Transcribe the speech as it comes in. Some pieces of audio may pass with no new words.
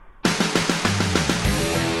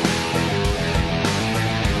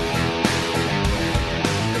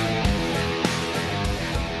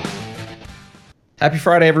Happy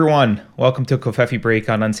Friday, everyone. Welcome to Covfefe Break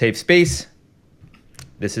on Unsafe Space.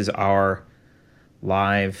 This is our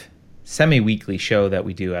live semi-weekly show that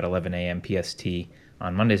we do at 11 a.m. PST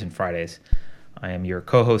on Mondays and Fridays. I am your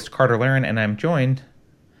co-host, Carter Laren, and I'm joined,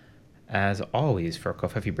 as always, for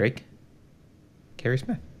Covfefe Break, Carrie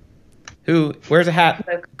Smith, who wears a hat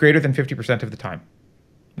greater than 50% of the time.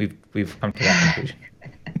 We've come to that conclusion.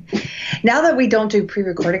 Now that we don't do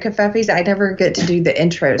pre-recorded Covfefes, I never get to do the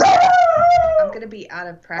intros. I'm going to be out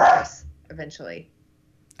of practice eventually.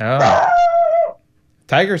 Oh.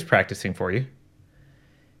 Tiger's practicing for you.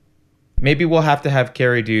 Maybe we'll have to have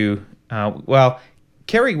Carrie do...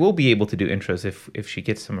 Carrie will be able to do intros if she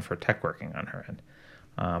gets some of her tech working on her end.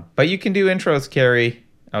 But you can do intros, Carrie.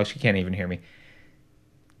 Oh, she can't even hear me.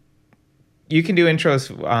 You can do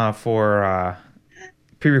intros for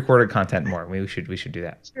pre-recorded content more. We should do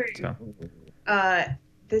that. True. So.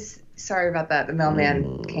 Sorry about that. The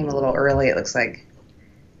mailman came a little early, it looks like.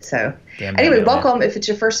 So anyway, welcome. If it's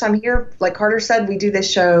your first time here, like Carter said, we do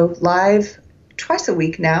this show live twice a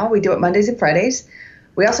week now. We do it Mondays and Fridays.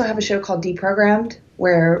 We also have a show called Deprogrammed,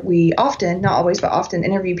 where we often, not always, but often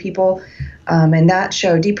interview people. And that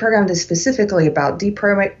show, Deprogrammed, is specifically about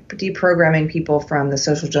deprogramming people from the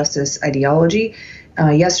social justice ideology.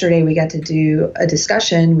 Yesterday, we got to do a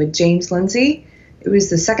discussion with James Lindsay. It was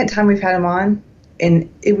the second time we've had him on,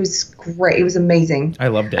 and it was great. It was amazing. I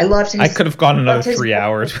loved it. I could have gone another 3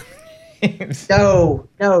 hours. No,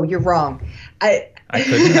 you're wrong. I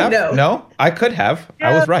couldn't have? No, I could have. No,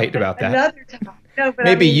 I was right about that. Another time. No, but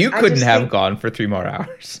maybe you couldn't have gone for 3 more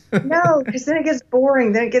hours. No, because then it gets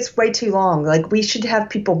boring. Then it gets way too long. Like, we should have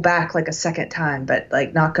people back like a second time, but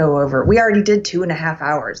like not go over. We already did 2.5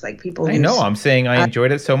 hours. Like, people. I know. I'm saying I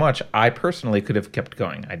enjoyed it so much. I personally could have kept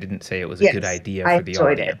going. I didn't say it was a good idea for the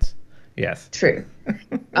audience. Yes. True.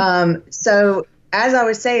 So as I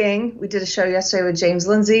was saying, we did a show yesterday with James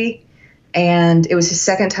Lindsay, and it was his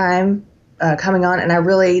second time coming on, and I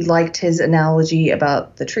really liked his analogy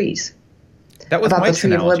about the trees. That was Mike's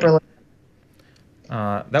analogy.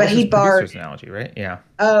 That was his producer's analogy, right? Yeah.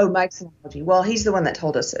 Oh, Mike's analogy. Well, he's the one that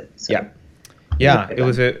told us it. So. Yeah. It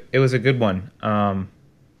was a good one.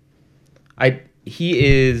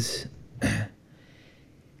 He is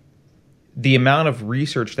the amount of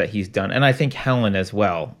research that he's done, and I think Helen as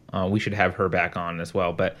well. We should have her back on as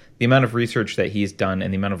well. But the amount of research that he's done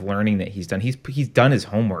and the amount of learning that he's done, he's done his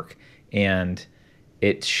homework, and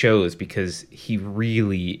it shows because he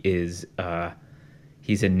really is.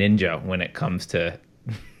 He's a ninja when it comes to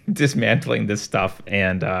dismantling this stuff,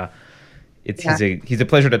 and he's a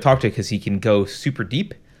pleasure to talk to because he can go super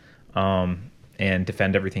deep and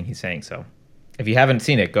defend everything he's saying. So if you haven't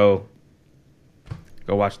seen it, go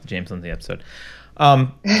watch the James Lindsay episode.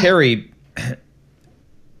 Carrie,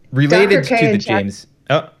 related to the James.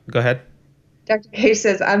 Oh, go ahead. Dr. K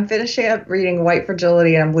says, I'm finishing up reading White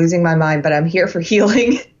Fragility and I'm losing my mind, but I'm here for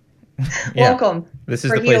healing. Welcome. This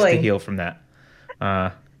is the place to heal from that.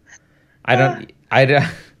 I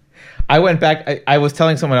went back. I was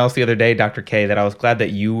telling someone else the other day, Dr. K, that I was glad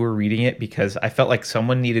that you were reading it because I felt like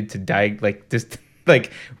someone needed to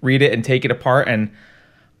read it and take it apart. And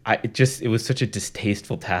it was such a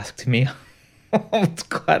distasteful task to me. I was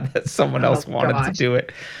glad that someone else wanted to do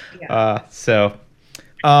it. Yeah.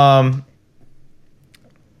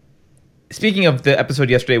 Speaking of the episode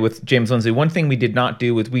yesterday with James Lindsay, one thing we did not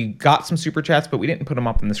do was we got some super chats, but we didn't put them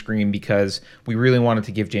up on the screen because we really wanted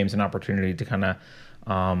to give James an opportunity to kind of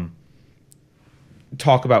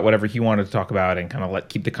talk about whatever he wanted to talk about and kind of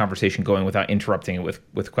keep the conversation going without interrupting it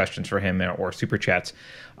with questions for him or super chats.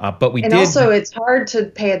 But we did. And also, it's hard to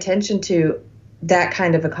pay attention to that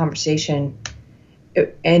kind of a conversation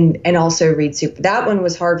and also read super. That one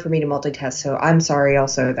was hard for me to multitask, so I'm sorry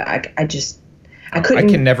also that I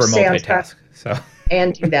can never multitask, so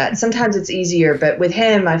and do that. Sometimes it's easier, but with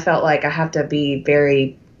him, I felt like I have to be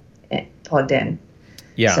very plugged in.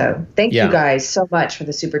 Yeah. So thank you guys so much for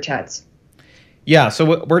the super chats. Yeah.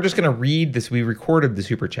 So we're just going to read this. We recorded the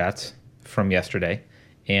super chats from yesterday,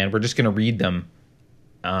 and we're just going to read them.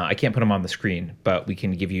 I can't put them on the screen, but we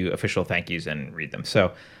can give you official thank yous and read them.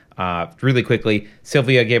 So really quickly,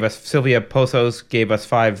 Sylvia Posos gave us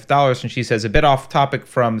 $5, and she says, a bit off topic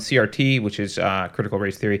from CRT, which is critical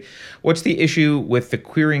race theory. What's the issue with the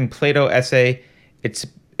queering Plato essay? Is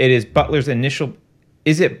it Butler's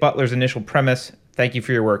initial premise? Thank you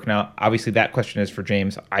for your work. Now, obviously, that question is for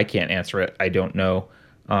James. I can't answer it. I don't know.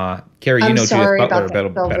 Carrie, you know Judith Butler better,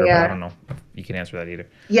 but I don't know if you can answer that either.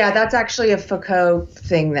 Yeah, that's actually a Foucault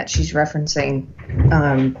thing that she's referencing.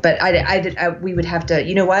 But we would have to,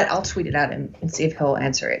 you know what? I'll tweet it at him and see if he'll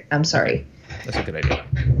answer it. I'm sorry. That's a good idea.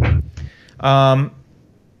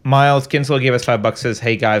 Miles Kinslow gave us $5. Says,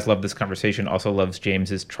 "Hey guys, love this conversation. Also loves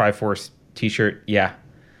James's Triforce T-shirt. Yeah,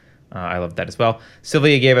 I love that as well."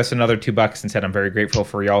 Sylvia gave us another $2 and said, "I'm very grateful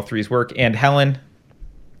for y'all three's work." And Helen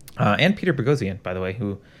and Peter Bogosian, by the way,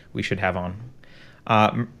 who we should have on.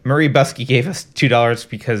 Murray Busky gave us $2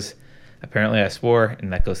 because apparently I swore,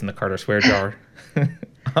 and that goes in the Carter swear jar. Thank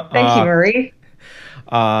you, Murray.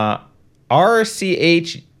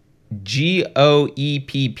 RCHGOEPP.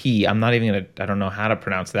 I'm not even gonna. I don't know how to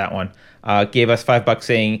pronounce that one. Gave us $5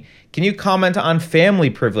 saying, "Can you comment on family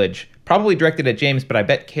privilege?" Probably directed at James, but I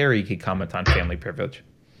bet Carrie could comment on family privilege.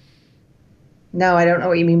 No, I don't know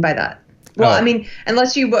what you mean by that. Well, I mean,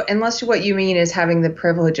 unless what you mean is having the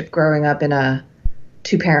privilege of growing up in a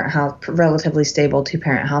two-parent house, relatively stable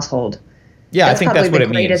two-parent household. Yeah, I think that's what it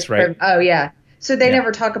means, right? Oh, yeah. So they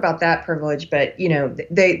never talk about that privilege, but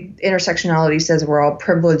intersectionality says we're all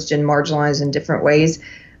privileged and marginalized in different ways,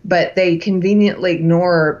 but they conveniently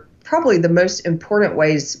ignore probably the most important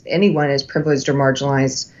ways anyone is privileged or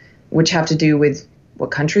marginalized, which have to do with what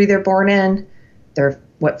country they're born in,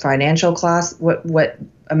 what financial class, what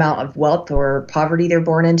amount of wealth or poverty they're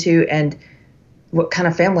born into, and what kind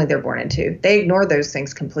of family they're born into. They ignore those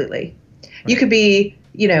things completely. Right. You could be,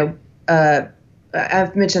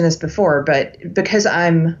 I've mentioned this before, but because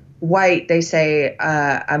I'm white, they say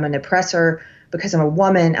I'm an oppressor. Because I'm a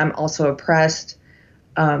woman, I'm also oppressed.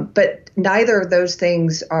 But neither of those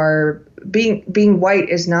things are being white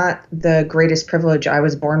is not the greatest privilege I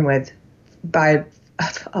was born with by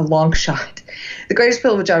a long shot. The greatest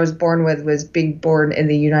privilege I was born with was being born in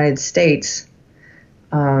the United States,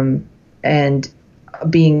 and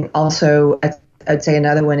being also, I'd say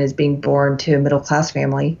another one is being born to a middle class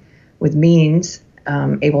family with means,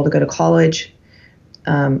 able to go to college.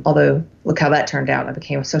 Although look how that turned out. I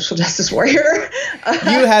became a social justice warrior.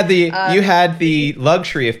 You had the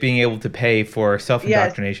luxury of being able to pay for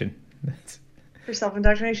self-indoctrination. Yes, for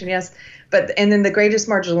self-indoctrination, yes. And then the greatest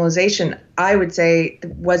marginalization, I would say,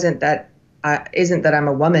 isn't that I'm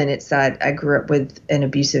a woman. It's that I grew up with an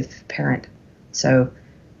abusive parent. So,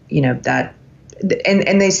 that,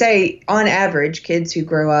 and they say on average, kids who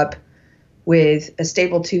grow up with a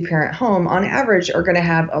stable two-parent home, on average, are going to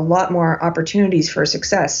have a lot more opportunities for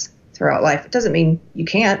success throughout life. It doesn't mean you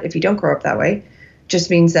can't if you don't grow up that way. It just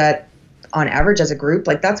means that on average, as a group,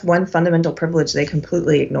 that's one fundamental privilege they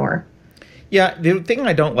completely ignore. Yeah, the thing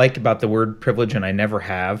I don't like about the word privilege, and I never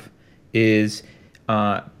have, is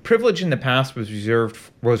privilege in the past was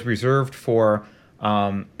reserved for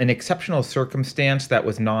an exceptional circumstance that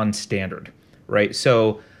was non-standard, right?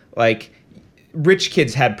 So, rich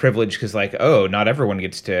kids had privilege because, not everyone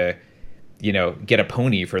gets to, get a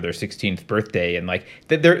pony for their 16th birthday, and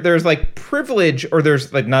there's privilege, or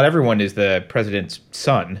there's not everyone is the president's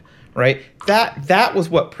son, right? That was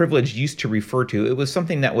what privilege used to refer to. It was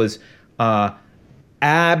something that was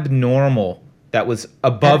abnormal, that was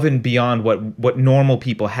above and beyond what normal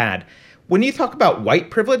people had. When you talk about white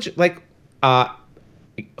privilege,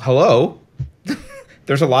 hello,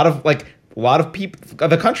 there's a lot of people,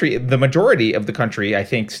 the country, the majority of the country, I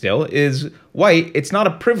think, still is white. It's not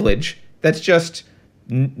a privilege. That's just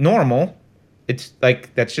normal. It's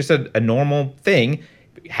that's just a normal thing.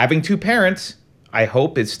 Having two parents, I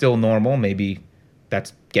hope, is still normal. Maybe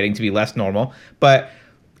that's getting to be less normal. But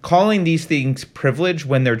calling these things privilege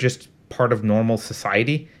when they're just part of normal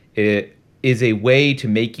society, it is a way to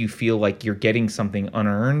make you feel like you're getting something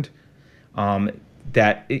unearned.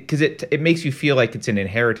 Because it makes you feel like it's an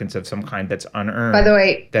inheritance of some kind that's unearned. By the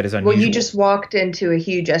way, that is unusual. Well, you just walked into a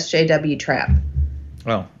huge SJW trap.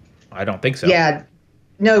 Oh, I don't think so. Yeah.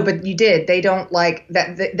 No, but you did. They don't like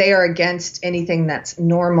that. They are against anything that's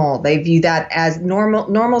normal. They view that as normal.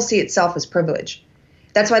 Normalcy itself is privilege.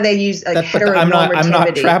 That's why they use heteronormativity. I'm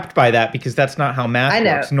not trapped by that, because that's not how math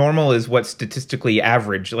works. Normal is what's statistically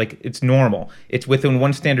average. It's normal. It's within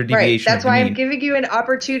one standard deviation. Right. That's why I'm giving you an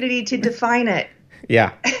opportunity to define it.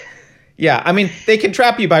 Yeah. Yeah. I mean, they can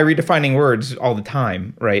trap you by redefining words all the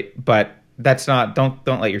time, right? But that's not, don't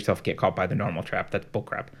let yourself get caught by the normal trap. That's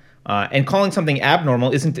bullcrap. And calling something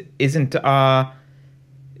abnormal isn't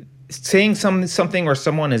saying something or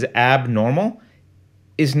someone is abnormal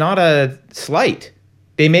is not a slight.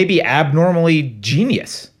 They may be abnormally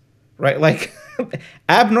genius, right?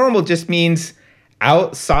 Abnormal just means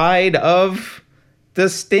outside of the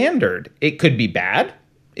standard. It could be bad.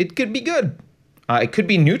 It could be good. It could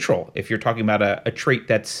be neutral if you're talking about a trait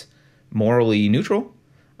that's morally neutral.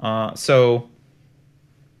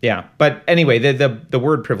 Yeah. But anyway, the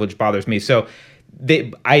word privilege bothers me. So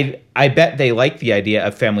I bet they like the idea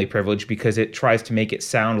of family privilege because it tries to make it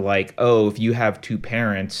sound like, if you have two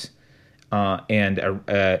parents and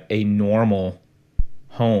a normal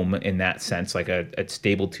home in that sense, like a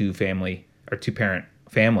stable two-parent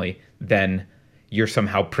family, then you're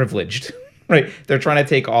somehow privileged, right? They're trying to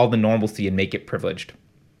take all the normalcy and make it privileged.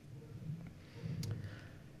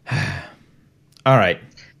 All right.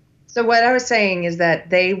 So what I was saying is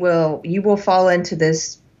that you will fall into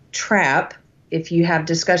this trap if you have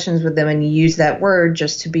discussions with them and you use that word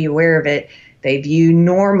just to be aware of it. They view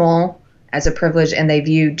normal as a privilege, and they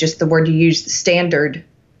view just the word you use, standard.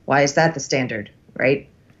 Why is that the standard, right?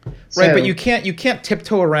 Right, but you can't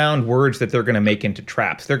tiptoe around words that they're going to make into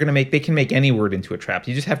traps. They can make any word into a trap.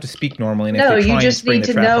 You just have to speak normally. And no, if you just need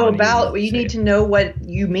to know about. You need to know what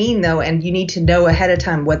you mean, though, and you need to know ahead of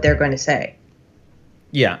time what they're going to say.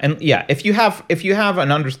 Yeah, and if you have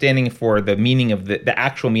an understanding for the meaning of the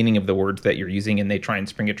actual meaning of the words that you're using, and they try and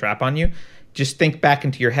spring a trap on you, just think back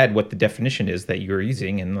into your head what the definition is that you're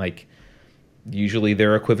using, and like usually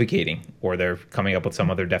they're equivocating or they're coming up with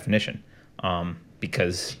some other definition,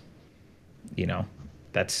 because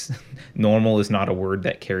that's normal is not a word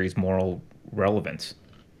that carries moral relevance,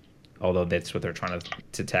 although that's what they're trying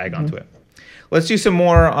to tag onto it. Let's do some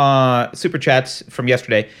more super chats from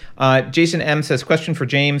yesterday. Jason M says, question for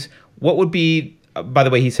James. What would be, by the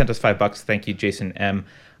way, he sent us $5. Thank you, Jason M.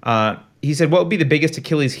 He said, what would be the biggest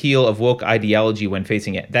Achilles heel of woke ideology when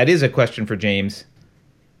facing it? That is a question for James.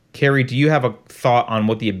 Carrie, do you have a thought on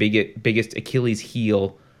what the biggest Achilles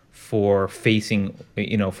heel for facing,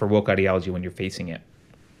 for woke ideology when you're facing it?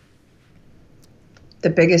 The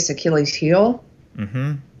biggest Achilles heel?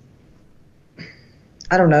 Mm-hmm.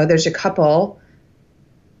 I don't know. There's a couple.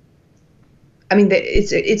 I mean,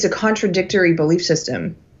 it's a contradictory belief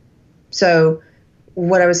system. So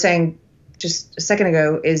what I was saying just a second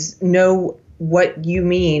ago is know what you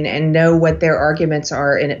mean and know what their arguments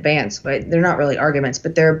are in advance. But they're not really arguments,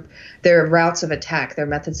 but they're routes of attack, they're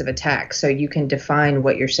methods of attack. So you can define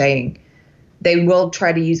what you're saying. They will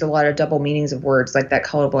try to use a lot of double meanings of words, like that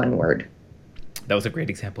colorblind word. That was a great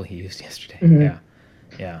example he used yesterday.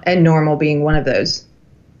 Mm-hmm. Yeah. And normal being one of those.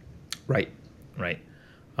 Right.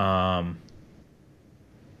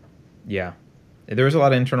 Yeah. There is a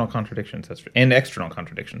lot of internal contradictions, and external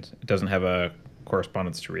contradictions. It doesn't have a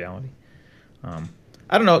correspondence to reality.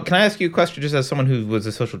 I don't know. Can I ask you a question, just as someone who was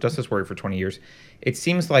a social justice warrior for 20 years? It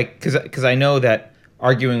seems like, because I know that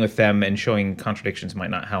arguing with them and showing contradictions might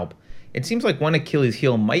not help. It seems like one Achilles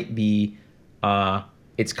heel might be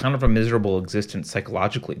it's kind of a miserable existence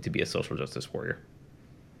psychologically to be a social justice warrior.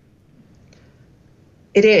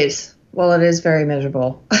 It is. Well, it is very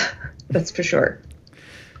miserable. That's for sure.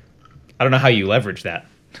 I don't know how you leverage that,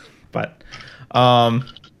 but all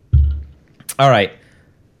right.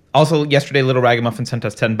 Also, yesterday, Little Ragamuffin sent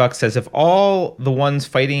us $10. Says, if all the ones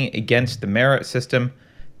fighting against the merit system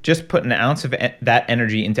just put an ounce of that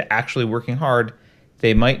energy into actually working hard,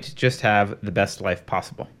 they might just have the best life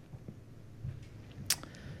possible.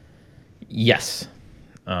 Yes,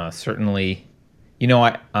 certainly.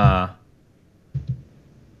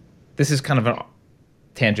 This is kind of a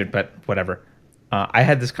tangent, but whatever. I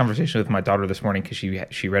had this conversation with my daughter this morning because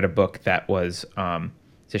she read a book that was that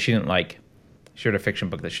she didn't like. She read a fiction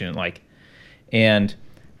book that she didn't like. And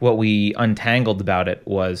what we untangled about it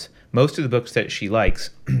was most of the books that she likes,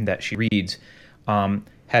 that she reads,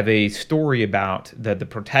 have a story about that the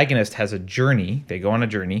protagonist has a journey. They go on a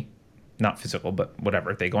journey, not physical, but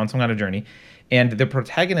whatever. They go on some kind of journey. And the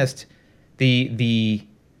protagonist, the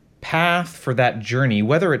path for that journey,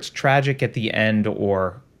 whether it's tragic at the end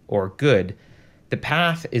or good, the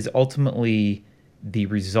path is ultimately the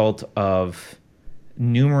result of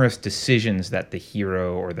numerous decisions that the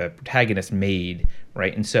hero or the protagonist made,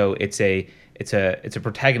 right? And so it's a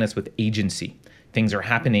protagonist with agency. Things are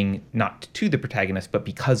happening not to the protagonist, but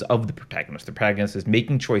because of the protagonist. The protagonist is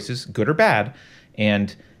making choices, good or bad,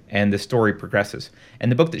 and the story progresses.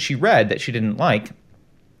 And the book that she read that she didn't like,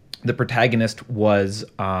 the protagonist was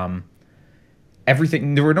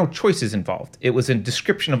everything. There were no choices involved. It was a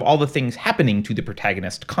description of all the things happening to the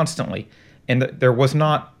protagonist constantly, and there was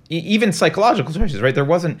not even psychological choices, right? There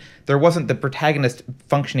wasn't the protagonist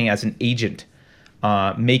functioning as an agent,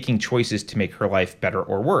 making choices to make her life better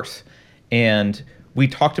or worse. And we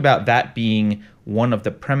talked about that being one of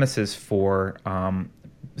the premises for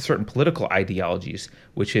certain political ideologies,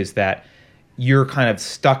 which is that you're kind of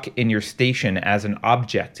stuck in your station as an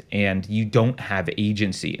object and you don't have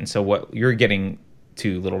agency. And so what you're getting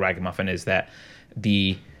to, Little Ragamuffin, is that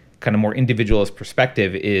the kind of more individualist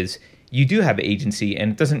perspective is you do have agency,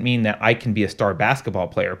 and it doesn't mean that I can be a star basketball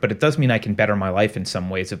player, but it does mean I can better my life in some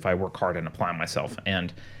ways if I work hard and apply myself.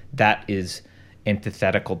 And that is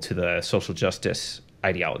antithetical to the social justice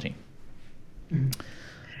ideology.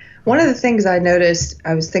 One of the things I noticed,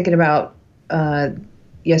 I was thinking about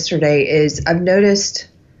yesterday is I've noticed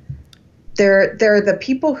there are the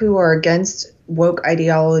people who are against woke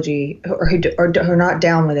ideology or who are not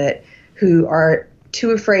down with it, who are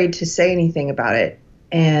too afraid to say anything about it.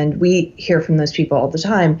 And we hear from those people all the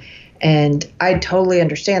time. And I totally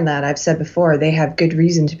understand that. I've said before, they have good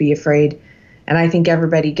reason to be afraid. And I think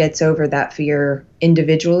everybody gets over that fear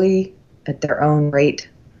individually at their own rate,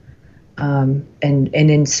 and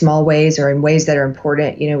in small ways or in ways that are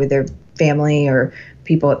important, with their family or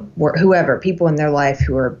people, whoever, people in their life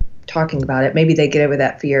who are talking about it. Maybe they get over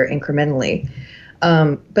that fear incrementally.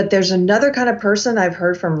 But there's another kind of person I've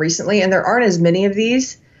heard from recently, and there aren't as many of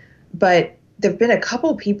these, but there have been a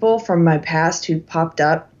couple people from my past who popped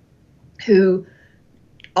up who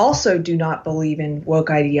also do not believe in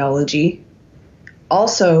woke ideology,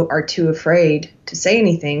 also are too afraid to say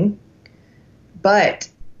anything, but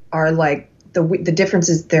are like, the difference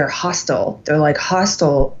is they're hostile. They're like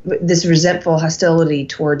hostile, this resentful hostility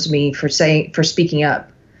towards me for speaking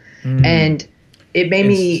up. And it made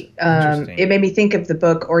me think of the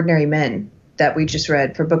book Ordinary Men that we just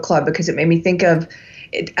read for book club, because it made me think of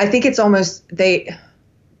it. I think it's almost the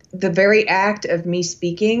very act of me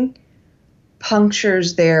speaking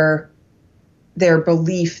punctures their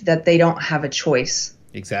belief that they don't have a choice.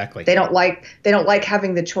 Exactly. They don't like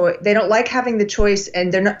having the choice. They don't like having the choice,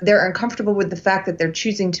 and they're uncomfortable with the fact that they're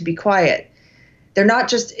choosing to be quiet. They're not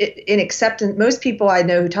just in acceptance. Most people I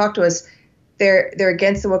know who talk to us, they're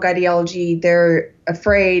against the woke ideology. They're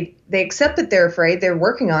afraid. They accept that they're afraid. They're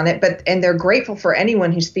working on it, and they're grateful for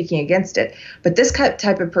anyone who's speaking against it. But this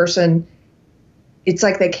type of person, it's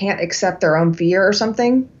like they can't accept their own fear or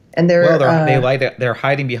something. And they're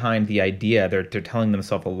hiding behind the idea. They're telling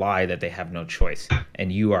themselves a lie that they have no choice,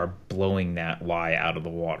 and you are blowing that lie out of the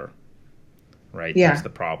water, right? Yeah. That's the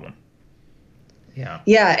problem. Yeah.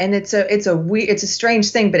 Yeah, and it's a strange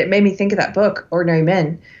thing, but it made me think of that book, Ordinary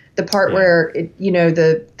Men, the part where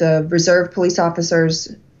the reserve police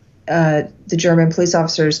officers, the German police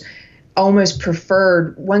officers, almost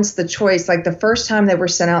preferred, once the choice, like the first time they were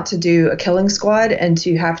sent out to do a killing squad and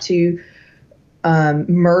to have to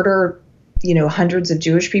murder, hundreds of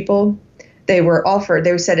Jewish people, they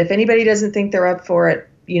said, if anybody doesn't think they're up for it,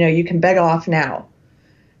 you can beg off now.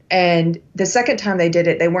 And the second time they did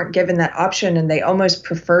it, they weren't given that option, and they almost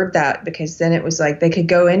preferred that, because then it was like they could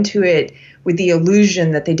go into it with the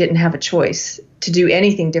illusion that they didn't have a choice to do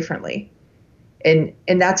anything differently. And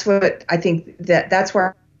that's what I think, that's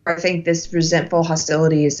where I think this resentful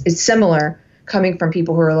hostility is similar, coming from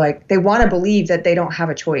people who are like, they want to believe that they don't have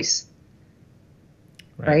a choice.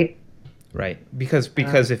 Right. Because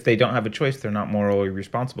if they don't have a choice, they're not morally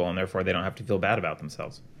responsible, and therefore they don't have to feel bad about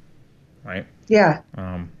themselves. Right. Yeah.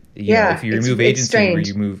 If you remove agency,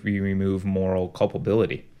 you remove moral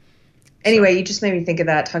culpability. Anyway, you just made me think of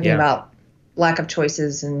that, talking about lack of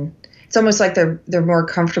choices, and it's almost like they're more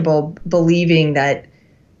comfortable believing that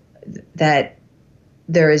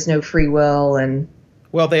there is no free will. And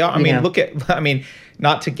well, they are.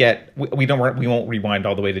 Not to get, we won't rewind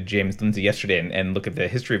all the way to James Lindsay yesterday and look at the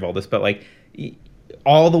history of all this, but like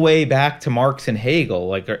all the way back to Marx and Hegel,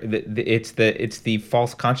 like it's the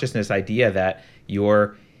false consciousness idea that you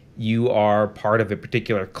are part of a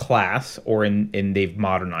particular class, or in they've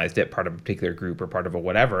modernized it, part of a particular group or part of a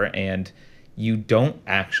whatever, and you don't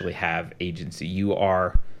actually have agency. You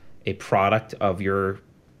are a product of your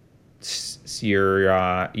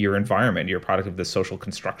environment. You're a product of the social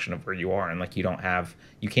construction of where you are, and like you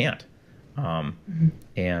can't.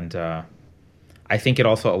 And I think it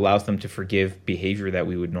also allows them to forgive behavior that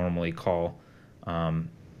we would normally call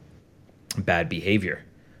bad behavior,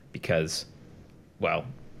 because, well,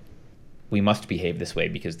 we must behave this way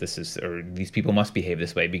because this is, or these people must behave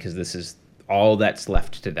this way because this is all that's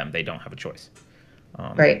left to them. They don't have a choice.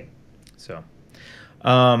 Right. So,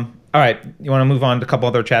 all right. You want to move on to a couple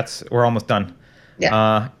other chats? We're almost done.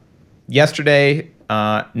 Yeah. Yesterday,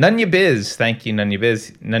 Nunya Biz, thank you, Nunya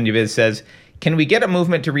Biz. Nunya Biz says, can we get a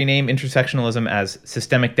movement to rename intersectionalism as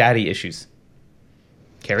systemic daddy issues?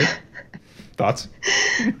 Carrie, thoughts?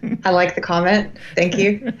 I like the comment. Thank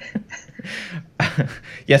you.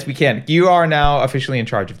 Yes, we can. You are now officially in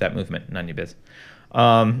charge of that movement, Nunya Biz.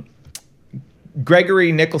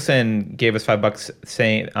 Gregory Nicholson gave us $5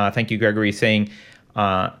 saying, thank you, Gregory, saying,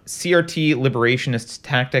 CRT liberationist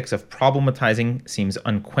tactics of problematizing seems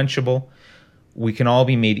unquenchable. We can all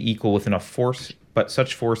be made equal with enough force, but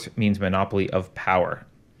such force means monopoly of power.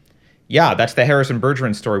 Yeah, that's the Harrison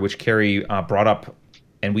Bergeron story, which Carrie brought up,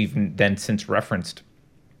 and we've then since referenced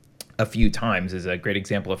a few times, is a great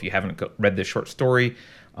example. If you haven't read this short story,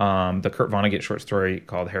 the Kurt Vonnegut short story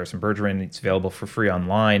called Harrison Bergeron, it's available for free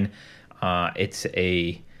online. It's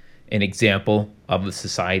an example of a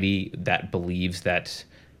society that believes that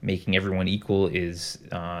making everyone equal is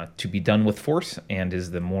to be done with force and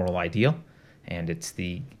is the moral ideal, and it's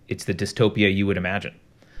the dystopia you would imagine.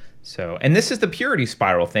 So, and this is the purity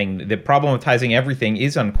spiral thing. The problematizing everything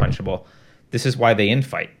is unquenchable. This is why they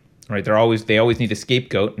infight, right? They always need a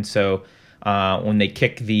scapegoat, and so when they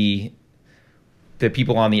kick the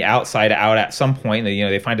people on the outside out at some point,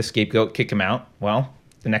 they find a scapegoat, kick them out. Well,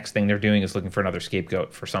 the next thing they're doing is looking for another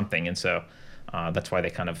scapegoat for something, and so that's why they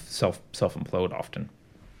kind of self implode often.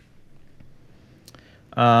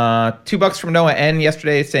 $2 from Noah N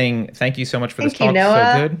yesterday saying thank you so much for this talk.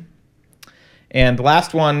 Noah. So good. And the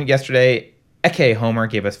last one yesterday, Eke Homer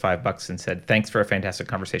gave us $5 and said thanks for a fantastic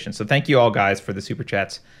conversation. So thank you all guys for the super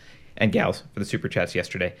chats and gals for the super chats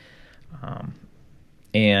yesterday.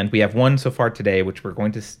 And we have one so far today, which we're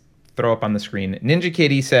going to throw up on the screen. Ninja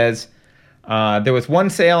Kitty says there was one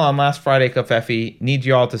sale on last Friday, Kofefi. Need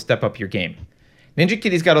you all to step up your game. Ninja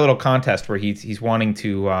Kitty's got a little contest where he's wanting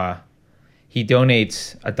to. He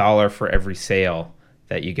donates $1 for every sale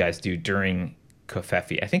that you guys do during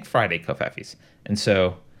Kofefi. I think Friday Kofefis. And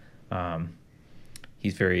so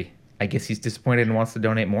he's I guess he's disappointed and wants to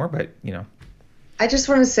donate more, but I just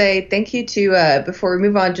want to say thank you to, before we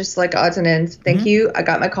move on, just like odds and ends, thank you. I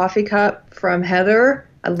got my coffee cup from Heather.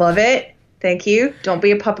 I love it. Thank you. Don't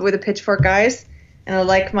be a puppet with a pitchfork, guys. And I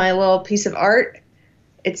like my little piece of art.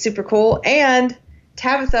 It's super cool. And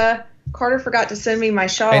Tabitha, Carter forgot to send me my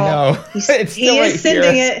shawl. I know. He is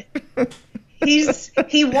sending it.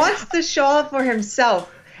 He wants the shawl for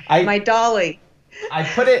himself. My dolly. I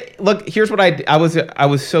put it. Look, here's what I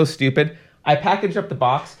was so stupid. I packaged up the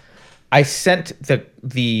box. I sent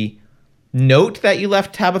the note that you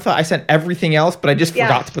left, Tabitha. I sent everything else, but I just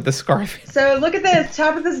forgot to put the scarf in. So look at this.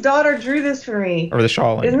 Tabitha's daughter drew this for me. Or the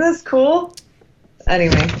shawl. Isn't this cool?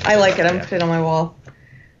 Anyway, I like it. I'm going to put it on my wall.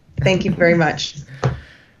 Thank you very much.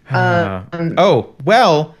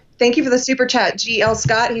 Well. Thank you for the super chat. GL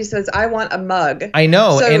Scott, he says, I want a mug. I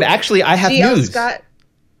know. So, and actually, I have GL news. Scott,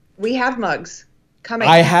 we have mugs coming.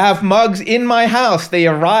 I have mugs in my house. They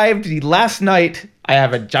arrived last night. I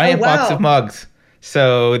have a giant box of mugs.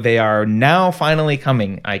 So they are now finally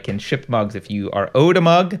coming. I can ship mugs. If you are owed a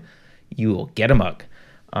mug, you will get a mug.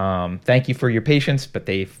 Thank you for your patience, but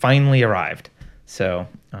they finally arrived. So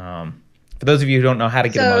for those of you who don't know how to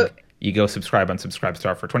get a mug, you go subscribe on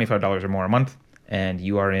Subscribestar for $25 or more a month, and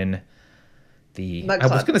you are in the Mug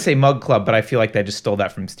Club. I was going to say Mug Club, but I feel like I just stole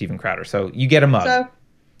that from Steven Crowder. So you get a mug.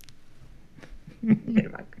 You get a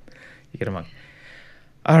mug. You get a mug.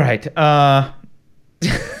 All right.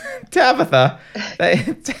 Tabitha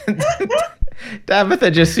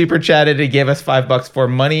just super chatted and gave us $5 for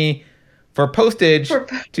money for postage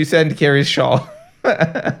to send Carrie's shawl.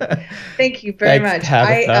 Thank you very much.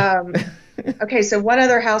 Tabitha. Okay, so one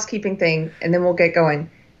other housekeeping thing, and then we'll get going.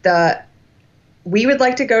 We would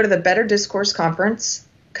like to go to the Better Discourse Conference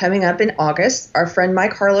coming up in August. Our friend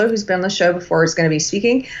Mike Harlow, who's been on the show before, is going to be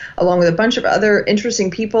speaking, along with a bunch of other interesting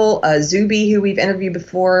people. Zuby, who we've interviewed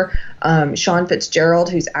before, Sean Fitzgerald,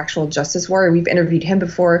 who's actual justice warrior. We've interviewed him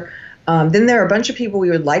before. Then there are a bunch of people we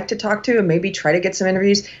would like to talk to and maybe try to get some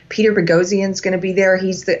interviews. Peter Boghossian's going to be there.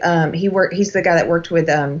 He's the guy that worked with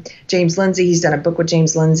James Lindsay. He's done a book with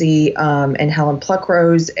James Lindsay and Helen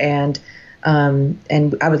Pluckrose, and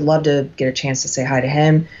I would love to get a chance to say hi to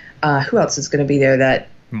him. Who else is going to be there?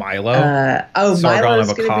 Milo. Milo's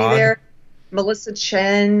going to be there. Melissa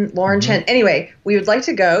Chen, Lauren Chen. Anyway, we would like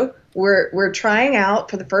to go. We're trying out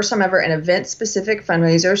for the first time ever an event-specific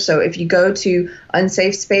fundraiser. So if you go to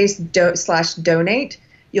unsafespace.com/donate,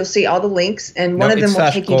 you'll see all the links, and one of them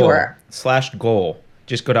will take you to our /goal.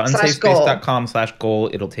 Just go to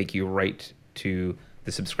unsafespace.com/goal. It'll take you right to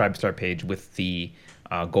the Subscribestar page with the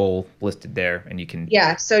goal listed there, and you can.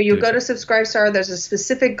 Yeah, so you'll go to Subscribestar. There's a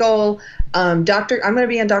specific goal. I'm going to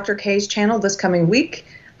be on Dr. K's channel this coming week.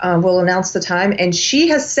 We'll announce the time, and she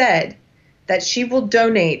has said that she will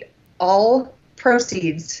donate all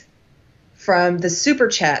proceeds from the super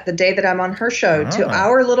chat the day that I'm on her show to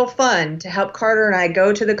our little fund to help Carter and I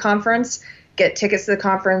go to the conference, get tickets to the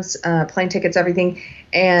conference, plane tickets, everything.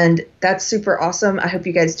 And that's super awesome. I hope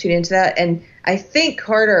you guys tune into that. And I think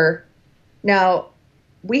Carter, now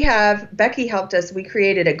Becky helped us. We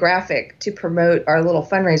created a graphic to promote our little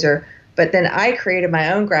fundraiser, but then I created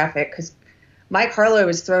my own graphic because Mike Harlow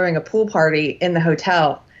is throwing a pool party in the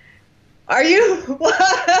hotel. Are you?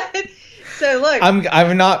 What? So look,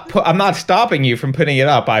 I'm not stopping you from putting it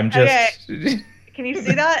up. I'm just. Okay. Can you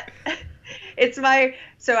see that?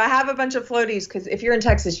 So I have a bunch of floaties because if you're in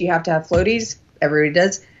Texas, you have to have floaties. Everybody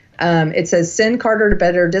does. It says send Carter to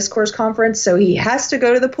Better Discourse Conference, so he has to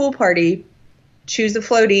go to the pool party choose a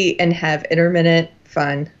floaty and have intermittent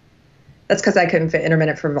fun. That's because I couldn't fit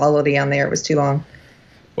intermittent frivolity on there. It was too long.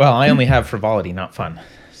 Well, I only have frivolity, not fun.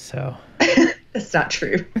 So that's not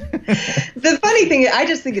true. The funny thing, I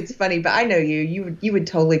just think it's funny, but I know you would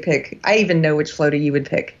totally pick. I even know which floaty you would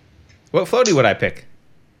pick. What floaty would I pick?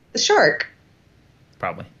 The shark.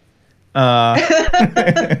 Probably.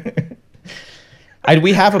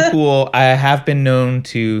 We have a pool. I have been known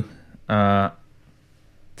to lay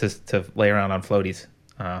around on floaties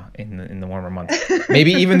in the warmer months.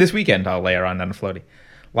 Maybe even this weekend I'll lie around on a floaty.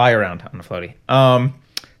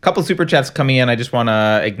 Couple super chats coming in. I just want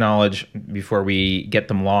to acknowledge before we get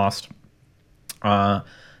them lost.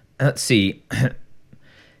 Let's see.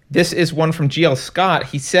 This is one from GL Scott.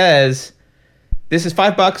 He says, "This is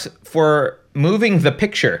 $5 for moving the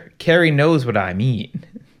picture. Carrie knows what I mean."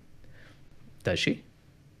 Does she?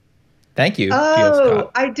 Thank you, GL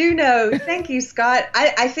Scott. I do know. Thank you, Scott.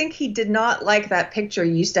 I think he did not like that picture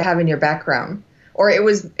you used to have in your background, or it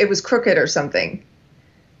was crooked or something.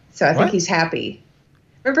 So I think he's happy.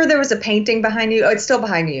 Remember there was a painting behind you? Oh, it's still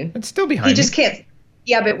behind you. It's still behind me. He just can't.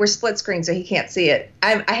 Yeah, but we're split screen, so he can't see it.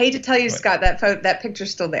 I hate to tell you, Scott, that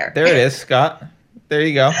picture's still there. There it is, Scott. There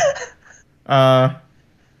you go.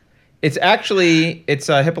 It's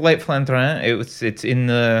a Hippolyte Flandrin. It's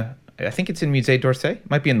in I think it's in Musée d'Orsay. It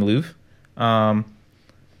might be in the Louvre.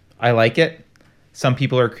 I like it. Some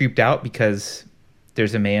people are creeped out because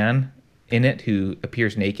there's a man in it who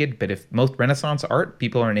appears naked. But if most Renaissance art,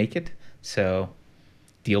 people are naked, so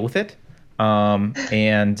deal with it.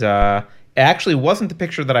 It actually wasn't the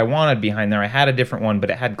picture that I wanted behind there. I had a different one, but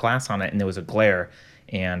it had glass on it, and there was a glare,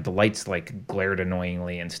 and the lights like glared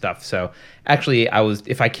annoyingly and stuff. So actually,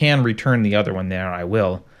 if I can return the other one there, I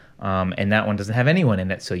will. And that one doesn't have anyone in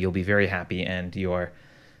it, so you'll be very happy, and your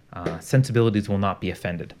sensibilities will not be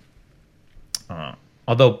offended.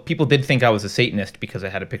 Although people did think I was a Satanist because I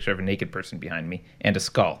had a picture of a naked person behind me and a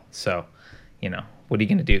skull. So, what are you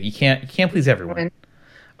going to do? You can't please everyone.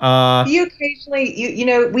 You occasionally,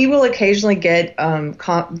 we will occasionally get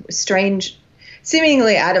strange,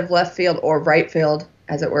 seemingly out of left field or right field,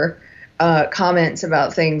 as it were, comments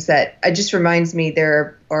about things that it just reminds me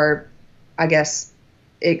there are, I guess,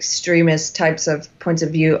 extremist types of points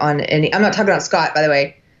of view on any. I'm not talking about Scott, by the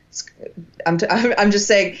way. I'm just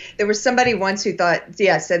saying there was somebody once who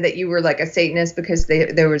said that you were like a Satanist because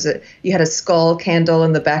you had a skull candle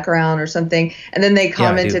in the background or something, and then they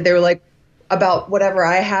commented they were like, about whatever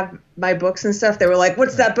I have my books and stuff. They were like,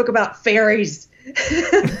 "What's that book about fairies?"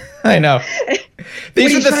 I know.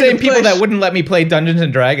 These are the same people that wouldn't let me play Dungeons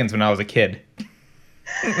and Dragons when I was a kid.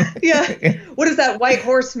 Yeah. What does that white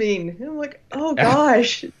horse mean? And I'm like, oh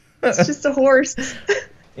gosh, it's just a horse.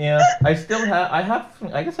 Yeah, I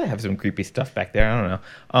guess I have some creepy stuff back there. I don't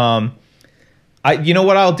know. You know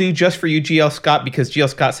what I'll do just for you, GL Scott, because GL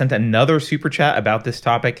Scott sent another super chat about this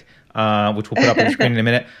topic, which we'll put up on the screen in a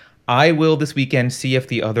minute. I will this weekend see if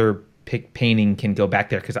the other painting can go back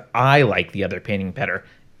there because I like the other painting better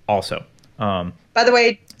also. By the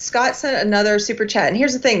way, Scott sent another super chat. And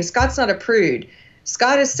here's the thing. Scott's not a prude.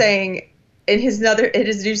 Scott is saying in his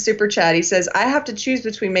new super chat, he says, I have to choose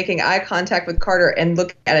between making eye contact with Carter and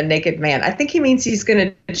look at a naked man. I think he means he's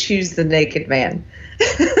going to choose the naked man.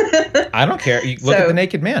 I don't care. You look at the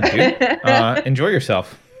naked man, dude. Enjoy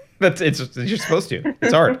yourself. You're supposed to.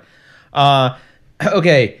 It's art.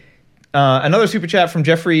 Okay. Another super chat from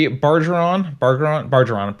Jeffrey Bargeron,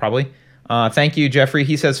 probably. Thank you, Jeffrey.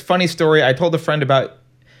 He says, funny story. I told a friend about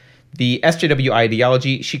the SJW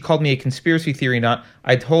ideology. She called me a conspiracy theory nut.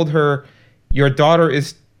 I told her, your daughter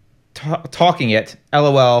is talking it.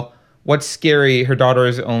 LOL. What's scary? Her daughter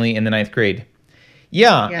is only in the 9th grade.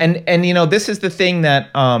 Yeah. And this is the thing that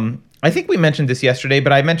I think we mentioned this yesterday,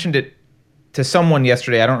 but I mentioned it to someone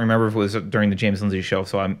yesterday. I don't remember if it was during the James Lindsay show,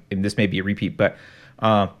 so this may be a repeat, but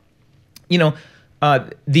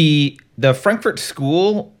the Frankfurt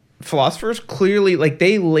School philosophers clearly, like,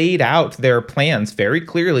 they laid out their plans very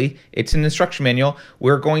clearly. It's an instruction manual.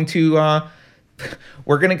 We're going to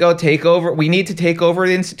go take over. We need to take over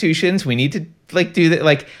the institutions. We need to do that.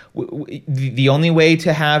 Like, the only way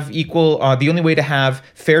to have the only way to have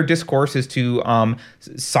fair discourse is to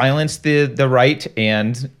silence the right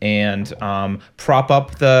and prop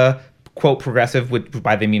up the quote progressive, which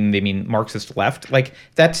by they mean Marxist left. Like,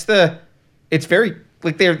 it's very,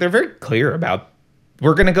 like, they're very clear about,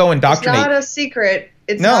 we're going to go indoctrinate. It's not a secret.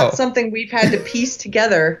 It's not something we've had to piece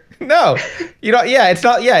together. No, it's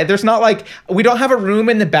not. Yeah, there's not, like, we don't have a room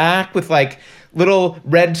in the back with like little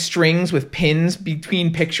red strings with pins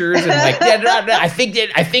between pictures and like, I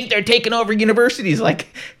think they're taking over universities. Like,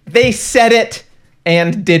 they said it.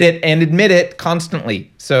 and did it and admit it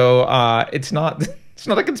constantly. So it's not it's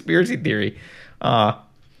not a conspiracy theory.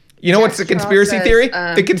 You know what's the conspiracy theory?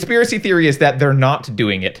 The conspiracy theory is that they're not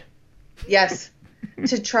doing it. Yes.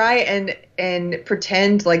 To try and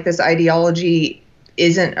pretend like this ideology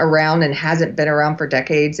isn't around and hasn't been around for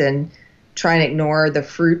decades and try and ignore the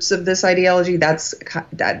fruits of this ideology,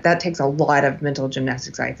 that takes a lot of mental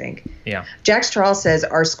gymnastics, I think. Yeah. Jack Straw says,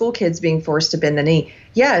 are school kids being forced to bend the knee?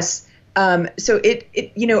 Yes. So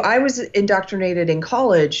I was indoctrinated in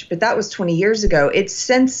college, but that was 20 years ago. It's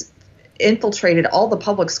since infiltrated all the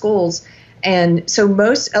public schools. And so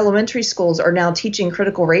most elementary schools are now teaching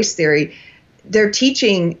critical race theory. They're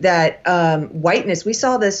teaching that whiteness. We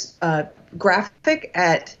saw this graphic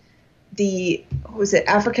at the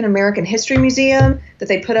African American History Museum that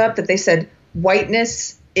they put up that they said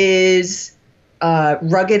whiteness is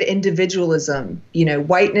rugged individualism.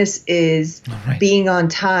 Whiteness is being on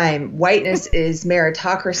time. Whiteness is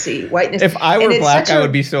meritocracy. Whiteness. If I were black, I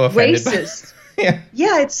would be so offended. Racist.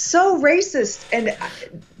 Yeah, it's so racist, and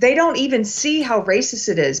they don't even see how racist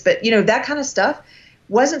it is. But that kind of stuff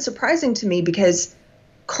wasn't surprising to me because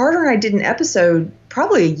Carter and I did an episode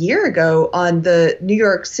probably a year ago on the New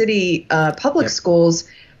York City public schools.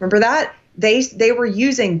 Remember that? They were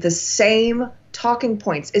using the same talking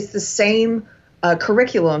points. It's the same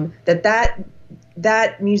curriculum that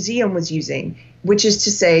museum was using, which is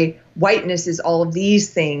to say whiteness is all of these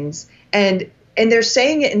things. And they're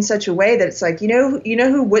saying it in such a way that it's like,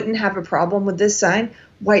 who wouldn't have a problem with this sign?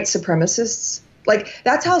 White supremacists. Like,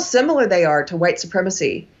 that's how similar they are to white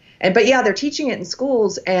supremacy. But yeah, they're teaching it in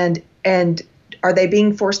schools, and are they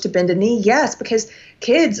being forced to bend a knee? Yes, because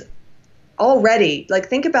kids already, like,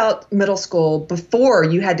 think about middle school before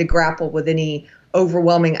you had to grapple with any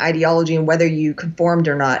overwhelming ideology and whether you conformed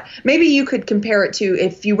or not. Maybe you could compare it to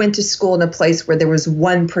if you went to school in a place where there was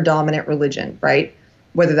one predominant religion, right?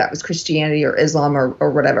 Whether that was Christianity or Islam or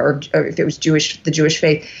whatever, or if it was the Jewish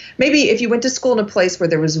faith. Maybe if you went to school in a place where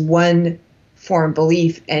there was one form of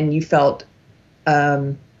belief and you felt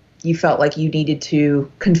like you needed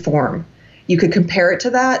to conform, you could compare it to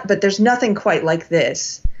that. But there's nothing quite like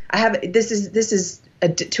this. This is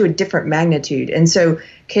to a different magnitude. And so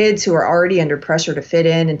kids who are already under pressure to fit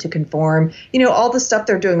in and to conform, all the stuff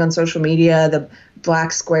they're doing on social media, the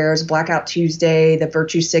black squares, Blackout Tuesday, the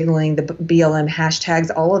virtue signaling, the BLM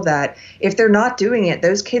hashtags, all of that. If they're not doing it,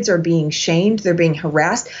 those kids are being shamed. They're being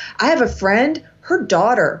harassed. I have a friend, her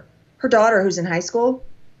daughter who's in high school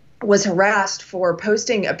was harassed for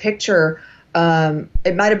posting a picture.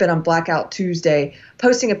 It might have been on Blackout Tuesday,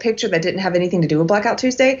 posting a picture that didn't have anything to do with Blackout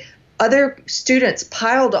Tuesday. Other students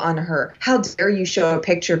piled on her. How dare you show a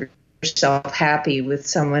picture of yourself happy with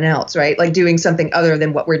someone else, right? Like doing something other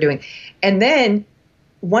than what we're doing. And then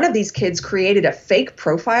one of these kids created a fake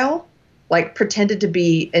profile, like pretended to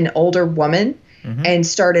be an older woman, and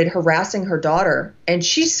started harassing her daughter. And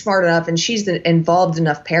she's smart enough and she's an involved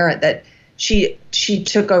enough parent that she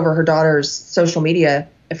took over her daughter's social media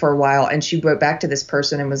for a while, and she wrote back to this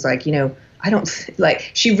person and was like, I don't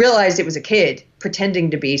she realized it was a kid pretending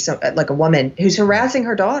to be like a woman who's harassing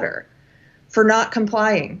her daughter for not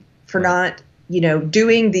complying, for not,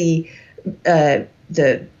 doing the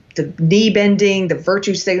knee bending, the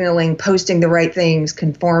virtue signaling, posting the right things,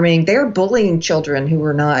 conforming. They're bullying children who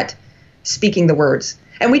are not speaking the words.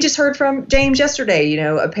 And we just heard from James yesterday,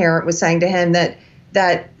 a parent was saying to him that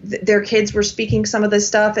their kids were speaking some of this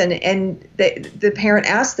stuff, and the parent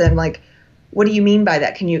asked them, like, what do you mean by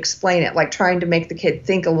that? Can you explain it? Like trying to make the kid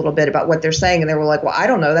think a little bit about what they're saying. And they were like, well, I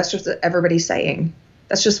don't know. That's just what everybody's saying.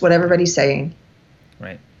 That's just what everybody's saying.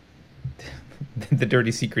 Right. The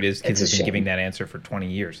dirty secret is kids have been giving that answer for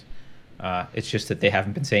 20 years. It's just that they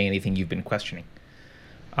haven't been saying anything you've been questioning.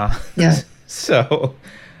 Yeah. So,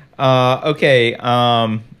 okay.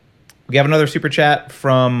 We have another super chat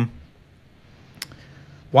from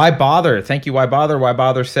Why Bother? Thank you, Why Bother? Why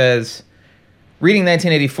Bother says, reading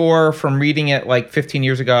 1984, from reading it like 15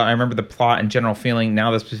 years ago, I remember the plot and general feeling. Now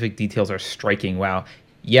the specific details are striking. Wow.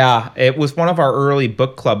 Yeah, it was one of our early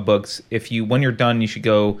book club books. When you're done, you should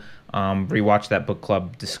go rewatch that book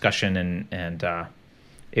club discussion. And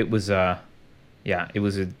it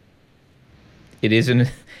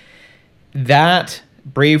isn't that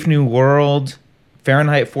Brave New World,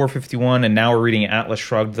 Fahrenheit 451, and now we're reading Atlas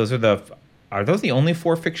Shrugged. Are those the only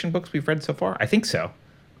 4 fiction books we've read so far? I think so.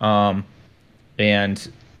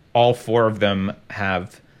 And all 4 of them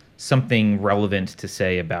have something relevant to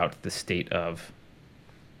say about the state of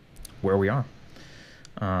where we are.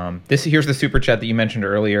 Here's the super chat that you mentioned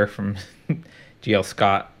earlier from GL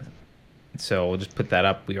Scott. So we'll just put that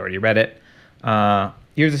up. We already read it.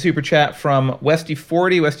 Here's a super chat from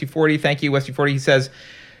Westy40. Westy40, thank you, Westy40. He says,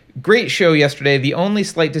 great show yesterday. The only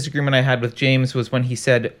slight disagreement I had with James was when he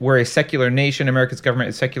said, we're a secular nation. America's government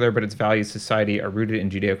is secular, but its values, society are rooted in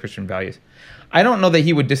Judeo-Christian values. I don't know that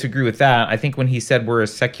he would disagree with that. I think when he said we're a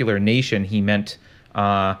secular nation, he meant...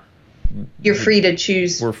 you're free to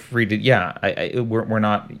choose. We're free to, yeah. We're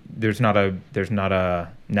not. There's not a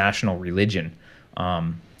national religion.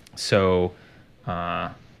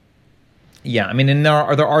 Yeah. I mean, and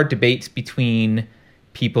there are debates between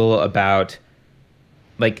people about,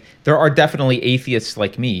 like, there are definitely atheists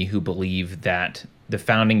like me who believe that the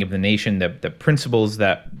founding of the nation, the principles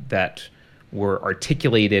that were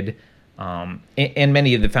articulated, and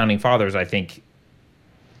many of the founding fathers, I think,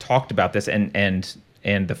 talked about this, and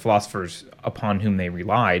the philosophers upon whom they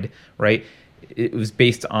relied, right? It was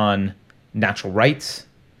based on natural rights,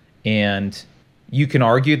 and you can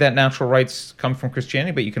argue that natural rights come from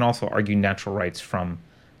Christianity, but you can also argue natural rights from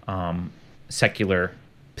secular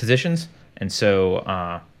positions. And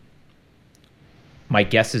so my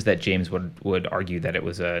guess is that James would argue that it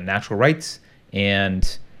was natural rights,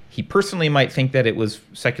 and he personally might think that it was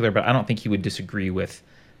secular, but I don't think he would disagree with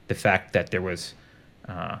the fact that there was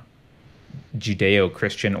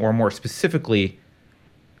Judeo-Christian, or more specifically,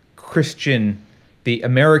 Christian, the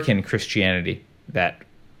American Christianity that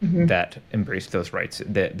embraced those rights,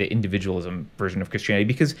 the individualism version of Christianity.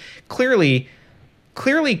 Because clearly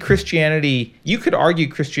Christianity, you could argue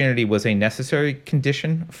Christianity was a necessary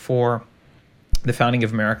condition for the founding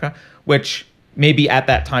of America, which maybe at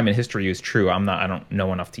that time in history is true. I don't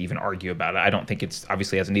know enough to even argue about it. I don't think it's,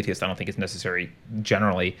 obviously as an atheist, I don't think it's necessary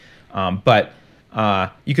generally, but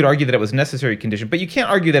you could argue that it was a necessary condition, but you can't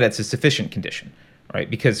argue that it's a sufficient condition, right?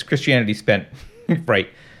 Because Christianity spent, right,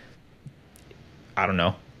 I don't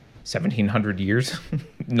know, 1,700 years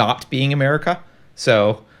not being America.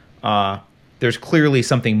 So there's clearly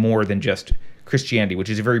something more than just Christianity, which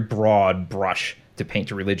is a very broad brush to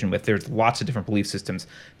paint a religion with. There's lots of different belief systems.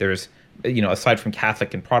 There's, aside from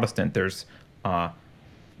Catholic and Protestant, there's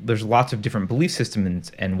lots of different belief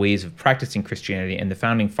systems and ways of practicing Christianity, and the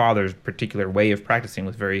founding fathers' particular way of practicing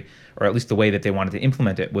was very, or at least the way that they wanted to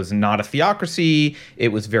implement it, was not a theocracy. It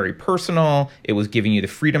was very personal. It was giving you the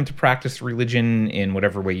freedom to practice religion in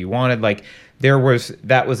whatever way you wanted. Like,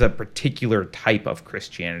 that was a particular type of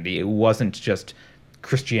Christianity. It wasn't just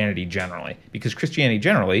Christianity generally, because Christianity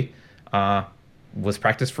generally was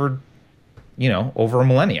practiced for, over a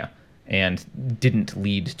millennia and didn't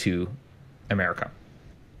lead to America.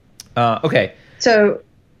 Okay. So,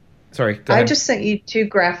 sorry, go ahead. I just sent you 2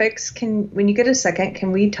 graphics. When you get a second,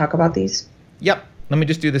 can we talk about these? Yep. Let me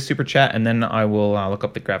just do the super chat, and then I will look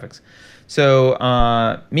up the graphics. So,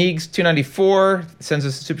 Meegs294 sends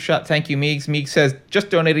us a super chat. Thank you, Meegs. Meegs says, just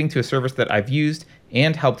donating to a service that I've used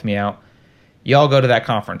and helped me out. Y'all go to that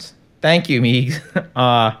conference. Thank you, Meegs.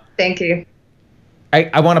 Thank you.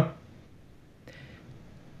 I want to...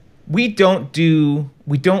 We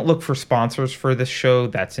don't look for sponsors for this show.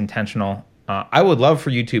 That's intentional. I would love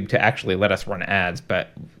for YouTube to actually let us run ads,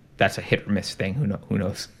 but that's a hit or miss thing. Who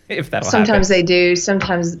knows if that'll happen. Sometimes they do.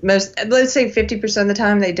 Sometimes let's say 50% of the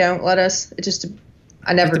time they don't let us.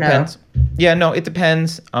 I never know. Yeah, no, it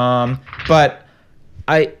depends. But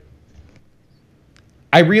I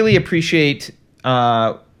really appreciate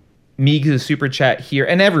Meegs' super chat here,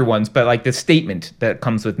 and everyone's, but like the statement that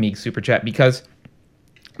comes with Meegs' super chat, because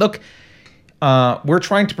look, we're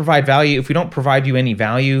trying to provide value. If we don't provide you any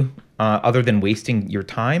value other than wasting your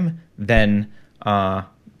time, then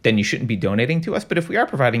you shouldn't be donating to us. But if we are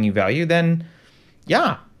providing you value, then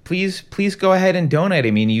yeah, please go ahead and donate.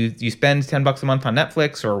 I mean, you spend $10 a month on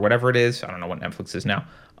Netflix or whatever it is. I don't know what Netflix is now.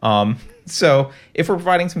 So if we're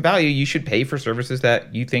providing some value, you should pay for services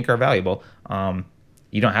that you think are valuable.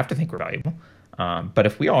 You don't have to think we're valuable, but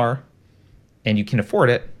if we are, and you can afford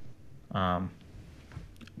it,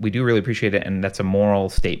 we do really appreciate it, and that's a moral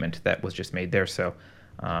statement that was just made there. So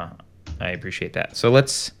I appreciate that. So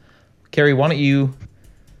Carrie, why don't you?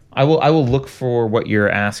 I will look for what you're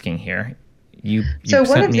asking here. You so sent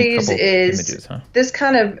one of me these is images, huh? This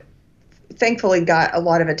kind of thankfully got a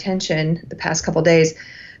lot of attention the past couple of days.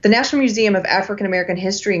 The National Museum of African American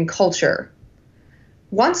History and Culture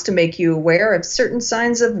wants to make you aware of certain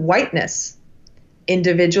signs of whiteness: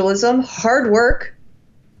 individualism, hard work,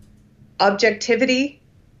 objectivity,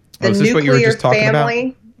 the nuclear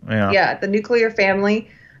family. Yeah, the nuclear family,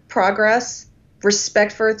 progress,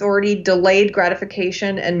 respect for authority, delayed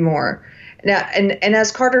gratification, and more. Now, and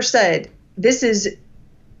as Carter said, this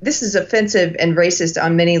is offensive and racist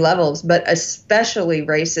on many levels, but especially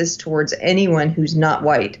racist towards anyone who's not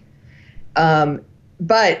white.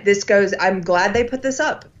 But this goes, I'm glad they put this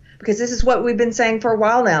up, because this is what we've been saying for a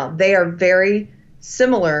while now. They are very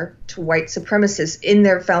similar to white supremacists in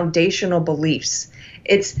their foundational beliefs.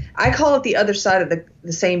 I call it the other side of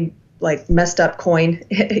the same, like, messed up coin.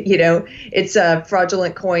 It's a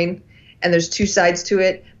fraudulent coin, and there's two sides to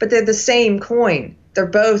it, but they're the same coin. They're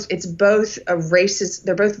both racist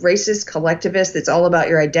collectivists. It's all about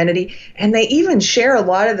your identity. And they even share a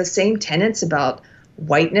lot of the same tenets about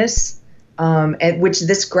whiteness, and which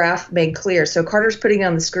this graph made clear. So Carter's putting it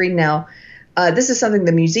on the screen now. This is something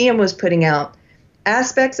the museum was putting out.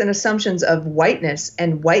 Aspects and assumptions of whiteness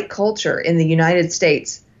and white culture in the United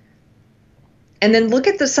States. And then look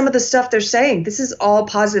at some of the stuff they're saying. This is all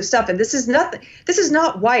positive stuff. And this is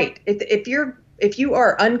not white. If you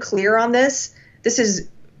are unclear on this, this is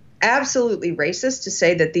absolutely racist to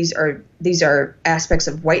say that these are aspects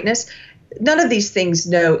of whiteness. None of these things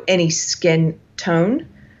know any skin tone.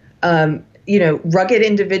 Rugged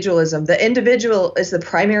individualism. The individual is the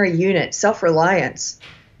primary unit. Self-reliance,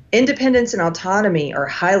 independence, and autonomy are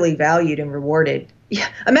highly valued and rewarded. Yeah,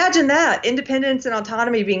 imagine that. Independence and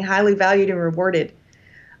autonomy being highly valued and rewarded.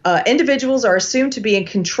 Individuals are assumed to be in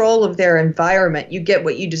control of their environment. You get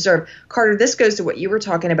what you deserve. Carter, this goes to what you were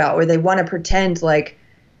talking about, where they want to pretend like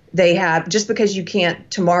they have, just because you can't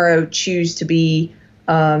tomorrow choose to be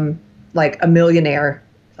like a millionaire.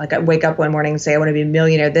 Like, I wake up one morning and say I want to be a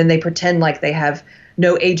millionaire. Then they pretend like they have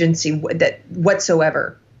no agency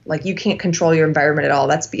whatsoever. Like, you can't control your environment at all.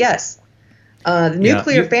 That's BS. The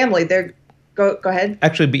nuclear family, go ahead.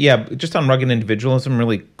 Actually, but yeah, just on rugged individualism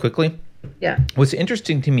really quickly. Yeah. What's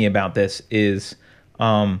interesting to me about this is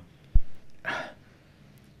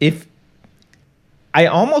if I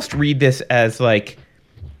almost read this as, like,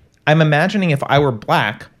 I'm imagining if I were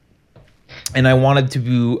black and I wanted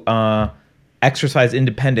to exercise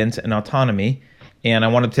independence and autonomy, and I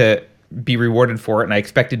wanted to be rewarded for it, and I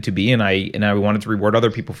expected to be, and I wanted to reward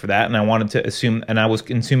other people for that, and I wanted to assume, and I was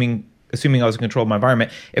assuming I was in control of my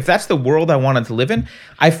environment. If that's the world I wanted to live in,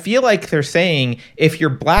 I feel like they're saying if you're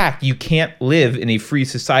black, you can't live in a free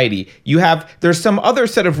society. There's some other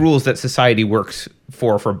set of rules that society works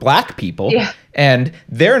for black people, and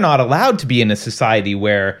they're not allowed to be in a society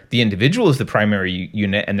where the individual is the primary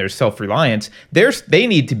unit and there's self-reliance. They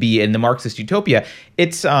need to be in the Marxist utopia.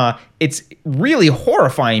 It's really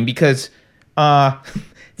horrifying because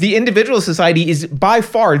the individual society is by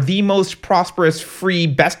far the most prosperous, free,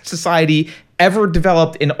 best society ever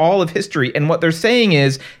developed in all of history. And what they're saying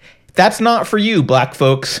is, that's not for you, black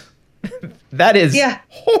folks. That is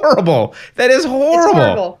horrible. That is horrible. It's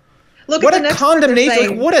horrible. Look what at the a next part condemnation!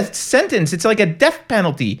 Like, what a sentence! It's like a death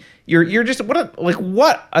penalty. You're just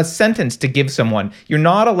what a sentence to give someone. You're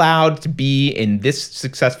not allowed to be in this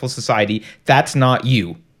successful society. That's not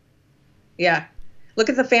you. Yeah. Look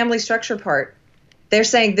at the family structure part. They're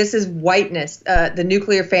saying this is whiteness. The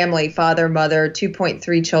nuclear family, father, mother,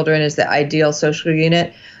 2.3 children is the ideal social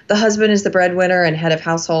unit. The husband is the breadwinner and head of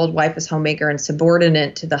household. Wife is homemaker and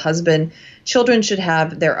subordinate to the husband. Children should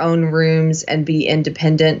have their own rooms and be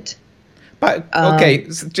independent. But okay,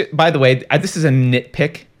 by the way, this is a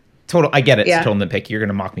nitpick. I get it. It's a total nitpick. You're going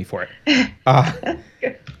to mock me for it.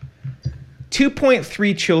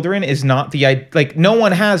 2.3 children is not no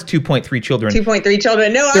one has 2.3 children. 2.3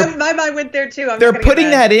 children. No, my mind went there too. They're putting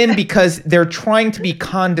that in because they're trying to be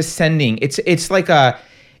condescending. It's like a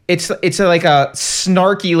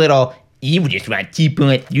snarky little, you just want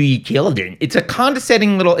 2.3 children. It's a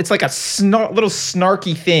condescending little, it's like a little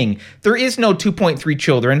snarky thing. There is no 2.3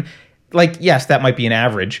 children. Like, yes, that might be an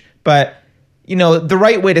average, but the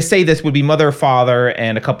right way to say this would be mother, father,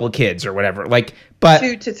 and a couple of kids or whatever. But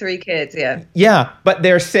 2 to 3 kids, yeah. Yeah, but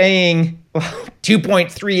they're saying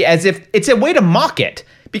 2.3 as if it's a way to mock it,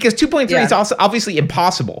 because 2.3 is also obviously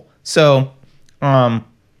impossible. So,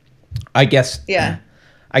 I guess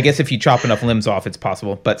if you chop enough limbs off, it's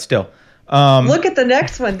possible, but still. Look at the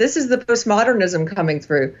next one. This is the postmodernism coming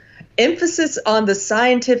through. Emphasis on the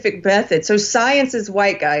scientific method. So science is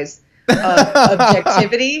white, guys.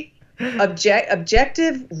 Objectivity.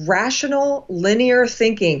 Objective, rational, linear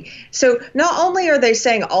thinking. So not only are they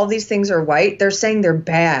saying all these things are white, they're saying they're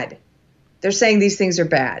bad. They're saying these things are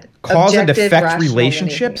bad. Cause and effect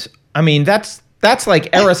relationships. I mean, that's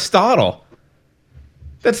like Aristotle.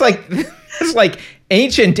 That's like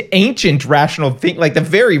ancient rational think, like the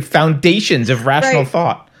very foundations of rational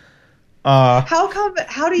thought.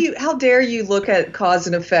 How dare you look at cause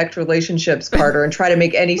and effect relationships, Carter, and try to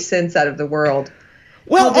make any sense out of the world?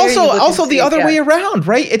 Well, also the other way around,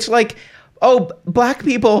 right? It's like, oh, black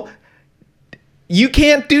people, you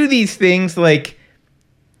can't do these things. Like,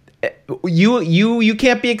 you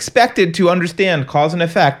can't be expected to understand cause and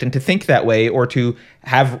effect and to think that way or to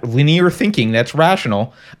have linear thinking that's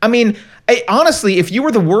rational. I mean, honestly, if you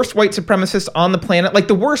were the worst white supremacist on the planet, like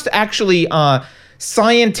the worst actually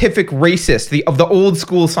scientific racist, of the old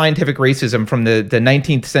school scientific racism from the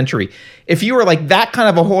 19th century, if you were like that kind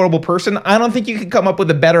of a horrible person, I don't think you could come up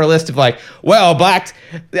with a better list of like, well, blacks,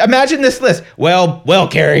 imagine this list. Well,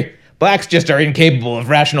 Carrie, blacks just are incapable of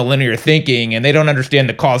rational linear thinking and they don't understand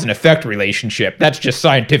the cause and effect relationship. That's just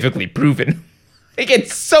scientifically proven. Like,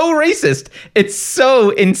 it's so racist. It's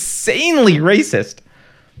so insanely racist.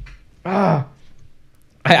 How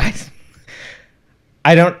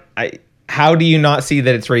do you not see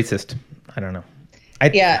that it's racist? I don't know.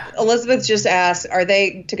 Elizabeth just asked,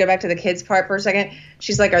 to go back to the kids part for a second,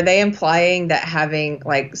 she's like, are they implying that having,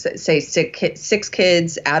 like, say, six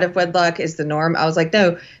kids out of wedlock is the norm? I was like,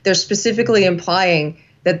 no, they're specifically implying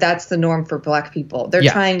that that's the norm for black people. They're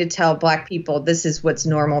trying to tell black people this is what's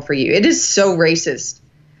normal for you. It is so racist.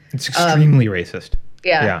 It's extremely racist.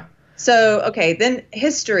 Yeah. So, okay, then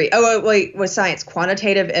history. Oh, wait, was science,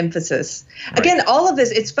 quantitative emphasis. Right. Again, all of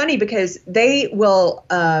this, it's funny because they will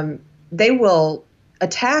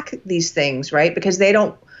attack these things, right? Because this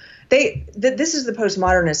is the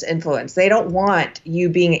postmodernist influence. They don't want you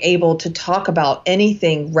being able to talk about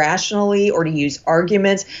anything rationally or to use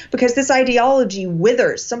arguments because this ideology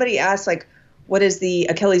withers. Somebody asked, like, what is the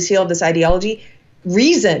Achilles heel of this ideology?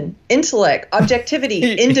 Reason, intellect,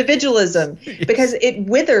 objectivity, individualism, because it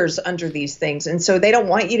withers under these things. And so they don't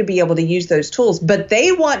want you to be able to use those tools, but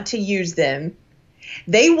they want to use them.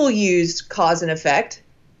 They will use cause and effect.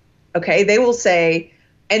 Okay, they will say,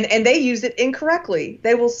 and they use it incorrectly.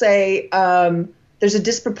 They will say there's a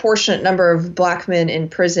disproportionate number of black men in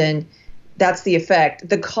prison. That's the effect.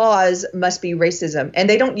 The cause must be racism. And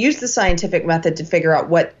they don't use the scientific method to figure out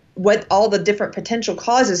what all the different potential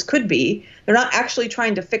causes could be. They're not actually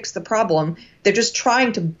trying to fix the problem. They're just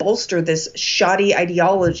trying to bolster this shoddy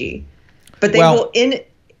ideology. But they will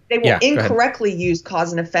incorrectly use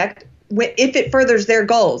cause and effect if it furthers their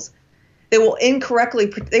goals. They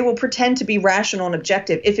will pretend to be rational and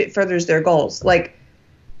objective if it furthers their goals. Like,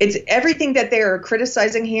 it's everything that they are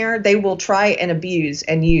criticizing here, they will try and abuse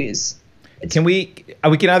and use. We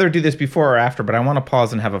can either do this before or after, but I want to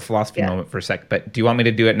pause and have a philosophy moment for a sec. But do you want me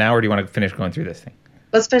to do it now, or do you want to finish going through this thing?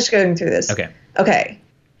 Let's finish going through this. Okay.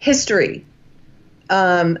 History.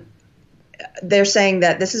 They're saying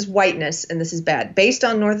that this is whiteness and this is bad. Based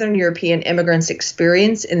on Northern European immigrants'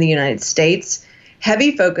 experience in the United States,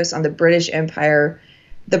 heavy focus on the British Empire,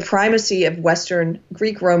 the primacy of Western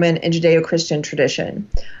Greek, Roman, and Judeo-Christian tradition.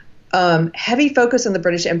 Heavy focus on the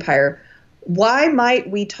British Empire. Why might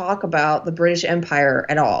we talk about the British Empire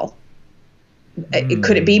at all?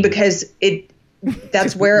 Could it be because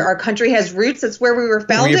that's where our country has roots? That's where we were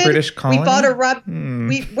founded. Were we a British colony? We fought weren't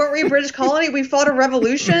we a British colony? We fought a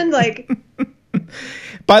revolution. Like,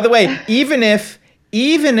 by the way, even if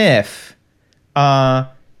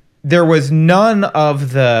there was none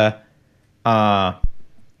of the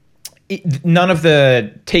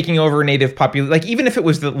taking over native population, like even if it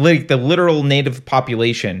was the literal native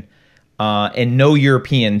population and no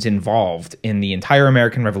Europeans involved in the entire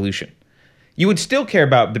American Revolution, you would still care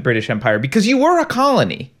about the British Empire because you were a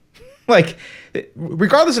colony. Like,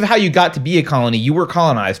 regardless of how you got to be a colony, you were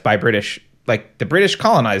colonized by British. Like, the British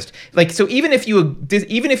colonized. Like, so even if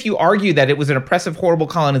you argue that it was an oppressive, horrible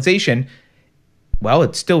colonization, well,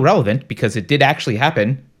 it's still relevant because it did actually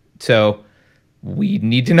happen. So we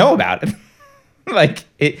need to know about it. Like,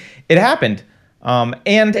 it happened.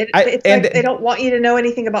 They don't want you to know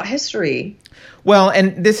anything about history. Well,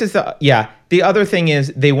 and this is the other thing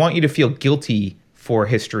is they want you to feel guilty for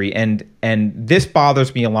history. And this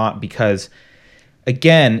bothers me a lot because,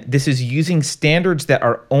 again, this is using standards that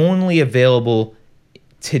are only available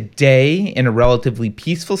today in a relatively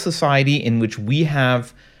peaceful society in which we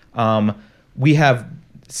have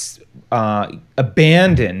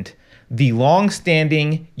abandoned the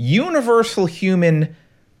long-standing universal human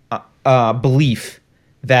belief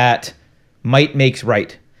that might makes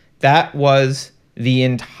right. That was the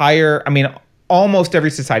entire, almost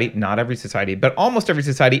every society, not every society, but almost every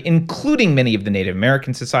society, including many of the Native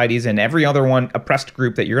American societies and every other one oppressed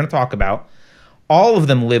group that you're going to talk about, all of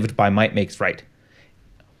them lived by might makes right.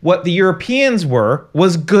 What the Europeans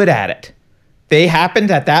was good at it. They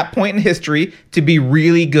happened at that point in history to be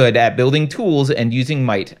really good at building tools and using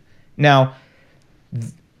might. Now,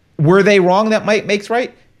 were they wrong that might makes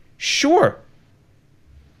right? Sure.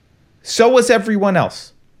 So was everyone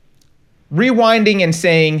else. Rewinding and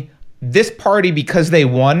saying this party, because they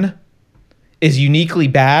won, is uniquely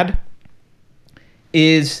bad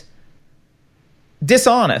is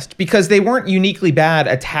dishonest because they weren't uniquely bad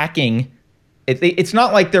attacking. It's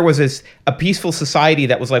not like there was a peaceful society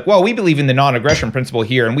that was like, well, we believe in the non-aggression principle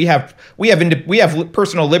here, and we have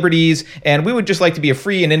personal liberties, and we would just like to be a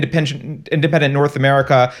free and independent North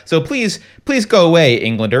America. So please go away,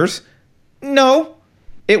 Englanders. No,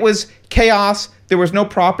 it was chaos. There was no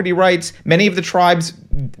property rights. Many of the tribes,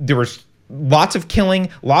 there was lots of killing,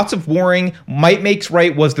 lots of warring. Might makes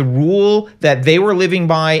right was the rule that they were living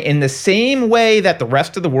by in the same way that the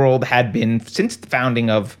rest of the world had been since the founding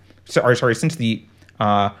of, since the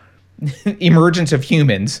emergence of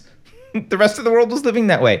humans. The rest of the world was living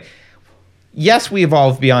that way. Yes, we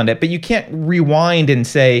evolved beyond it, but you can't rewind and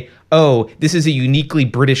say, oh, this is a uniquely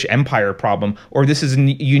British Empire problem, or this is a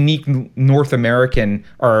unique North American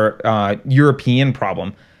or European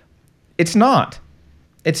problem. It's not.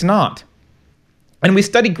 It's not. And we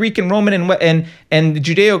study Greek and Roman and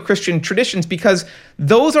Judeo-Christian traditions because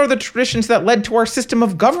those are the traditions that led to our system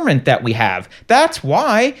of government that we have. That's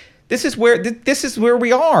why this is where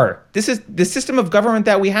we are. This is the system of government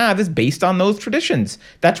that we have is based on those traditions.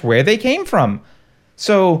 That's where they came from.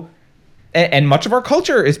 So, and much of our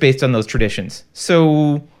culture is based on those traditions.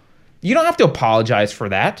 So you don't have to apologize for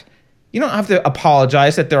that. You don't have to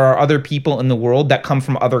apologize that there are other people in the world that come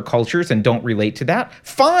from other cultures and don't relate to that.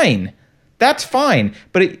 Fine. That's fine,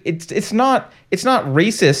 but it's not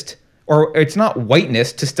racist or it's not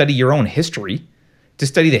whiteness to study your own history, to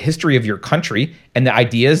study the history of your country and the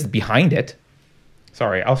ideas behind it.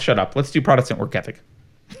 Sorry, I'll shut up. Let's do Protestant work ethic.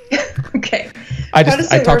 Okay. I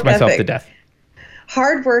talked myself to death.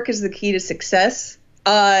 Hard work is the key to success.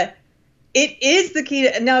 It is the key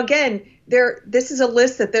to, now again, this is a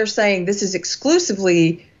list that they're saying this is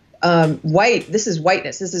exclusively white. This is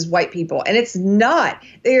whiteness. This is white people. And it's not.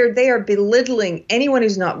 They are belittling anyone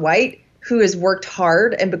who's not white who has worked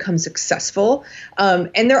hard and become successful.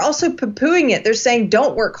 And they're also poo-pooing it. They're saying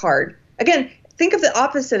don't work hard. Again, think of the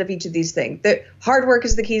opposite of each of these things. That hard work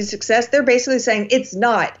is the key to success. They're basically saying it's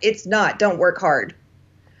not. It's not. Don't work hard.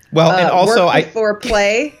 Well, and also work before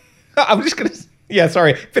play. I'm just going to, yeah,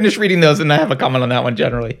 sorry. Finish reading those and I have a comment on that one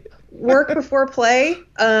generally. Work before play.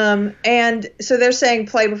 And so they're saying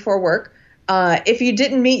play before work. If you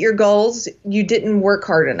didn't meet your goals, you didn't work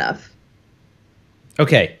hard enough.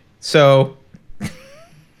 Okay. So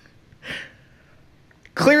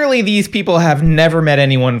clearly these people have never met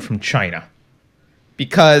anyone from China,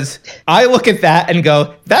 because I look at that and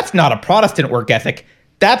go, that's not a Protestant work ethic.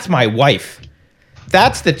 That's my wife.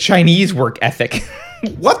 That's the Chinese work ethic.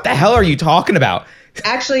 What the hell are you talking about?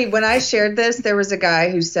 Actually, when I shared this, there was a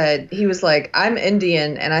guy who said, he was like, I'm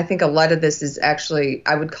Indian, and I think a lot of this is actually,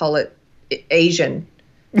 I would call it Asian,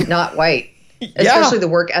 not white. Especially the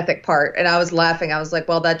work ethic part. And I was laughing. I was like,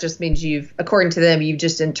 well, that just means according to them, you've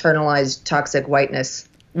just internalized toxic whiteness.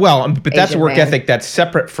 Well, but that's Asian a work man. ethic that's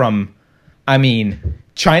separate from, I mean,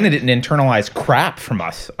 China didn't internalize crap from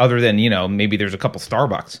us other than, maybe there's a couple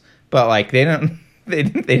Starbucks, but like they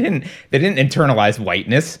didn't internalize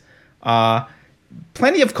whiteness.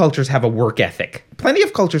 Plenty of cultures have a work ethic.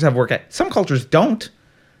 Some cultures don't.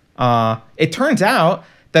 It turns out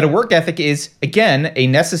that a work ethic is, again, a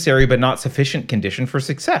necessary but not sufficient condition for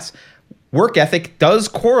success. Work ethic does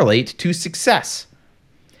correlate to success.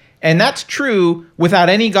 And that's true without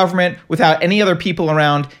any government, without any other people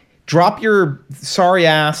around. Drop your sorry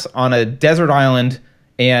ass on a desert island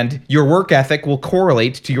and your work ethic will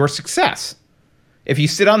correlate to your success. If you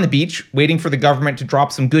sit on the beach waiting for the government to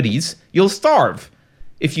drop some goodies, you'll starve.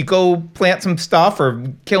 If you go plant some stuff or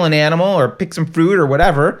kill an animal or pick some fruit or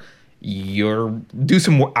whatever, do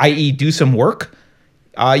some work,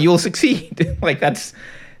 you'll succeed. Like that's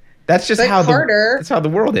just how the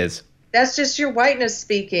world is. That's just your whiteness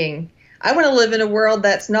speaking. I want to live in a world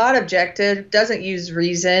that's not objective, doesn't use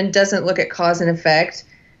reason, doesn't look at cause and effect,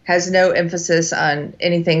 has no emphasis on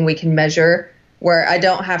anything we can measure, where I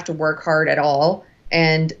don't have to work hard at all,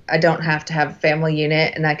 and I don't have to have a family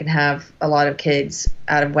unit, and I can have a lot of kids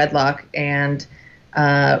out of wedlock, and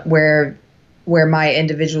where my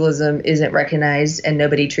individualism isn't recognized and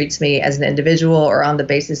nobody treats me as an individual or on the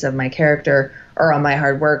basis of my character or on my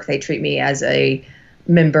hard work. They treat me as a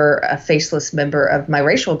faceless member of my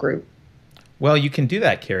racial group. Well, you can do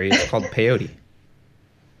that, Carrie. It's called peyote.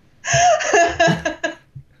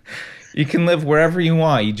 You can live wherever you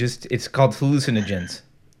want. It's called hallucinogens.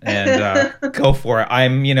 And go for it.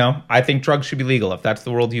 I think drugs should be legal if that's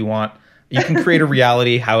the world you want. You can create a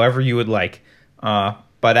reality however you would like.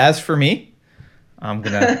 But as for me, I'm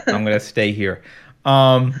gonna stay here.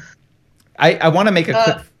 I want to make a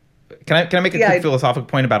quick. Can I make a quick philosophical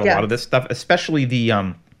point about a lot of this stuff, especially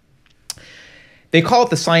the they call it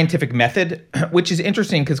the scientific method, which is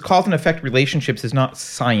interesting because cause and effect relationships is not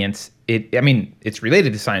science. It's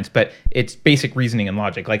related to science, but it's basic reasoning and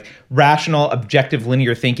logic. Like rational, objective,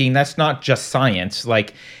 linear thinking, that's not just science.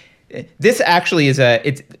 Like this actually is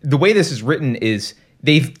the way this is written is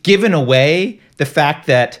they've given away the fact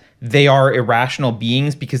that they are irrational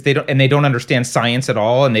beings because they don't understand science at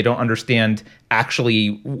all, and they don't understand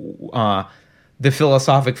actually the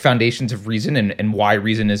philosophic foundations of reason and why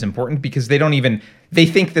reason is important, because they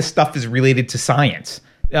think this stuff is related to science.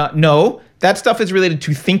 No, that stuff is related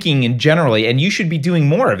to thinking in generally, and you should be doing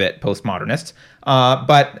more of it, postmodernists,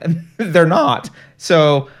 but they're not.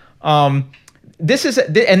 So this is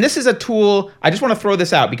a tool. I just want to throw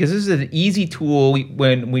this out because this is an easy tool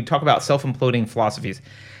when we talk about self-imploding philosophies.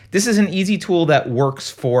 This is an easy tool that works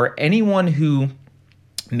for anyone who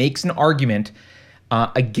makes an argument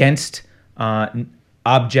against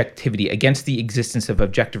objectivity, against the existence of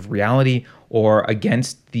objective reality, or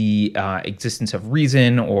against the existence of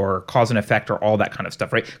reason, or cause and effect, or all that kind of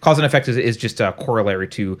stuff, right? Cause and effect is just a corollary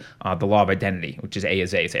to the law of identity, which is A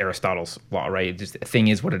is A. It's Aristotle's law, right? Just a thing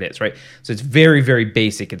is what it is, right? So it's very, very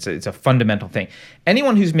basic. It's a fundamental thing.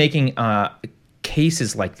 Anyone who's making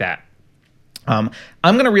cases like that, I'm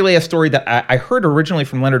going to relay a story that I heard originally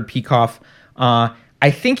from Leonard Peikoff. I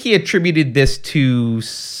think he attributed this to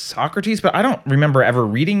Socrates, but I don't remember ever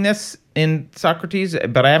reading this in Socrates,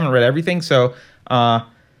 but I haven't read everything. So I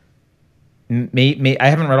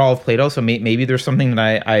haven't read all of Plato, so maybe there's something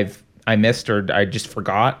that I missed or I just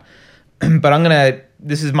forgot. But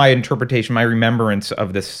this is my interpretation, my remembrance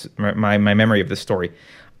of this, my memory of this story.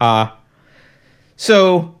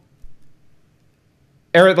 So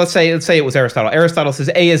let's say it was Aristotle. Aristotle says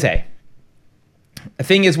A is A. A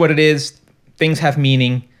thing is what it is. Things have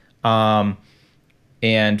meaning, and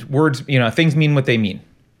words, things mean what they mean.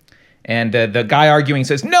 And the guy arguing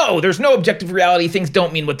says, no, there's no objective reality. Things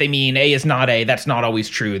don't mean what they mean. A is not A. That's not always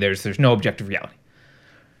true. There's no objective reality.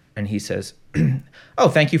 And he says, oh,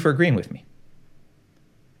 thank you for agreeing with me.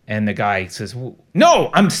 And the guy says, well,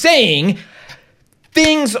 no, I'm saying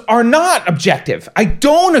things are not objective. I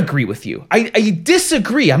don't agree with you. I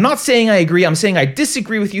disagree. I'm not saying I agree. I'm saying I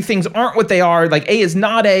disagree with you. Things aren't what they are. Like A is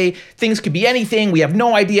not A. Things could be anything. We have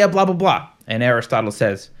no idea, blah, blah, blah. And Aristotle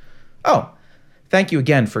says, oh, thank you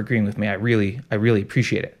again for agreeing with me. I really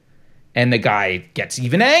appreciate it. And the guy gets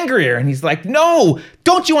even angrier. And he's like, no,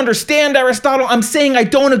 don't you understand, Aristotle? I'm saying I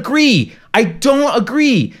don't agree. I don't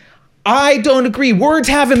agree. I don't agree. Words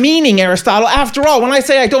have a meaning, Aristotle. After all, when I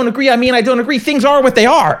say I don't agree, I mean I don't agree. Things are what they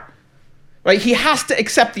are. Right? He has to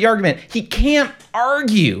accept the argument. He can't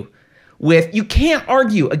argue you can't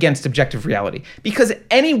argue against objective reality, because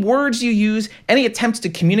any words you use, any attempts to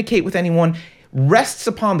communicate with anyone rests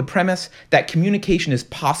upon the premise that communication is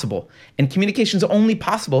possible. And communication is only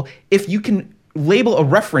possible if you can label a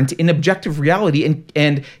referent in objective reality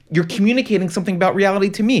and you're communicating something about reality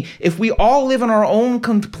to me. If we all live in our own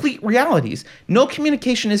complete realities, no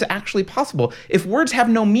communication is actually possible. If words have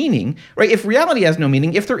no meaning, right? If reality has no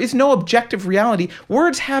meaning, if there is no objective reality,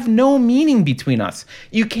 words have no meaning between us.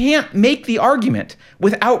 You can't make the argument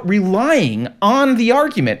without relying on the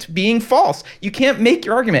argument being false. You can't make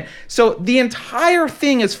your argument. So the entire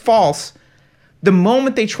thing is false the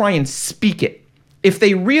moment they try and speak it. If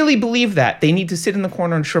they really believe that, they need to sit in the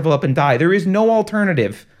corner and shrivel up and die. There is no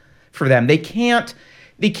alternative for them. They can't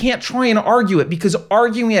try and argue it, because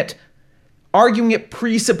arguing it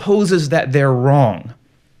presupposes that they're wrong.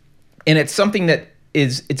 And it's something that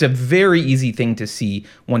it's a very easy thing to see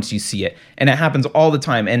once you see it. And it happens all the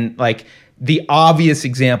time. And like the obvious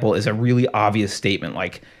example is a really obvious statement.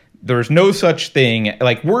 Like there's no such thing,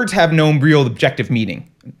 like words have no real objective meaning.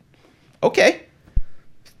 Okay.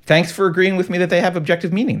 Thanks for agreeing with me that they have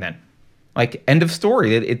objective meaning then. Like, end of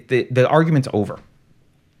story. The argument's over.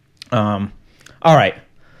 All right.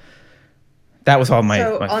 That was all my...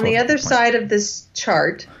 So, on the other side of this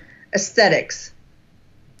chart, aesthetics.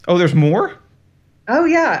 Oh, there's more? Oh,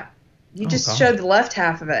 yeah. You just showed the left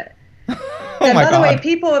half of it. Oh, and my by God. the way,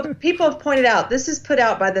 people have pointed out, this is put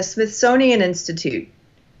out by the Smithsonian Institute.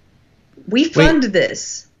 We fund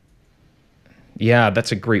this. Yeah,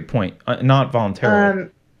 that's a great point. Not voluntarily.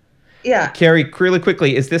 Yeah. Carrie, really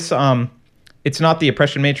quickly, is this, it's not the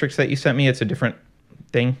oppression matrix that you sent me, it's a different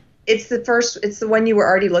thing? It's the one you were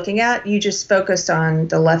already looking at. You just focused on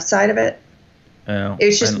the left side of it. Oh. It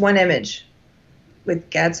was just one image with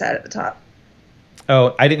GADSAT at the top.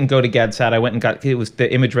 Oh, I didn't go to GADSAT. I went and got, the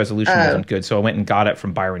image resolution wasn't good, so I went and got it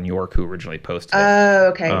from Byron York, who originally posted it. Oh,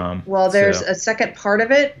 okay. Well, there's a second part of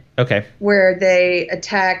it. Okay. Where they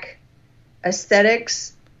attack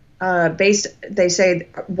aesthetics. They say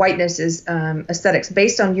whiteness is aesthetics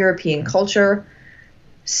based on European culture,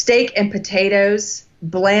 Steak and potatoes.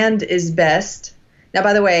 Bland is best. Now,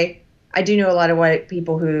 by the way, I do know a lot of white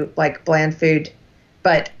people who like bland food,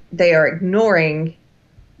 but they are ignoring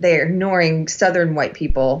Southern white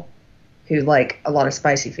people who like a lot of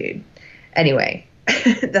spicy food. Anyway,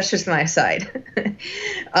 that's just my aside.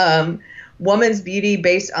 Woman's beauty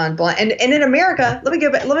based on blonde, and in America, let me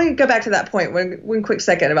go back to that point one quick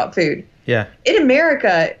second about food. Yeah. In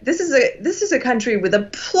America, this is a country with a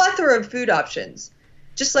plethora of food options.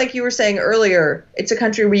 Just like you were saying earlier, it's a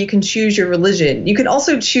country where you can choose your religion. You can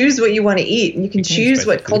also choose what you want to eat, and you can choose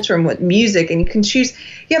what culture and what music, and you can choose.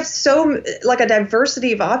 You have like a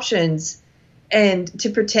diversity of options, and to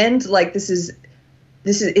pretend like this is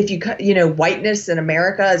if whiteness in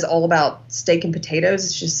America is all about steak and potatoes,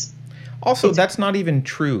 it's just. Also, that's not even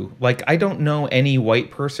true. Like, I don't know any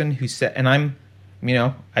white person who said, and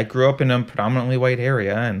I grew up in a predominantly white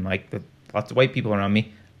area, and like lots of white people around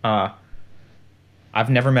me. I've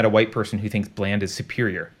never met a white person who thinks bland is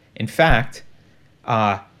superior. In fact,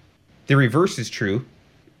 the reverse is true.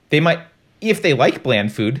 They might, if they like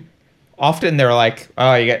bland food, often they're like,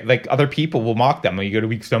 oh, you get, like, other people will mock them. Or you got a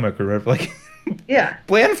weak stomach or whatever. Like, yeah.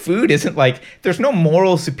 Bland food isn't like, there's no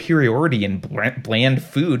moral superiority in bland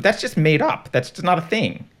food. That's just made up. That's just not a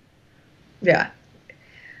thing. Yeah.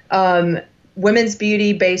 Women's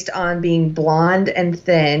beauty based on being blonde and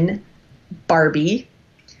thin. Barbie.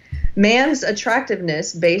 Man's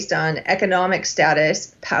attractiveness based on economic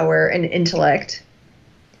status, power, and intellect.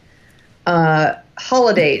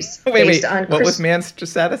 Holidays based on what was man's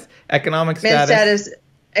status? Economic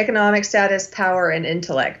status, power, and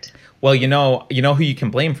intellect. Well, you know who you can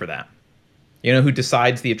blame for that. You know who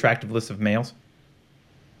decides the attractiveness of males?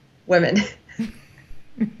 Women.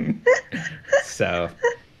 So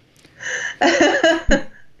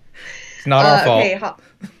it's not our fault. Okay,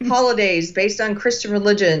 holidays based on Christian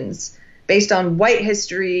religions, based on white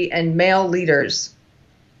history and male leaders.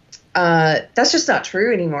 That's just not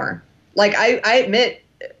true anymore. Like I admit,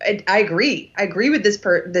 I agree. I agree with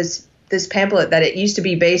this pamphlet that it used to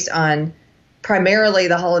be based on primarily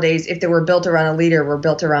the holidays, if they were built around a leader, were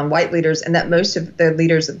built around white leaders, and that most of the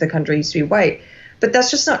leaders of the country used to be white. But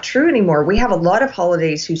that's just not true anymore. We have a lot of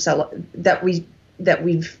holidays that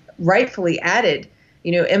we've rightfully added.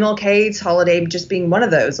 MLK's holiday just being one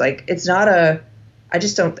of those. Like, it's not I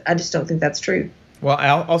just don't think that's true. Well,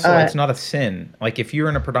 also, it's not a sin. Like, if you're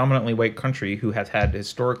in a predominantly white country who has had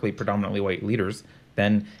historically predominantly white leaders,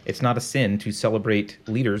 then it's not a sin to celebrate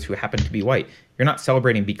leaders who happen to be white. You're not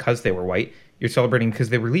celebrating because they were white. You're celebrating because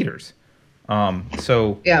they were leaders.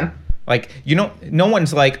 Yeah. Like, no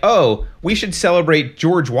one's like, oh, we should celebrate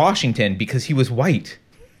George Washington because he was white.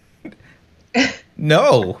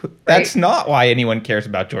 No, that's not why anyone cares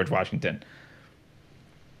about George Washington.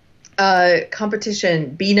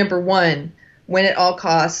 Competition, be number one, win at all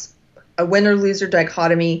costs, a winner-loser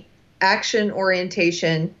dichotomy, action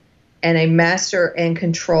orientation, and a master and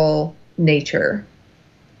control nature.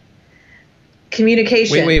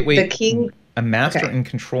 Communication. Wait. The king. A master and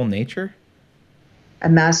control nature? A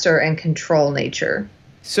master and control nature.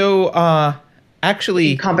 So,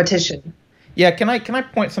 actually... Competition. Yeah, can I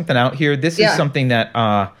point something out here? This is something that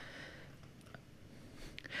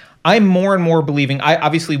I'm more and more believing.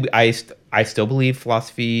 I still believe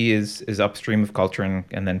philosophy is upstream of culture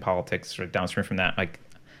and then politics or downstream from that. Like,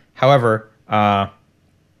 however, I'm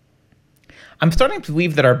starting to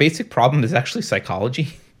believe that our basic problem is actually psychology.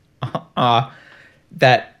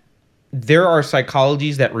 That there are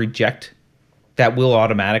psychologies that will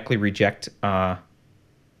automatically reject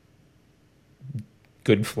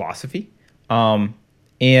good philosophy.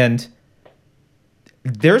 And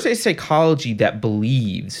there's a psychology that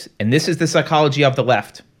believes, and this is the psychology of the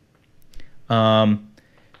left.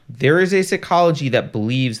 There is a psychology that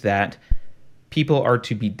believes that people are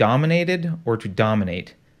to be dominated or to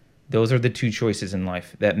dominate. Those are the two choices in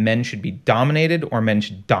life, that men should be dominated or men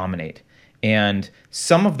should dominate. And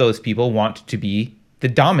some of those people want to be the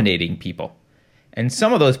dominating people. And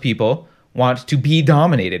some of those people want to be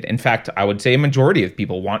dominated. In fact, I would say a majority of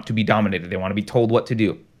people want to be dominated. They want to be told what to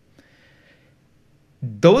do.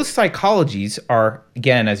 Those psychologies are,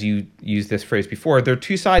 again, as you used this phrase before, they're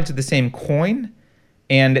two sides of the same coin,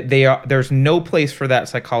 and there's no place for that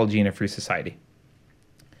psychology in a free society.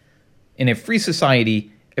 In a free society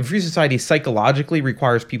psychologically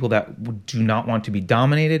requires people that do not want to be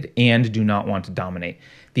dominated and do not want to dominate.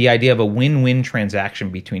 The idea of a win-win transaction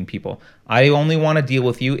between people. I only want to deal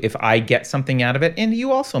with you if I get something out of it, and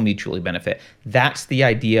you also mutually benefit. That's the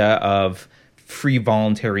idea of free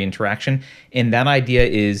voluntary interaction, and that idea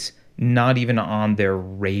is not even on their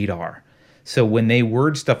radar. So when they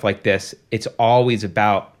word stuff like this, it's always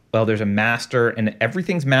about well, there's a master, and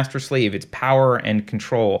everything's master slave. It's power and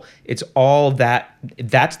control. It's all that.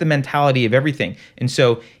 That's the mentality of everything. And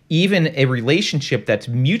so even a relationship that's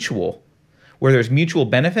mutual, where there's mutual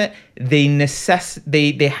benefit, they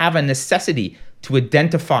have a necessity to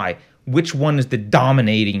identify which one is the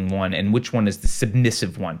dominating one and which one is the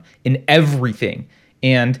submissive one in everything.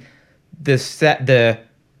 And the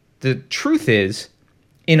truth is,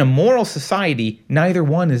 in a moral society, neither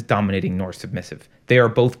one is dominating nor submissive. They are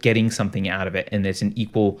both getting something out of it, and it's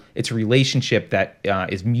a relationship that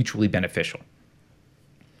is mutually beneficial.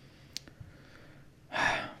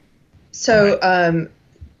 So,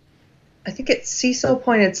 I think Cecil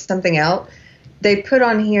pointed something out. They put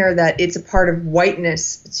on here that it's a part of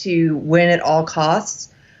whiteness to win at all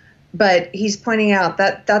costs, but he's pointing out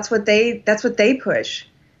that that's what they push.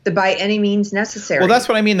 The by any means necessary. Well, that's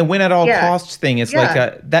what I mean. The win at all costs thing is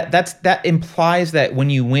like that implies that when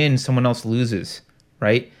you win, someone else loses,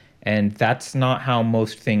 right? And that's not how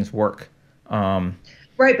most things work.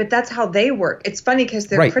 Right, but that's how they work. It's funny because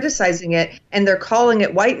they're criticizing it and they're calling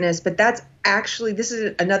it whiteness, but this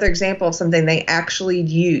is another example of something they actually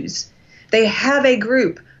use. They have a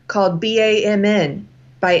group called BAMN,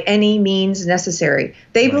 by any means necessary.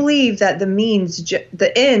 They believe that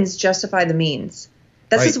the ends justify the means.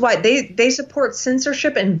 This is why they support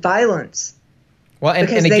censorship and violence. Well,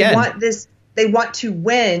 because they want this. They want to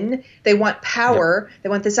win. They want power. Yep. They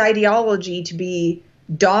want this ideology to be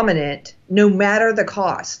dominant, no matter the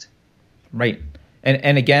cost. Right,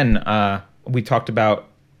 and again, we talked about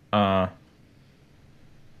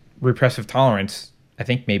repressive tolerance. I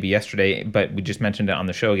think maybe yesterday, but we just mentioned it on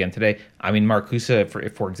the show again today. I mean, Marcuse,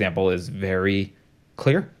 for example, is very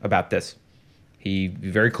clear about this. He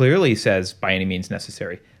very clearly says, by any means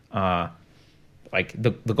necessary. Like the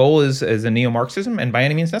goal is a neo-Marxism, and by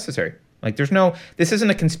any means necessary. Like this isn't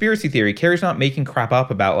a conspiracy theory. Kerry's not making crap up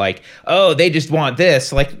about like, oh, they just want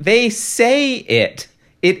this. Like they say it.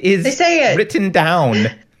 It is written down.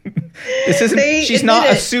 This isn't. She's not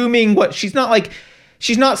assuming what. She's not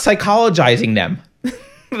psychologizing them.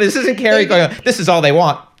 This isn't Kerry going, this is all they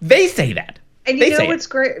want. They say that. And you know what's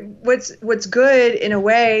great? What's good in a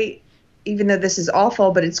way, even though this is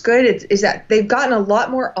awful, but it's good, is that they've gotten a lot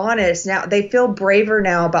more honest now. They feel braver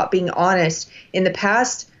now about being honest. In the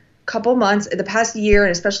past couple months, in the past year,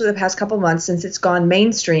 and especially the past couple months since it's gone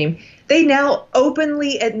mainstream, they now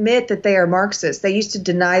openly admit that they are Marxists. They used to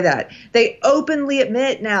deny that. They openly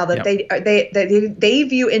admit now that they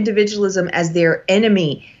view individualism as their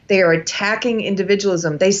enemy. They are attacking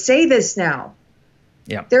individualism. They say this now.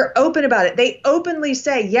 Yeah. They're open about it. They openly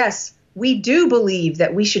say, yes, we do believe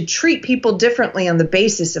that we should treat people differently on the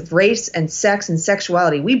basis of race and sex and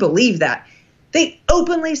sexuality. We believe that. They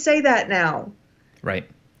openly say that now. Right.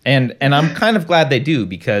 And I'm kind of glad they do,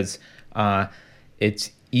 because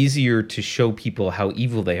it's easier to show people how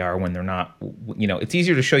evil they are when they're not, it's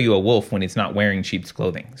easier to show you a wolf when it's not wearing sheep's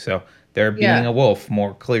clothing. So they're being a wolf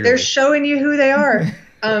more clearly. They're showing you who they are.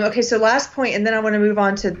 Okay, so last point, and then I want to move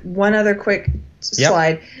on to one other quick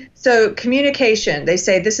slide. So communication, they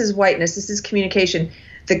say this is whiteness, this is communication.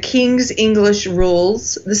 The King's English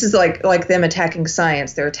rules, this is like them attacking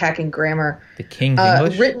science. They're attacking grammar. The King's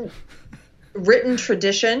English? Written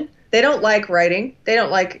tradition. They don't like writing. They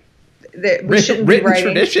don't like we shouldn't be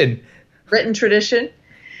writing. Written tradition.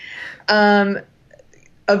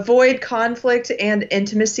 Avoid conflict and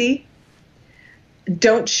intimacy.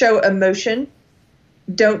 Don't show emotion.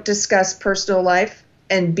 Don't discuss personal life,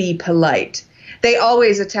 and be polite. They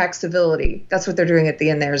always attack civility. That's what they're doing at the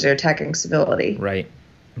end there, is they're attacking civility. Right.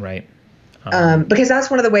 Because that's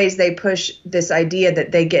one of the ways they push this idea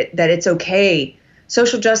that they get that it's okay.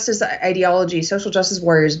 Social justice ideology, social justice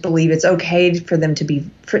warriors believe it's okay for them to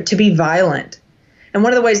be violent. And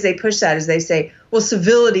one of the ways they push that is they say, well,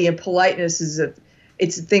 civility and politeness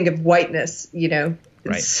it's a thing of whiteness,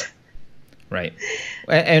 Right.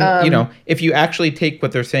 And if you actually take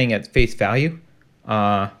what they're saying at face value,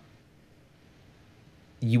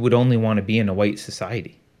 you would only want to be in a white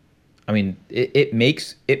society. I mean, it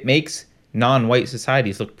makes non-white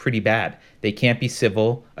societies look pretty bad. They can't be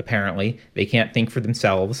civil, apparently. They can't think for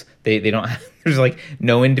themselves. They don't. There's like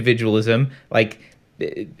no individualism. Like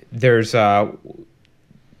there's what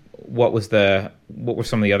were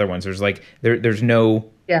some of the other ones? There's like there's no.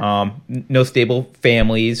 Yeah. No stable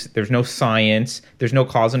families. There's no science. There's no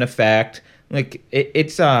cause and effect. Like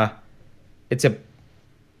it's the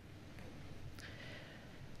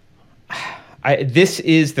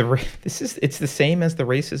same as the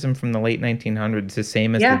racism from the late 1900s. It's the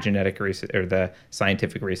same as the genetic racism or the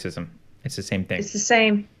scientific racism. It's the same thing. It's the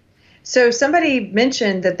same. So somebody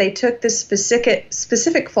mentioned that they took this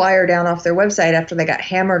specific flyer down off their website after they got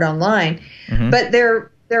hammered online, but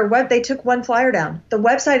they took one flyer down. The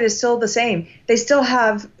website is still the same. They still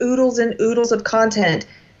have oodles and oodles of content.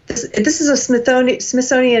 This is a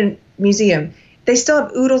Smithsonian museum. They still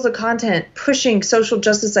have oodles of content pushing social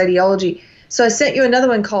justice ideology. So I sent you another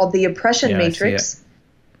one called The Oppression Matrix.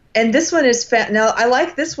 And this one is now I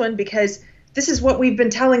like this one because this is what we've been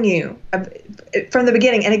telling you from the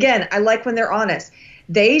beginning. And again, I like when they're honest.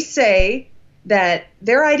 They say that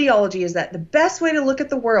their ideology is that the best way to look at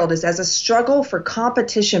the world is as a struggle for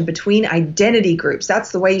competition between identity groups.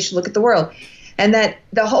 That's the way you should look at the world. And that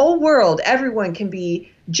the whole world, everyone can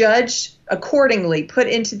be judged accordingly, put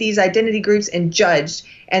into these identity groups and judged.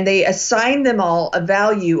 And they assign them all a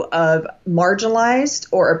value of marginalized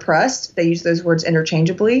or oppressed. They use those words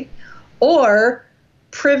interchangeably. Or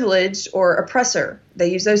privileged or oppressor. They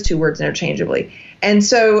use those two words interchangeably. And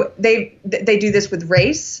so they do this with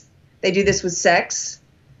race. They do this with sex.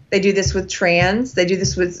 They do this with trans. They do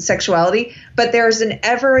this with sexuality. But there's an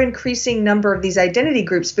ever increasing number of these identity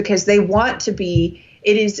groups because they want to be,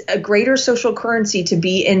 it is a greater social currency to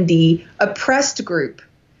be in the oppressed group.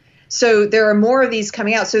 So there are more of these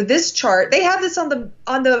coming out. So this chart, they have this on the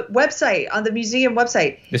website, on the museum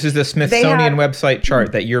website. This is the Smithsonian website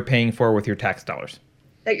chart that you're paying for with your tax dollars.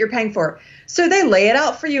 That you're paying for. So they lay it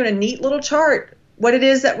out for you in a neat little chart, what it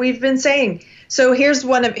is that we've been saying. So here's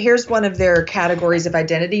one of their categories of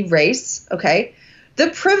identity, race, okay?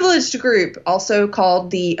 The privileged group, also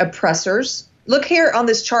called the oppressors. Look here on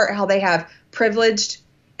this chart how they have privileged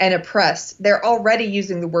and oppressed. They're already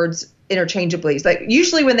using the words interchangeably. It's like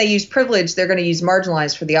usually when they use privilege, they're going to use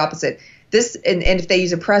marginalized for the opposite. This and if they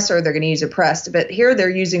use oppressor, they're going to use oppressed. But here they're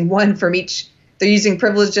using one from each. They're using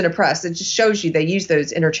privileged and oppressed. It just shows you they use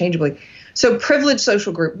those interchangeably. So privileged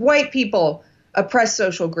social group, white people, oppressed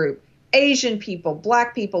social group, Asian people,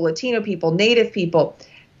 black people, Latino people, Native people,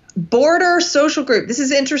 border social group. This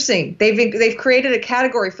is interesting. They've created a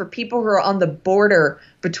category for people who are on the border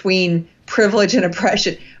between privilege and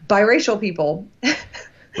oppression. Biracial people.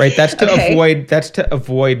 Right. That's to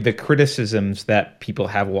avoid the criticisms that people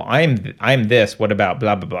have. Well, I'm this. What about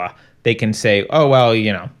blah blah blah? They can say, oh well,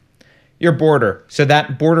 you're border. So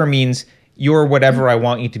that border means you're whatever I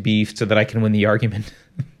want you to be so that I can win the argument.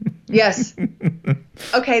 Yes.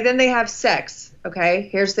 Okay, then they have sex. Okay,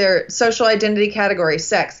 here's their social identity category,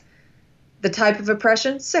 sex. The type of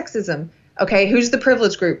oppression, sexism. Okay, who's the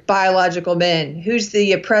privileged group? Biological men. Who's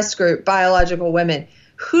the oppressed group? Biological women.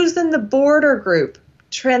 Who's in the border group?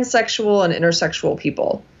 Transsexual and intersexual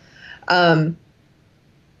people. Then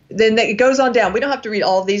it goes on down. We don't have to read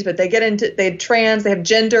all of these, but they have trans, they have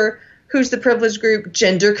gender. Who's the privileged group?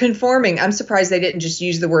 Gender conforming. I'm surprised they didn't just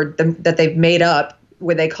use the word that they've made up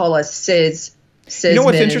where they call us cis You know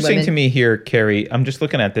what's interesting to me here, Carrie? I'm just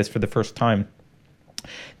looking at this for the first time.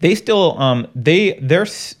 They still,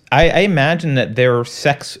 I imagine that their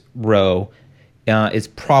sex row is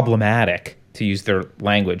problematic, to use their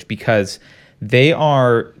language, because they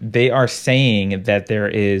are saying that there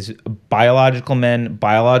is biological men,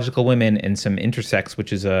 biological women, and some intersex,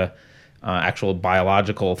 which is a actual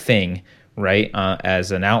biological thing, right?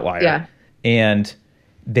 As an outlier. Yeah. And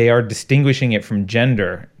they are distinguishing it from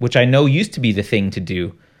gender, which I know used to be the thing to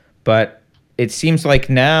do, but it seems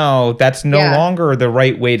like now that's no longer the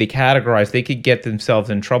right way to categorize. They could get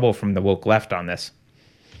themselves in trouble from the woke left on this.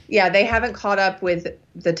 Yeah, they haven't caught up with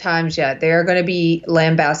the times yet. They are going to be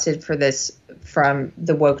lambasted for this from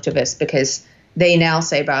the woketivists because they now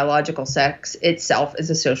say biological sex itself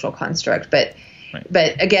is a social construct. But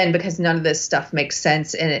again, because none of this stuff makes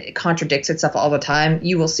sense and it contradicts itself all the time,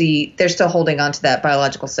 you will see they're still holding on to that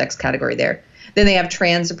biological sex category there. Then they have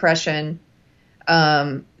trans oppression.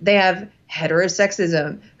 They have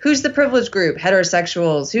heterosexism. Who's the privileged group?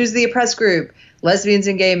 Heterosexuals. Who's the oppressed group? Lesbians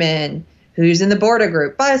and gay men. Who's in the border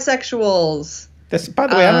group? Bisexuals. By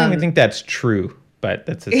the way, I don't even think that's true, but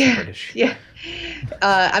that's a separate issue. Yeah.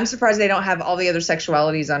 I'm surprised they don't have all the other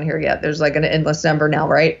sexualities on here yet. There's like an endless number now,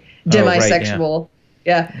 right? Demisexual.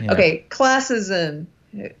 Yeah. Okay. Classism.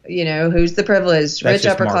 Who's the privileged? That's rich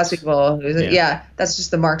upper Marx. class people. That's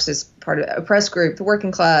just the Marxist part of it. Oppressed group, the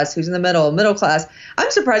working class. Who's in the middle class.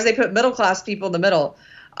 I'm surprised they put middle class people in the middle.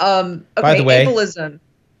 Okay. By the way, ableism.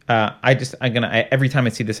 Every time I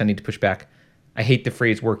see this, I need to push back. I hate the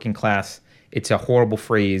phrase working class. It's a horrible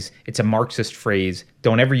phrase. It's a Marxist phrase.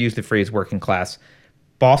 Don't ever use the phrase working class.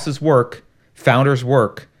 Bosses work. Founders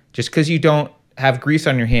work. Just because you don't have grease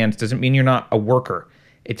on your hands doesn't mean you're not a worker.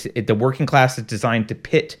 The working class is designed to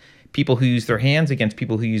pit people who use their hands against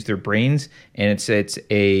people who use their brains, and it's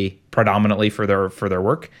a predominantly for their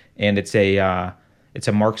work, and it's It's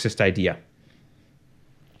a Marxist idea.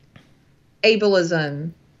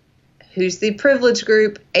 Ableism. Who's the privileged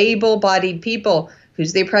group? Able-bodied people.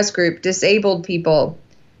 Who's the oppressed group? Disabled people.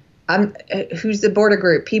 Who's the border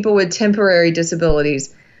group? People with temporary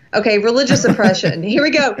disabilities. Okay, religious oppression. Here we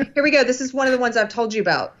go. This is one of the ones I've told you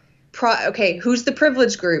about. Okay, who's the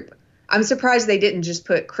privileged group? I'm surprised they didn't just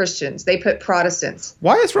put Christians. They put Protestants.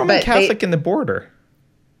 Why is Roman Catholic in the border?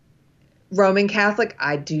 Roman Catholic,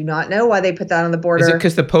 I do not know why they put that on the border. Is it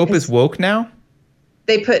because the Pope is woke now?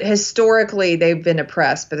 They put historically they've been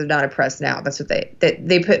oppressed, but they're not oppressed now. That's what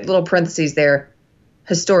they put little parentheses there.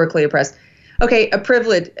 Historically oppressed. Okay, a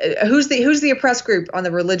privilege. Who's the oppressed group on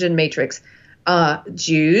the religion matrix?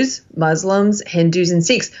 Jews, Muslims, Hindus, and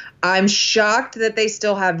Sikhs. I'm shocked that they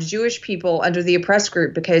still have Jewish people under the oppressed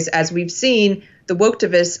group because, as we've seen, the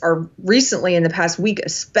woketivists are recently, in the past week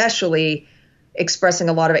especially, expressing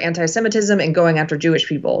a lot of anti-Semitism and going after Jewish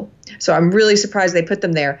people. So I'm really surprised they put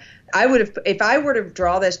them there. If I were to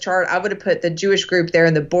draw this chart, I would have put the Jewish group there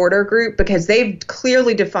in the border group because they've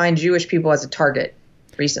clearly defined Jewish people as a target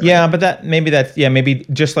recently. Yeah, but maybe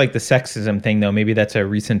just like the sexism thing though, maybe that's a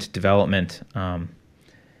recent development.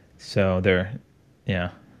 So they're,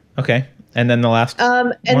 yeah. Okay. And then the last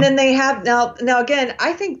then they have now again,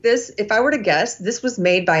 I think this, if I were to guess, this was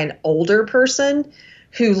made by an older person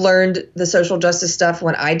who learned the social justice stuff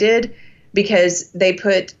when I did, because they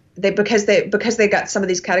got some of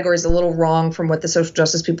these categories a little wrong from what the social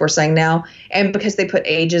justice people are saying now, and because they put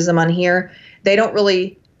ageism on here, they don't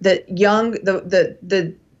really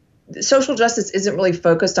the social justice isn't really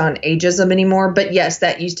focused on ageism anymore. But yes,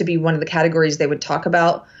 that used to be one of the categories they would talk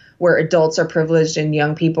about, where adults are privileged and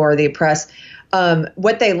young people are the oppressed.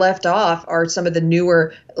 What they left off are some of the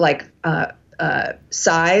newer, like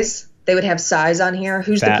size. They would have size on here.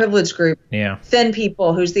 Who's the privileged group? Yeah. Thin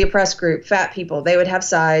people. Who's the oppressed group? Fat people. They would have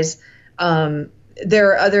size.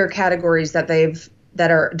 There are other categories that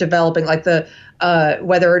are developing, like the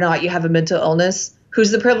whether or not you have a mental illness. Who's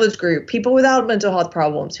the privileged group? People without mental health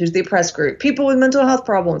problems. Who's the oppressed group? People with mental health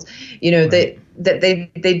problems. Right. They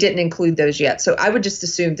didn't include those yet. So I would just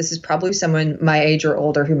assume this is probably someone my age or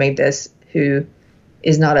older who made this, who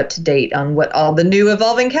is not up to date on what all the new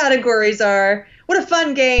evolving categories are. What a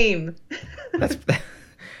fun game.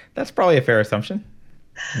 That's probably a fair assumption.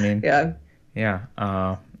 I mean, yeah.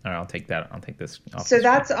 All right, I'll take that. I'll take this off. So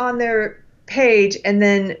that's on their page, and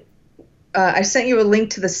then I sent you a link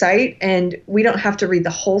to the site, and we don't have to read the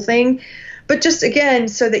whole thing, but just again,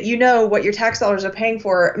 so that you know what your tax dollars are paying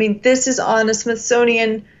for. I mean, this is on a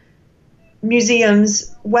Smithsonian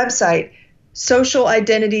Museum's website, Social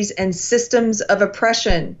Identities and Systems of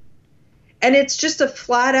Oppression. And it's just a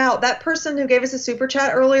flat out, that person who gave us a super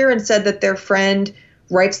chat earlier and said that their friend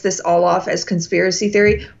writes this all off as conspiracy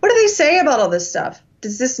theory. What do they say about all this stuff?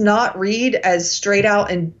 Does this not read as straight up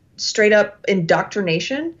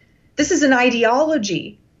indoctrination? This is an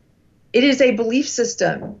ideology. It is a belief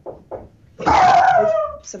system.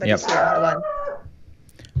 Somebody's here. Hold on.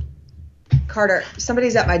 Carter,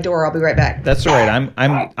 somebody's at my door. I'll be right back. That's all right.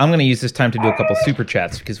 I'm going to use this time to do a couple super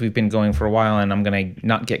chats because we've been going for a while, and I'm going to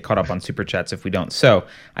not get caught up on super chats if we don't. So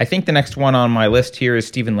I think the next one on my list here is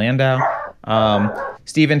Stephen Landau.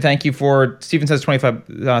 Stephen, thank you Stephen says sends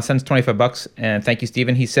 $25, and thank you,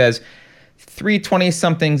 Stephen. He says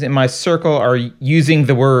 320-somethings in my circle are using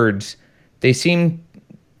the words. They seem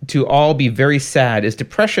to all be very sad. Is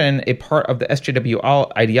depression a part of the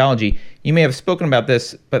SJW ideology? You may have spoken about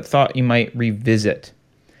this, but thought you might revisit.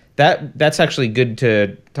 That's actually good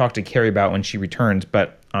to talk to Carrie about when she returns.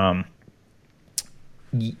 But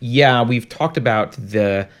yeah, we've talked about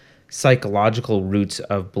the psychological roots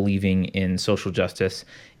of believing in social justice,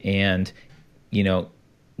 and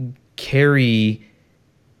Carrie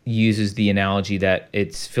uses the analogy that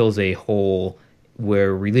it fills a hole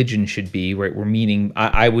where religion should be, right? Where meaning,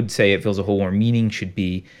 I would say it fills a hole where meaning should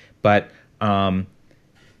be. But so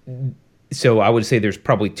I would say there's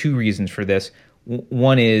probably two reasons for this.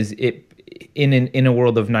 One is in a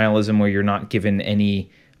world of nihilism where you're not given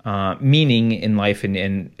any meaning in life,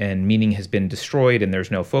 and meaning has been destroyed, and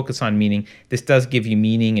there's no focus on meaning. This does give you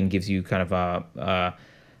meaning and gives you kind of a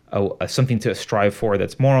something to strive for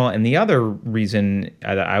that's moral. And the other reason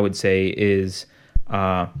that I would say is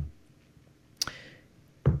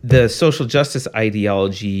the social justice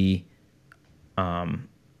ideology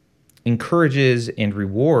encourages and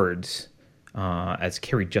rewards, as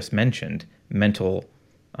Carrie just mentioned, mental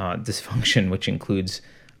dysfunction, which includes,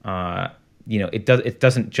 it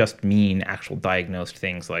doesn't just mean actual diagnosed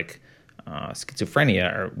things like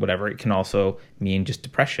schizophrenia or whatever. It can also mean just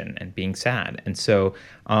depression and being sad. And so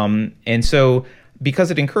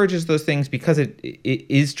because it encourages those things, because it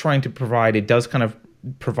is trying to provide, it does kind of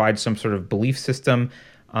provide some sort of belief system,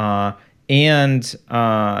 and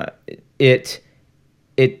it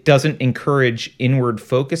doesn't encourage inward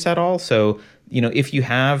focus at all. So, if you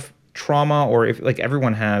have trauma, or if, like,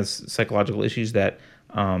 everyone has psychological issues that,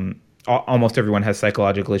 almost everyone has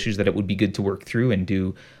psychological issues that it would be good to work through and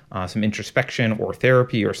do some introspection or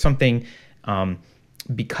therapy or something,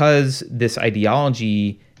 because this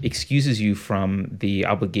ideology excuses you from the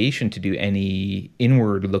obligation to do any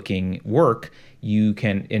inward-looking work. You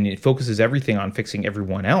can, and it focuses everything on fixing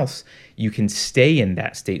everyone else. You can stay in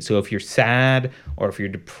that state. So if you're sad or if you're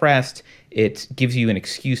depressed, it gives you an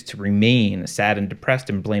excuse to remain sad and depressed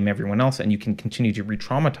and blame everyone else, and you can continue to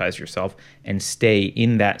re-traumatize yourself and stay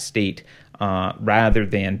in that state, rather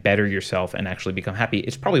than better yourself and actually become happy.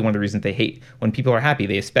 It's probably one of the reasons they hate when people are happy.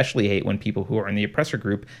 They especially hate when people who are in the oppressor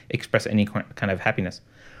group express any kind of happiness.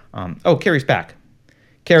 Carrie's back.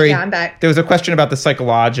 Carrie, yeah, I'm back. There was a question about the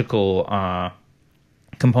psychological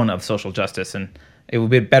component of social justice, and it would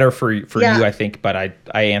be better for you, I think, but I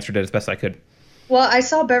answered it as best I could. Well, I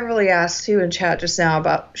saw Beverly ask too in chat just now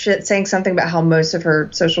about saying something about how most of her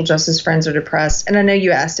social justice friends are depressed, and I know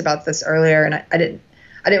you asked about this earlier, and I didn't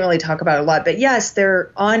really talk about it a lot, but yes,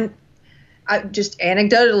 they're on. Just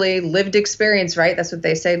anecdotally, lived experience, right? That's what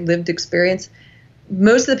they say, lived experience.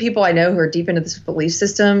 Most of the people I know who are deep into this belief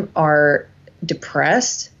system are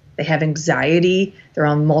depressed. They have anxiety. They're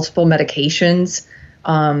on multiple medications.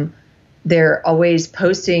 They're always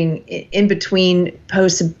posting in between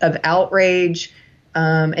posts of outrage,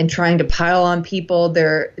 and trying to pile on people.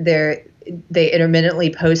 They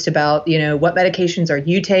intermittently post about, what medications are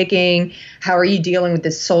you taking? How are you dealing with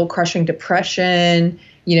this soul crushing depression?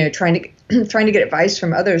 Trying to get advice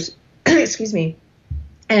from others. Excuse me.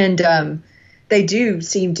 And, they do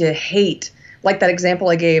seem to hate, like that example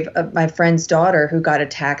I gave of my friend's daughter who got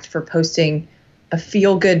attacked for posting a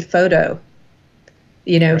feel good photo.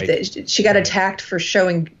 Right. She got attacked for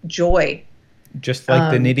showing joy. Just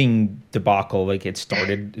like the knitting debacle, like it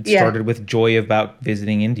started with joy about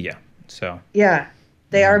visiting India. So yeah,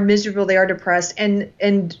 they are miserable. They are depressed, and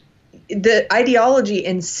the ideology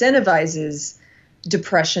incentivizes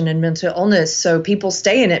depression and mental illness. So people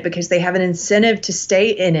stay in it because they have an incentive to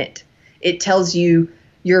stay in it. It tells you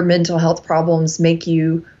your mental health problems make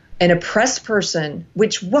you an oppressed person,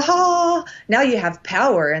 which now you have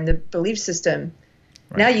power in the belief system.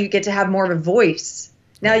 Right. Now you get to have more of a voice.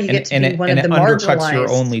 Now you get to be one of the marginalized. And it undercuts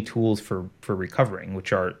your only tools for recovering,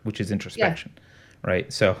 which is introspection,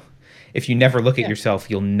 right? So if you never look at yourself,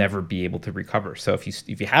 you'll never be able to recover. So if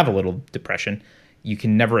you have a little depression, you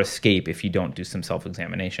can never escape if you don't do some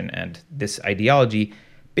self-examination. And this ideology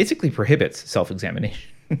basically prohibits self-examination.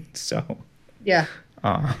 So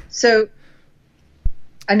so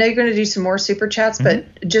I know you're going to do some more super chats,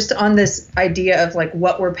 but just on this idea of like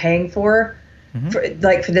what we're paying for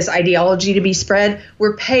this ideology to be spread,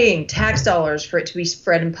 we're paying tax dollars for it to be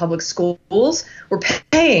spread in public schools. We're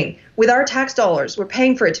paying with our tax dollars. We're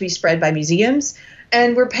paying for it to be spread by museums,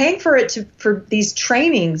 and we're paying for it for these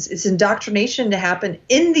trainings. It's indoctrination to happen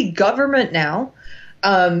in the government now.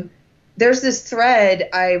 There's this thread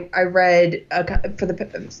I read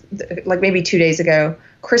like maybe 2 days ago.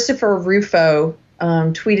 Christopher Rufo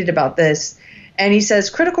tweeted about this, and he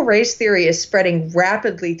says critical race theory is spreading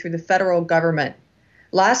rapidly through the federal government.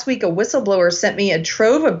 Last week, a whistleblower sent me a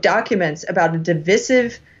trove of documents about a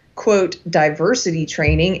divisive, quote, diversity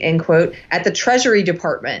training, end quote, at the Treasury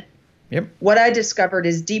Department. Yep. What I discovered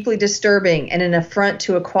is deeply disturbing and an affront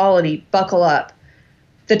to equality. Buckle up.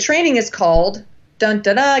 The training is called,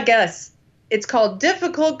 guess. It's called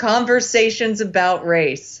Difficult Conversations About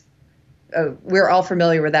Race. Oh, we're all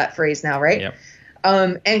familiar with that phrase now, right? Yep.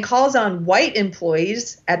 And calls on white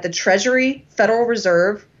employees at the Treasury, Federal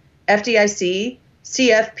Reserve, FDIC,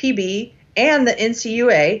 CFPB, and the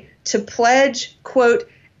NCUA to pledge, quote,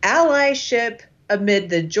 allyship amid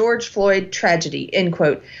the George Floyd tragedy, end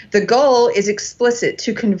quote. The goal is explicit: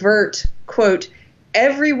 to convert, quote,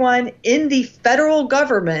 everyone in the federal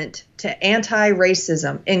government to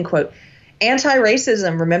anti-racism, end quote.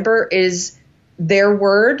 Anti-racism, remember, is their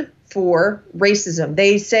word for racism.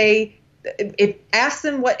 They say, ask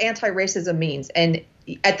them what anti-racism means, and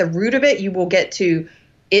at the root of it, you will get to,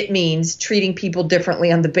 it means treating people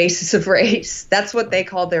differently on the basis of race. That's what they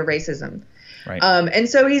call their racism. Right. And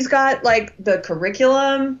so he's got like the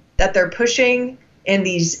curriculum that they're pushing in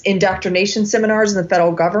these indoctrination seminars in the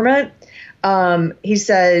federal government. He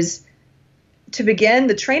says, to begin,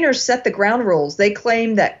 the trainers set the ground rules. They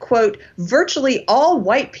claim that, quote, virtually all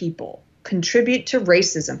white people contribute to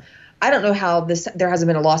racism. I don't know how there hasn't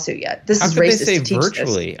been a lawsuit yet. This is How could racist they say to teach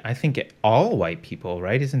virtually? this. I think all white people,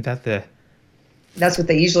 right? Isn't that the... That's what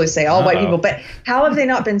they usually say, all white people. But how have they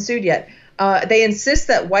not been sued yet? They insist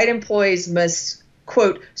that white employees must,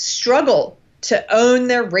 quote, struggle to own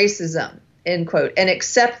their racism, end quote, and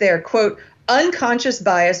accept their, quote, unconscious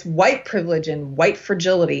bias, white privilege, and white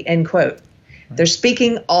fragility, end quote. They're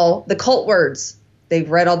speaking all the cult words. They've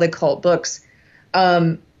read all the cult books.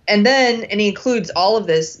 And he includes all of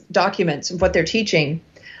this documents of what they're teaching.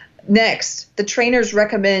 Next, the trainers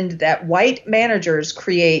recommend that white managers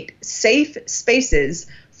create safe spaces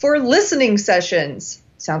for listening sessions.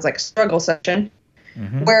 Sounds like a struggle session,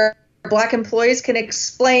 where black employees can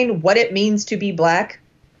explain what it means to be black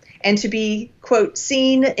and to be, quote,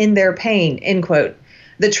 seen in their pain, end quote.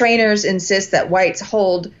 The trainers insist that whites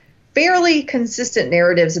hold fairly consistent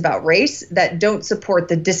narratives about race that don't support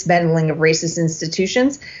the dismantling of racist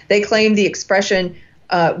institutions. They claim the expression,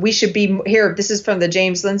 we should be here. This is from the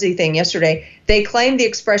James Lindsay thing yesterday. They claim the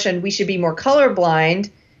expression, we should be more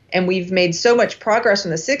colorblind, and we've made so much progress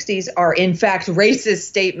in the 60s are in fact racist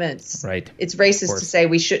statements. Right. It's racist to say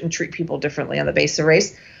we shouldn't treat people differently on the basis of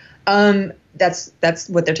race. That's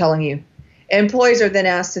what they're telling you. Employees are then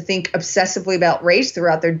asked to think obsessively about race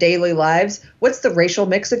throughout their daily lives. What's the racial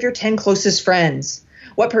mix of your 10 closest friends?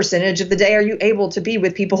 What percentage of the day are you able to be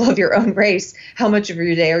with people of your own race? How much of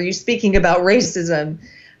your day are you speaking about racism?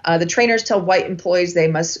 The trainers tell white employees they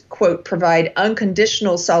must, quote, provide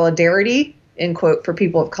unconditional solidarity, end quote, for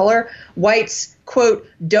people of color. Whites, quote,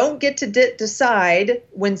 don't get to decide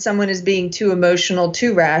when someone is being too emotional,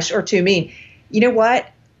 too rash, or too mean. You know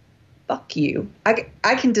what? Fuck you.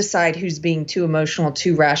 I can decide who's being too emotional,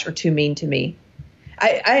 too rash, or too mean to me.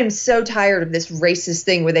 I am so tired of this racist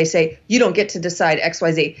thing where they say, you don't get to decide X,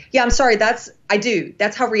 Y, Z. Yeah, I'm sorry. I do.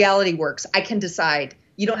 That's how reality works. I can decide.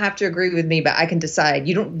 You don't have to agree with me, but I can decide.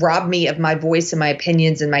 You don't rob me of my voice and my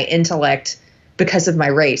opinions and my intellect because of my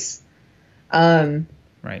race.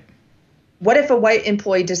 Right. What if a white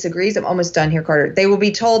employee disagrees? I'm almost done here, Carter. They will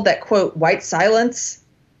be told that, quote, white silence,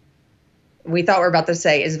 we thought we were about to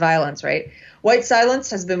say, is violence, right? White silence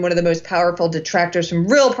has been one of the most powerful detractors from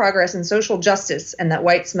real progress in social justice, and that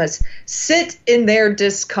whites must sit in their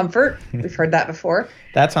discomfort. We've heard that before.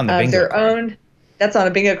 That's on the bingo card. That's on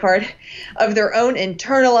a bingo card of their own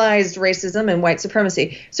internalized racism and white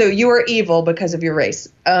supremacy. So you are evil because of your race.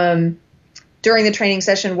 During the training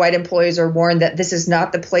session, white employees are warned that this is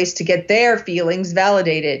not the place to get their feelings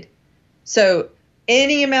validated. So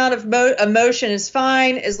any amount of emotion is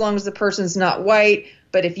fine as long as the person's not white.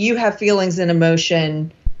 But if you have feelings and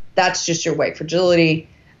emotion, that's just your white fragility.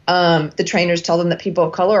 The trainers tell them that people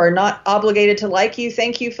of color are not obligated to like you,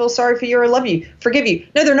 thank you, feel sorry for you, or love you, forgive you.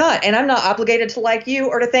 No, they're not. And I'm not obligated to like you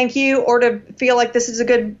or to thank you or to feel like this is a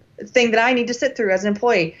good thing that I need to sit through as an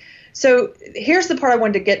employee. So here's the part I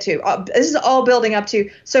wanted to get to. This is all building up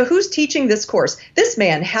to. So who's teaching this course? This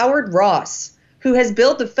man, Howard Ross, who has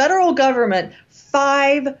billed the federal government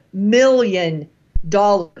 $5 million.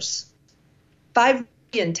 $5 million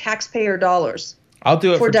taxpayer dollars. I'll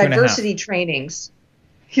do it for diversity trainings.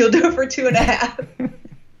 You'll do it for 2.5.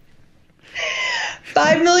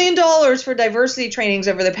 $5 million for diversity trainings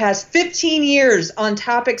over the past 15 years on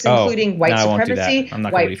topics including white supremacy,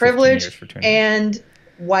 white privilege, and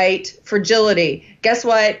white fragility. Guess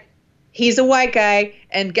what? He's a white guy,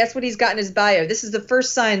 and guess what he's got in his bio? This is the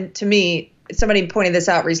first sign to me, somebody pointed this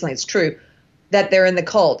out recently, it's true, that they're in the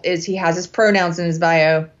cult, is he has his pronouns in his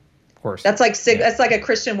bio. Of course. That's like that's like a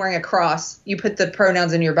Christian wearing a cross. You put the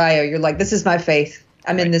pronouns in your bio. You're like, this is my faith.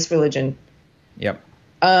 I'm in this religion. Yep.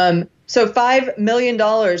 So $5 million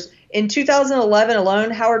in 2011 alone,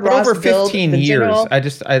 Howard Ross over 15 years.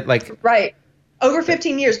 Right. Over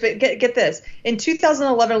 15 years, but get this. In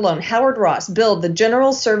 2011 alone, Howard Ross billed the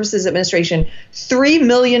General Services Administration $3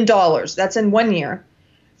 million. That's in 1 year.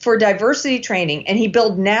 For diversity training, and he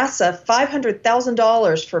billed NASA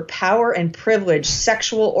 $500,000 for power and privilege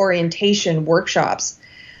sexual orientation workshops.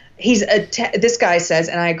 This guy says,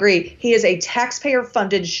 and I agree, he is a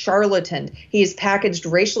taxpayer-funded charlatan. He has packaged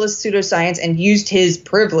racialist pseudoscience and used his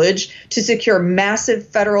privilege to secure massive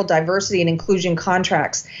federal diversity and inclusion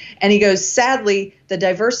contracts. And he goes, sadly, the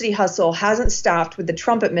diversity hustle hasn't stopped with the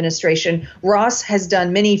Trump administration. Ross has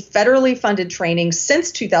done many federally funded trainings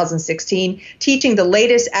since 2016, teaching the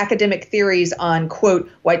latest academic theories on, quote,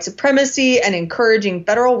 white supremacy and encouraging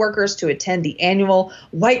federal workers to attend the annual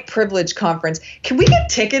White Privilege Conference. Can we get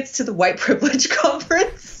tickets to the White Privilege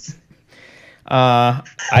Conference?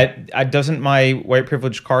 Doesn't my white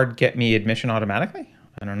privilege card get me admission automatically?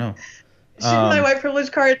 I don't know. My white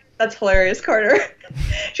privilege card? That's hilarious, Carter.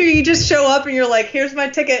 Sure, you just show up and you're like, here's my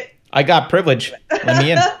ticket. I got privilege. Let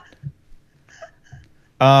me in.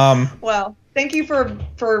 Well, thank you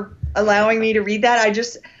for allowing me to read that.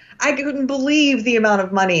 I couldn't believe the amount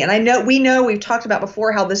of money. And we've talked about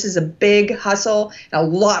before how this is a big hustle and a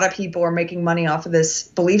lot of people are making money off of this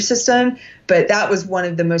belief system. But that was one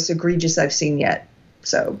of the most egregious I've seen yet.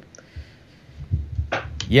 So.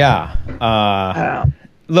 Yeah.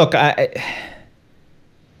 Look,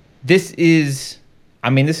 this is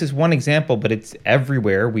one example, but it's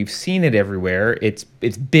everywhere. We've seen it everywhere. It's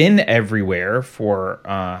been everywhere for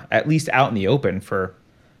at least out in the open for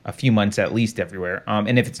a few months, at least everywhere.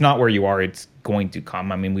 And if it's not where you are, it's going to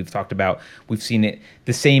come. I mean, we've seen it,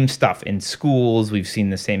 the same stuff in schools. We've seen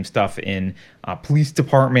the same stuff in police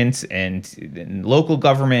departments and in local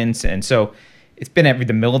governments. And so it's been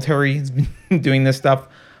the military has been doing this stuff.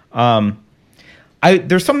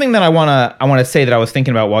 There's something that I want to say that I was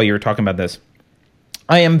thinking about while you were talking about this.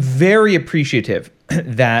 I am very appreciative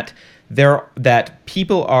that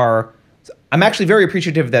people are. I'm actually very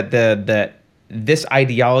appreciative that this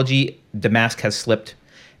ideology, the mask has slipped,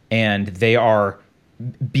 and they are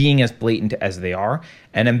being as blatant as they are.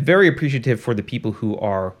 And I'm very appreciative for the people who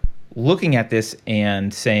are looking at this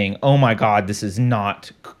and saying, "Oh my God, this is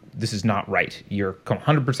not right. You're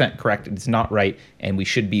 100% correct. It's not right, and we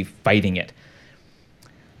should be fighting it."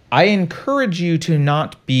 I encourage you to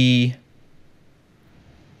not be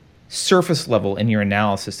surface level in your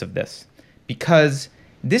analysis of this, because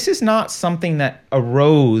this is not something that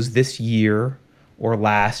arose this year or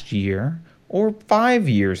last year or 5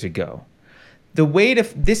 years ago.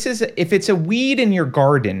 If it's a weed in your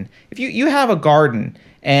garden, if you have a garden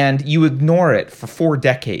and you ignore it for 4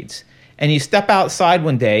 decades, and you step outside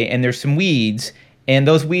one day and there's some weeds, and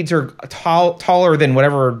those weeds are taller than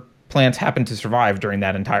whatever plants happen to survive during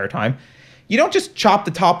that entire time, you don't just chop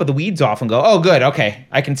the top of the weeds off and go, "Oh, good, okay,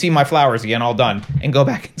 I can see my flowers again, all done," and go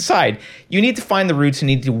back inside. You need to find the roots. You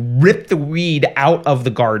need to rip the weed out of the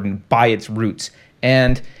garden by its roots.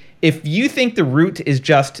 And if you think the root is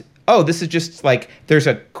just, "Oh, this is just like there's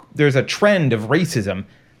a trend of racism,"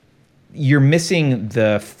 you're missing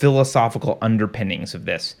the philosophical underpinnings of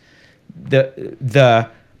this. The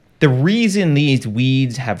reason these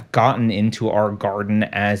weeds have gotten into our garden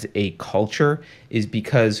as a culture is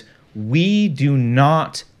because we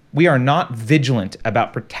are not vigilant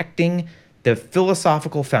about protecting the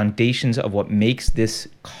philosophical foundations of what makes this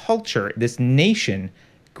culture, this nation,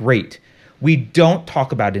 great. We don't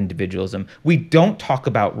talk about individualism. We don't talk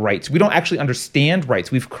about rights. We don't actually understand rights.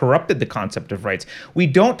 We've corrupted the concept of rights. We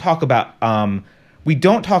don't talk about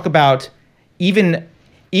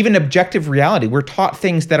even objective reality. We're taught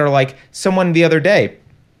things that are like, someone the other day,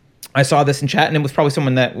 I saw this in chat, and it was probably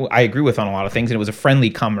someone that I agree with on a lot of things, and it was a friendly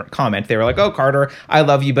comment. They were like, "Oh, Carter, I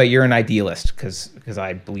love you, but you're an idealist," because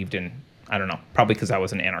I believed in, I don't know, probably because I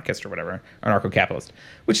was an anarchist or whatever, anarcho-capitalist,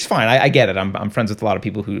 which is fine. I get it. I'm friends with a lot of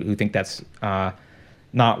people who think that's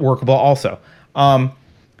not workable also.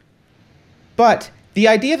 But the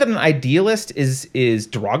idea that an idealist is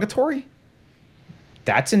derogatory,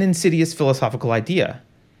 that's an insidious philosophical idea.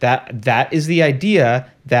 That is the idea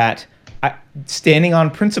that standing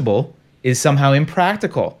on principle is somehow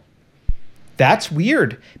impractical. That's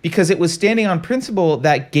weird, because it was standing on principle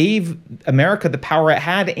that gave America the power it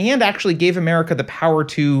had, and actually gave America the power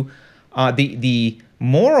to the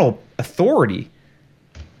moral authority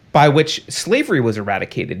by which slavery was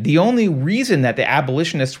eradicated. The only reason that the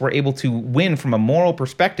abolitionists were able to win from a moral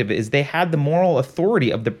perspective is they had the moral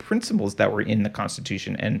authority of the principles that were in the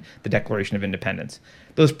Constitution and the Declaration of Independence.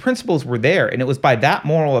 Those principles were there, and it was by that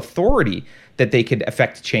moral authority that they could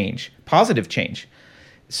effect change, positive change.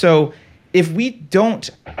 So if we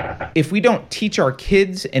don't teach our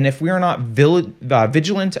kids, and if we are not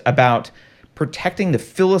vigilant about protecting the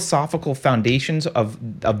philosophical foundations of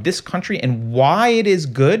this country and why it is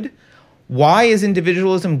good, why is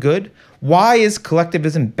individualism good, why is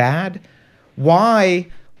collectivism bad, why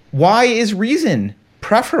is reason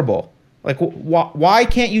preferable? Like, why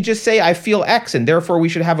can't you just say, "I feel X, and therefore we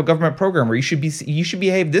should have a government program where you should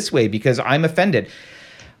behave this way because I'm offended"?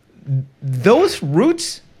 Those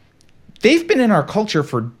roots, they've been in our culture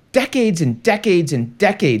for decades and decades and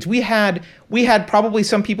decades. We had probably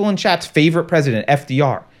some people in chat's favorite president,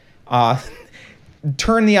 FDR,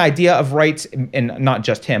 turn the idea of rights, and not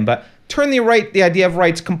just him, but turn the idea of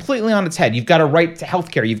rights completely on its head. You've got a right to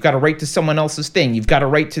healthcare. You've got a right to someone else's thing. You've got a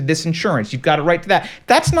right to this insurance. You've got a right to that.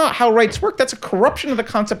 That's not how rights work. That's a corruption of the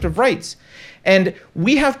concept of rights. And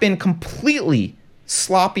we have been completely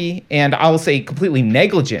sloppy, and I will say completely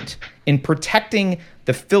negligent, in protecting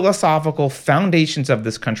the philosophical foundations of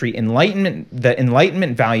this country, the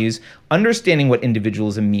Enlightenment values, understanding what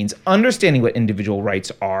individualism means, understanding what individual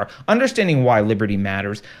rights are, understanding why liberty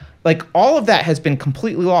matters. Like, all of that has been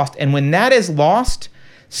completely lost. And when that is lost,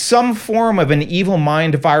 some form of an evil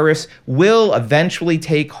mind virus will eventually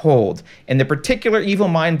take hold. And the particular evil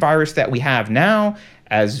mind virus that we have now,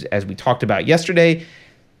 as we talked about yesterday,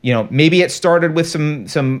 maybe it started with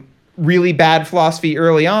some really bad philosophy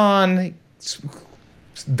early on,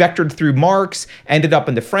 vectored through Marx, ended up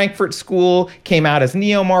in the Frankfurt School, came out as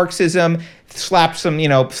neo-Marxism, slapped some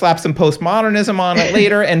postmodernism on it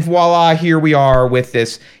later, and voila, here we are with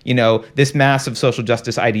this massive social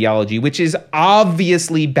justice ideology, which is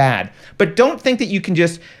obviously bad. But don't think that you can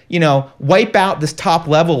just, wipe out this top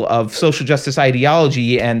level of social justice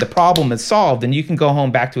ideology and the problem is solved and you can go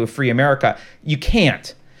home back to a free America. You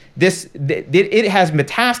can't. It has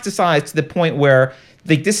metastasized to the point where,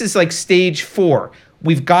 like, this is like stage 4.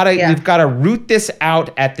 We've got to root this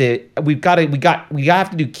out have to do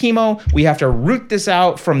chemo. We have to root this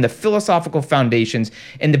out from the philosophical foundations.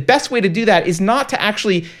 And the best way to do that is not to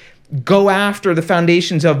actually go after the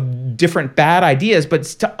foundations of different bad ideas, but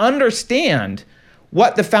to understand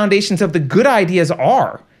what the foundations of the good ideas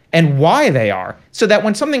are and why they are, so that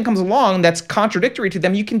when something comes along that's contradictory to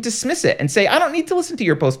them, you can dismiss it and say, I don't need to listen to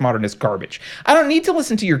your postmodernist garbage. I don't need to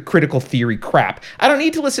listen to your critical theory crap. I don't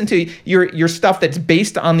need to listen to your stuff that's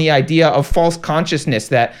based on the idea of false consciousness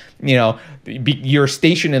that, your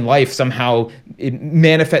station in life somehow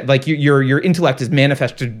manifest, like your intellect is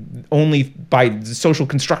manifested only by the social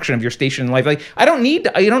construction of your station in life. Like, I don't need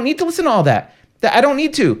to listen to all that. I don't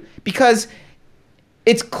need to, because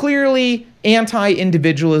it's clearly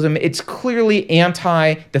anti-individualism. It's clearly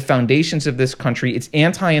anti the foundations of this country. It's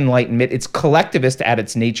anti-enlightenment. It's collectivist at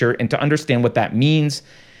its nature. And to understand what that means,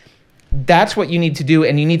 that's what you need to do.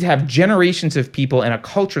 And you need to have generations of people and a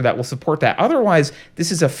culture that will support that. Otherwise,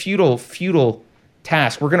 this is a futile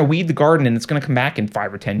task. We're going to weed the garden and it's going to come back in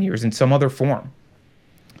 5 or 10 years in some other form.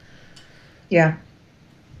 Yeah.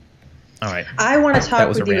 All right. I want to talk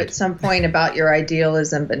with you at some point about your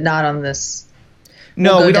idealism, but not on this.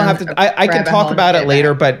 No, we don't have to. I can talk about it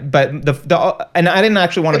later, but the and I didn't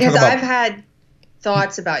actually want to talk about. Because I've had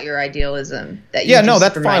thoughts about your idealism that you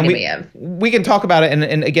that's fine. Me of. We can talk about it,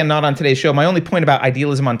 and again, not on today's show. My only point about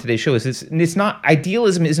idealism on today's show is it's not,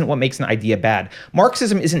 idealism isn't what makes an idea bad.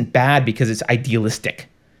 Marxism isn't bad because it's idealistic,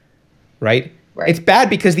 right? It's bad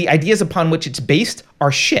because the ideas upon which it's based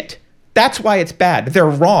are shit. That's why it's bad. They're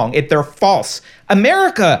wrong. They're false.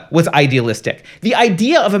 America was idealistic. The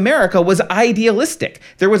idea of America was idealistic.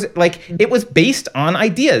 It was based on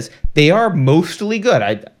ideas. They are mostly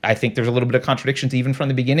good. I think there's a little bit of contradictions even from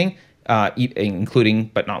the beginning,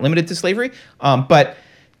 including but not limited to slavery. But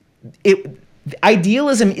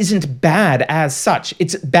idealism isn't bad as such.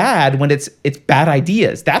 It's bad when it's bad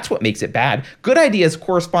ideas. That's what makes it bad. Good ideas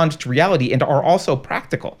correspond to reality and are also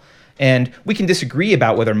practical. And we can disagree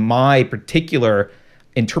about whether my particular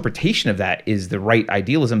interpretation of that is the right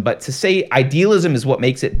idealism. But to say idealism is what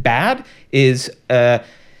makes it bad is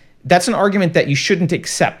that's an argument that you shouldn't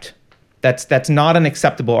accept. That's not an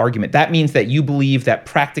acceptable argument. That means that you believe that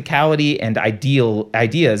practicality and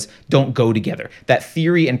ideas don't go together, that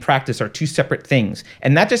theory and practice are two separate things.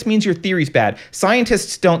 And that just means your theory's bad.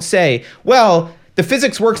 Scientists don't say, well, the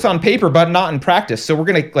physics works on paper, but not in practice. So we're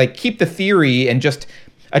going to keep the theory and just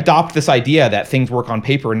adopt this idea that things work on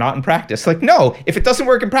paper and not in practice. No, if it doesn't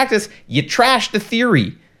work in practice, you trash the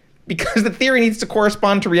theory, because the theory needs to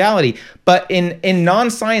correspond to reality. But in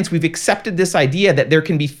non-science, we've accepted this idea that there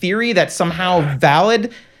can be theory that's somehow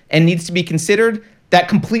valid and needs to be considered that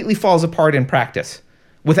completely falls apart in practice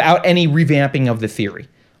without any revamping of the theory.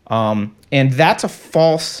 And that's a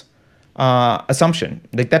false assumption.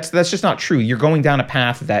 That's just not true. You're going down a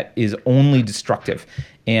path that is only destructive,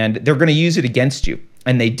 and they're going to use it against you.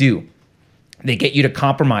 And they do. They get you to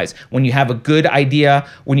compromise. When you have a good idea,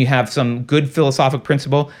 when you have some good philosophical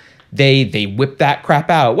principle, they whip that crap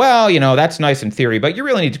out. Well, that's nice in theory, but you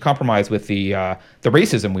really need to compromise with the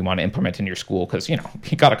racism we want to implement in your school, because, you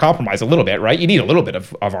got to compromise a little bit, right? You need a little bit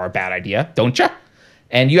of our bad idea, don't you?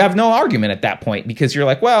 And you have no argument at that point, because you're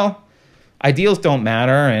like, well, ideals don't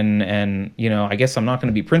matter, and I guess I'm not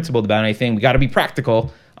going to be principled about anything. We got to be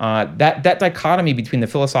practical. That dichotomy between the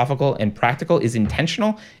philosophical and practical is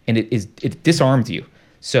intentional, and it disarms you.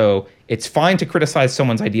 So it's fine to criticize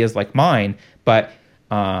someone's ideas like mine, but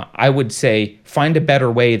I would say find a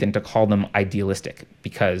better way than to call them idealistic,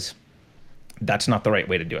 because that's not the right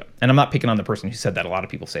way to do it. And I'm not picking on the person who said that. A lot of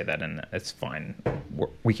people say that, and it's fine.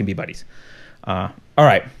 We can be buddies. All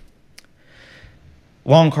right.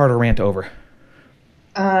 Long Carter rant over.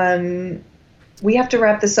 we have to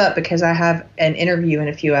wrap this up because I have an interview in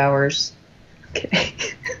a few hours.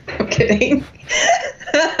 I'm kidding.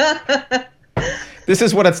 This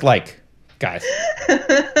is what it's like, guys.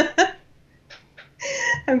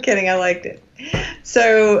 I'm kidding. I liked it.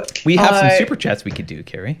 So we have some super chats we could do,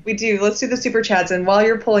 Carrie. We do. Let's do the super chats. And while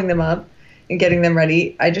you're pulling them up and getting them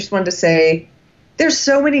ready, I just wanted to say there's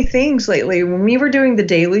so many things lately. When we were doing the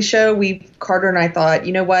Daily Show, Carter and I thought,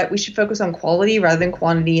 you know what, we should focus on quality rather than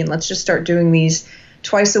quantity, and let's just start doing these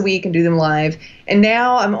twice a week and do them live. And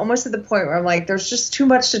now I'm almost at the point where I'm like, there's just too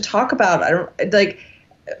much to talk about.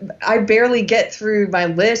 I barely get through my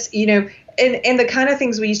list, and the kind of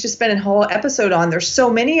things we used to spend a whole episode on. There's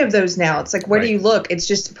so many of those now. It's like, where do you look? It's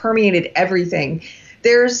just permeated everything.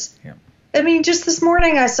 Just this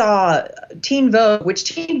morning I saw Teen Vogue, which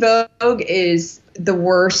Teen Vogue is the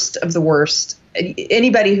worst of the worst.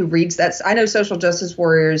 Anybody who reads that, I know social justice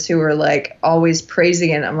warriors who are like always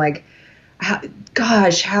praising it. I'm like,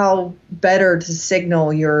 how better to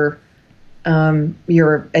signal your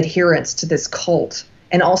adherence to this cult,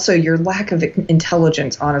 and also your lack of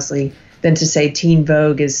intelligence, honestly, than to say Teen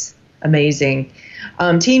Vogue is amazing.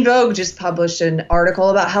 Teen Vogue just published an article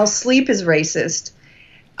about how sleep is racist.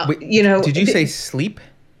 Wait, did you say sleep?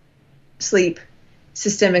 Sleep.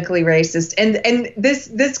 Systemically racist. And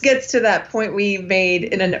this gets to that point we made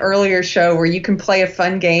in an earlier show where you can play a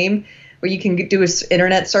fun game where you can do an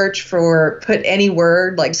internet search put any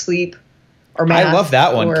word like sleep or math. I love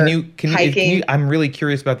that one. Can hiking. you I'm really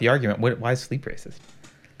curious about the argument. Why is sleep racist?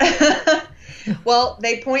 Well,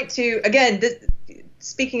 they point to, again,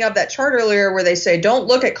 speaking of that chart earlier where they say don't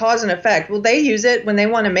look at cause and effect. Well, they use it when they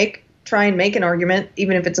want to try and make an argument,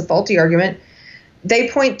 even if it's a faulty argument.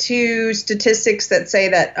 They point to statistics that say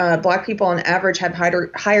that black people on average have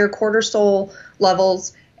higher cortisol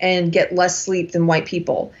levels and get less sleep than white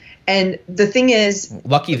people. And the thing is,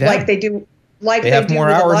 lucky them. They have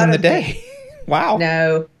more hours in the day. Wow.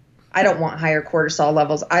 No, I don't want higher cortisol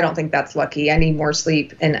levels. I don't think that's lucky. I need more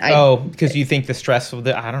sleep. Because you think the stress of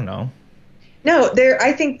I don't know. No,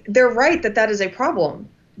 I think they're right that is a problem.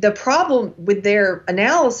 The problem with their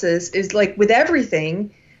analysis is like with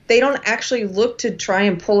everything, they don't actually look to try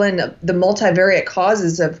and pull in the multivariate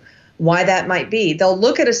causes of why that might be. They'll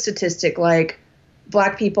look at a statistic like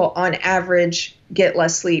black people on average get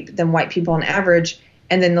less sleep than white people on average,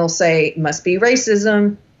 and then they'll say must be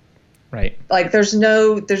racism. Right. Like there's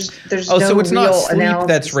no so it's not sleep analysis.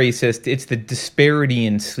 That's racist. It's the disparity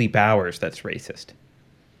in sleep hours that's racist.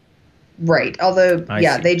 Right. Although,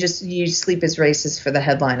 see. They just use sleep as racist for the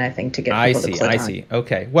headline, I think, to get people to click on. I see.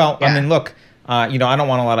 Okay. Well, yeah. Look, I don't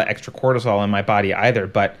want a lot of extra cortisol in my body either,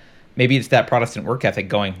 but maybe it's that Protestant work ethic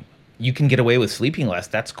going, you can get away with sleeping less.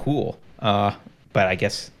 That's cool. But I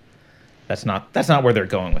guess that's not where they're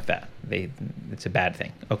going with that. It's a bad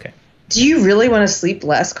thing. Okay. Do you really want to sleep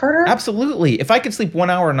less, Carter? Absolutely. If I could sleep 1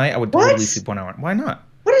 hour a night, I would totally sleep 1 hour. Why not?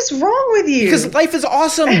 What is wrong with you? Because life is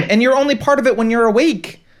awesome, and you're only part of it when you're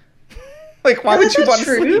awake. Like, why would you want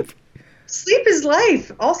to sleep? Sleep is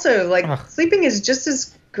life. Also, sleeping is just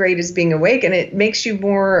as great as being awake, and it makes you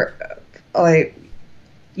more,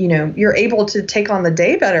 you're able to take on the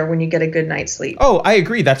day better when you get a good night's sleep. Oh, I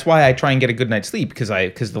agree. That's why I try and get a good night's sleep, because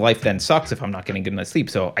the life then sucks if I'm not getting a good night's sleep.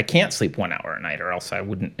 So I can't sleep 1 hour a night, or else I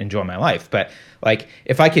wouldn't enjoy my life. But like,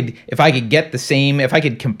 if I could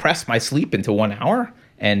compress my sleep into 1 hour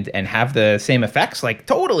and have the same effects, like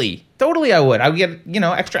totally I would. I would get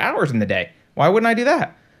extra hours in the day. Why wouldn't I do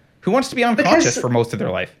that? Who wants to be unconscious for most of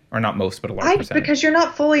their life? Or not most, but a large percentage. Because you're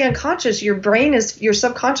not fully unconscious. Your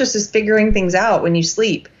subconscious is figuring things out when you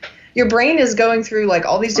sleep. Your brain is going through like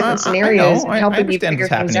all these different scenarios and helping you figure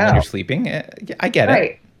things out. When you're sleeping. I get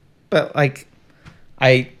it. But like,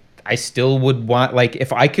 I still would want, like,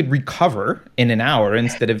 if I could recover in an hour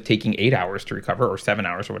instead of taking 8 hours to recover, or 7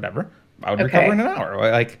 hours or whatever, I would recover in an hour.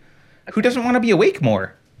 Like, who doesn't want to be awake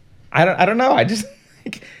more? I don't know. I just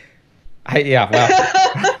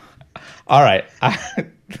well. All right.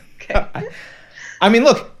 I mean,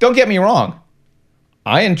 look, don't get me wrong.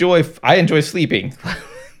 I enjoy sleeping,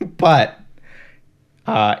 but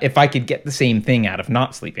if I could get the same thing out of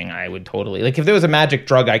not sleeping, I would totally. Like, if there was a magic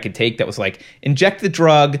drug I could take that was like, inject the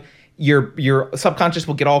drug, your subconscious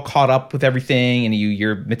will get all caught up with everything, and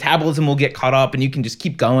your metabolism will get caught up, and you can just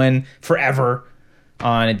keep going forever.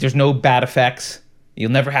 There's no bad effects.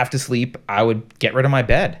 You'll never have to sleep. I would get rid of my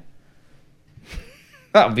bed.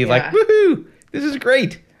 I would be like, woohoo, this is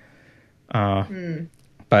great.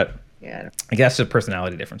 But I guess it's a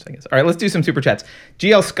personality difference, I guess. All right, let's do some super chats.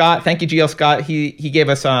 GL Scott, thank you, GL Scott. He gave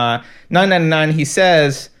us $9.99. He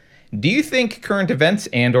says, Do you think current events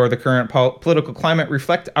and or the current political climate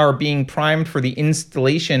reflect our being primed for the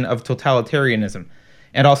installation of totalitarianism?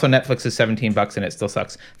 And also Netflix is $17 and it still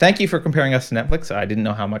sucks. Thank you for comparing us to Netflix. I didn't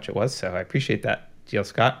know how much it was, so I appreciate that, GL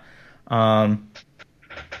Scott.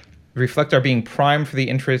 Reflect our being primed for the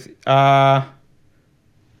interest.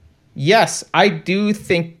 Yes, I do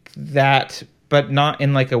think that, but not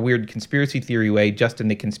in like a weird conspiracy theory way, just in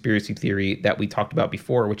the conspiracy theory that we talked about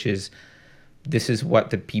before, which is this is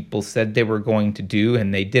what the people said they were going to do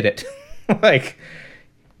and they did it. Like,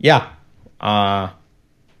 yeah.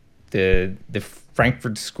 The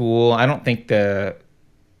Frankfurt School, I don't think the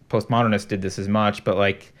postmodernists did this as much, but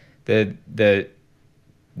like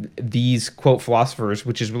these quote philosophers,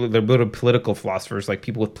 which is really they're little political philosophers, like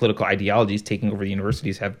people with political ideologies taking over the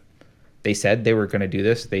universities, they said they were going to do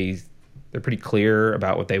this. They're pretty clear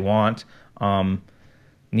about what they want.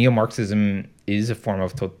 Neo-Marxism is a form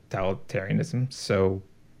of totalitarianism. So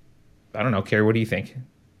I don't know, Carrie, what do you think?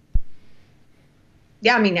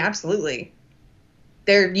 Yeah, I mean, absolutely.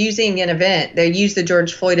 They're using an event. They used the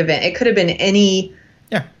George Floyd event. It could have been any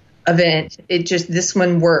event. It just, this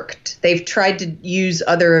one worked. They've tried to use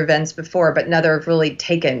other events before, but neither have really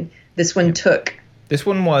taken. This one took. This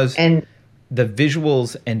one was, and the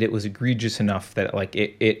visuals, and it was egregious enough that like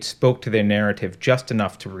it spoke to their narrative just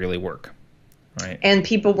enough to really work. Right. And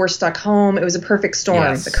people were stuck home. It was a perfect storm.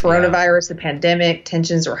 Yes, the coronavirus, the pandemic,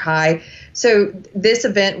 tensions were high. So this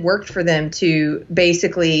event worked for them to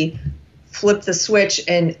basically flip the switch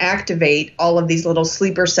and activate all of these little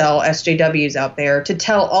sleeper cell SJWs out there to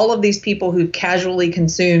tell all of these people who casually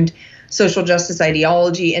consumed social justice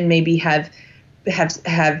ideology and maybe have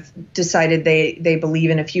decided they believe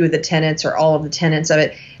in a few of the tenets or all of the tenets of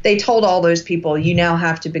it. They told all those people, you now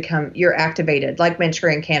have to become, you're activated, like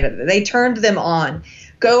Manchurian Candidate. They turned them on.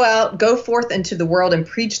 Go out, go forth into the world and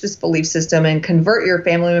preach this belief system and convert your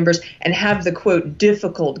family members and have the, quote,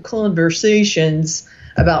 difficult conversations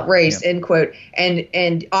about race, end quote,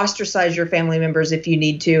 and ostracize your family members if you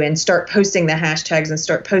need to, and start posting the hashtags and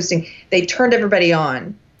start posting. They turned everybody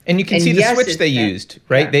on. And you can see the switch they used,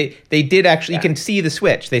 right? Yeah. They did actually, you can see the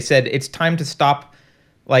switch. They said it's time to stop.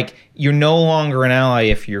 Like, you're no longer an ally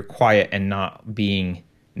if you're quiet and not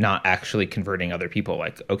actually converting other people.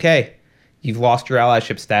 Like, okay, you've lost your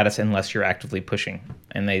allyship status unless you're actively pushing.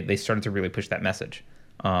 And they started to really push that message.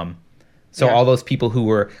 So all those people who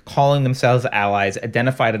were calling themselves allies,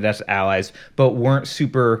 identified it as allies, but weren't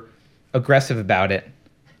super aggressive about it,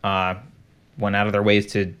 went out of their ways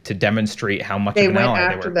to demonstrate how much of an ally they were. They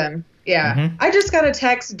went after them. Yeah. Mm-hmm. I just got a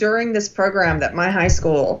text during this program that my high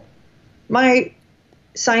school, my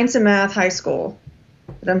science and math high school,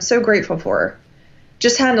 that I'm so grateful for,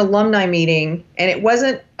 just had an alumni meeting, and it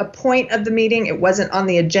wasn't a point of the meeting. It wasn't on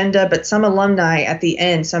the agenda, but some alumni at the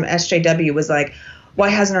end, some SJW was like, why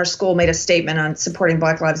hasn't our school made a statement on supporting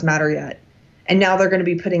Black Lives Matter yet? And now they're going to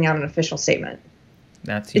be putting out an official statement.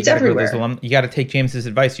 It's everywhere. You got to take James's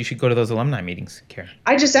advice. You should go to those alumni meetings, Karen.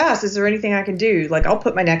 I just asked, is there anything I can do? Like, I'll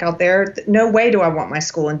put my neck out there. No way do I want my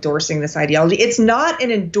school endorsing this ideology. It's not an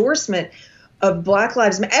endorsement of Black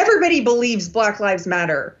Lives Matter. Everybody believes Black Lives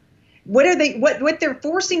Matter. What they're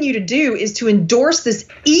forcing you to do is to endorse this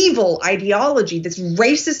evil ideology, this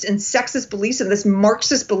racist and sexist belief system, this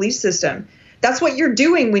Marxist belief system. That's what you're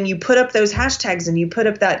doing when you put up those hashtags and you put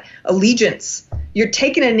up that allegiance. You're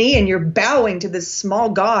taking a knee and you're bowing to this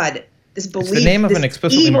small god, this belief. It's the name of an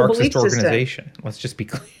explicitly Marxist organization. Let's just be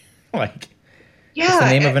clear. Like, yeah, it's the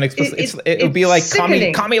name of an explicit. It would be like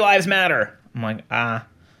Commie Lives Matter. I'm like,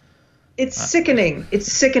 It's sickening.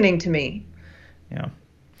 It's sickening to me. Yeah.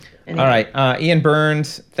 Anyway. All right. Ian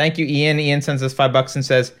Burns. Thank you, Ian. Ian sends us $5 and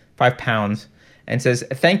says £5. And says,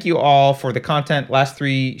 thank you all for the content. Last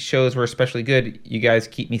 3 shows were especially good. You guys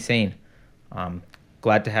keep me sane.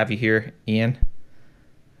 Glad to have you here, Ian.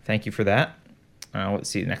 Thank you for that. Let's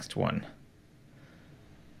see the next one.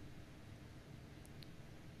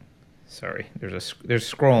 Sorry, there's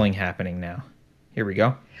scrolling happening now. Here we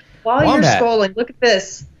go. While you're scrolling, look at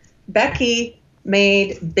this. Becky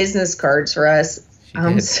made business cards for us.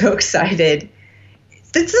 I'm so excited.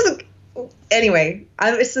 This is anyway,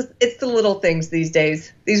 it's the little things these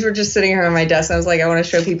days. These were just sitting here on my desk. I was like, I want to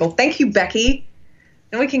show people. Thank you, Becky.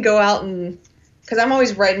 Then we can go out and, because I'm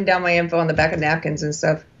always writing down my info on the back of napkins and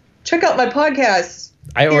stuff. Check out my podcast.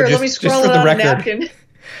 Let me scroll it on a napkin.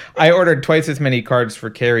 I ordered twice as many cards for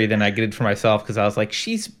Carrie than I did for myself because I was like,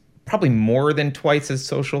 she's probably more than twice as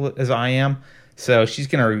social as I am. So she's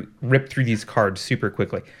going to rip through these cards super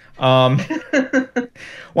quickly. Wombat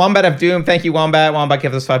of Doom. Thank you, Wombat. Wombat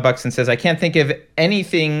gives us $5 and says, I can't think of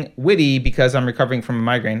anything witty because I'm recovering from a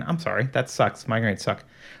migraine. I'm sorry. That sucks. Migraines suck.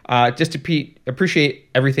 Just appreciate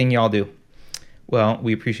everything y'all do. Well,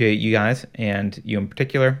 we appreciate you guys and you in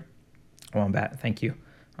particular. Wombat, thank you.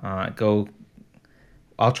 I'll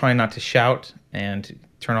try not to shout and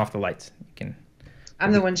turn off the lights.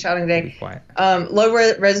 I'm the one shouting today. Be quiet. Low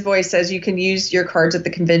Res Boy says you can use your cards at the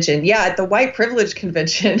convention. Yeah, at the white privilege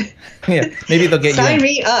convention. Yeah, maybe they'll get Sign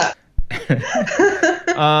me up.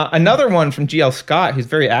 Another one from GL Scott, who's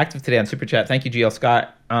very active today on Super Chat. Thank you, GL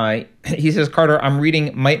Scott. He says, Carter, I'm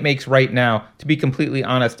reading Might Makes Right now. To be completely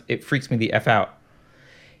honest, it freaks me the F out.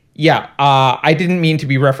 Yeah, I didn't mean to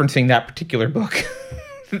be referencing that particular book.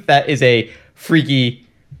 That is a freaky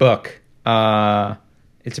book.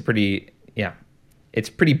 It's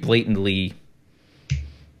pretty blatantly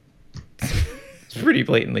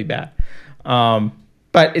bad.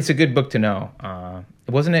 But it's a good book to know.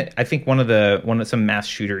 Wasn't it? I think some mass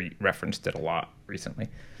shooter referenced it a lot recently.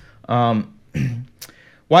 Why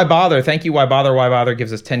bother? Thank you. Why bother? Why bother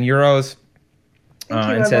gives us €10. Thank you,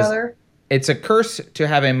 and says, it's a curse to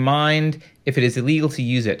have a mind if it is illegal to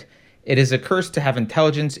use it. It is a curse to have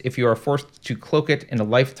intelligence if you are forced to cloak it in a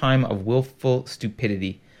lifetime of willful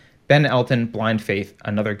stupidity. Ben Elton, Blind Faith,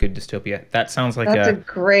 another good dystopia. That sounds like a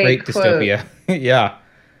great dystopia. Yeah.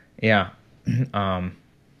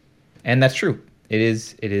 And that's true. It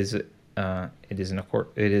is a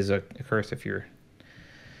curse if you're.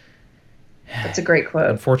 That's a great quote.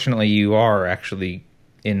 Unfortunately, you are actually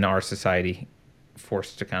in our society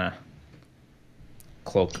forced to kind of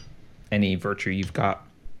cloak any virtue you've got.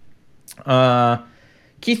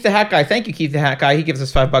 Keith the Hat Guy. Thank you, Keith the Hat Guy. He gives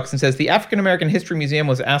us $5 and says, the African American History Museum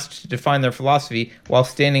was asked to define their philosophy while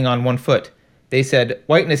standing on one foot. They said,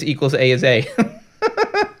 whiteness equals A is A.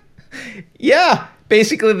 Yeah,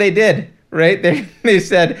 basically they did, right? They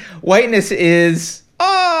said, whiteness is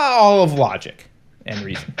all of logic and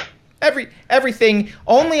reason. Everything,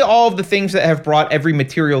 only all of the things that have brought every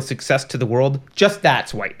material success to the world, just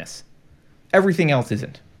that's whiteness. Everything else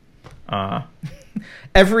isn't.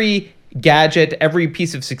 Every gadget, every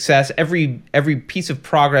piece of success, every piece of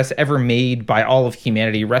progress ever made by all of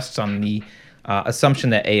humanity rests on the assumption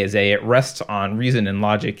that A is A. It rests on reason and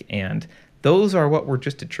logic, and those are what were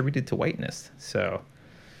just attributed to whiteness. So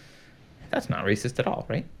that's not racist at all,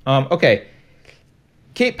 right? Okay.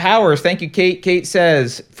 Kate Powers, thank you, Kate. Kate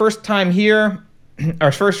says, first time here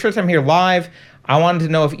live. I wanted to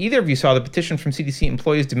know if either of you saw the petition from CDC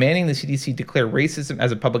employees demanding the CDC declare racism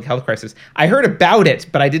as a public health crisis. I heard about it,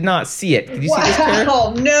 but I did not see it. Did you see this, Karen?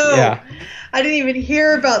 Wow, no. Yeah. I didn't even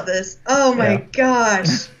hear about this. Oh, my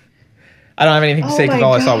gosh. I don't have anything to say because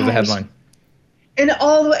all I saw was a headline.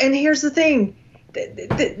 And here's the thing.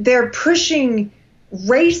 They're pushing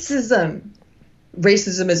racism.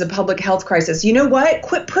 Racism is a public health crisis. You know what?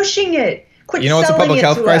 Quit pushing it. Quit selling it to us. You know what's a public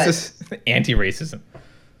health crisis? Anti-racism.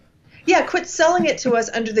 Yeah, quit selling it to us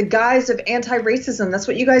under the guise of anti-racism. That's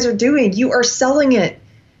what you guys are doing. You are selling it.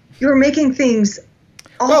 You're making things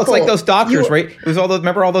awful. Well, it's like those doctors, right? It was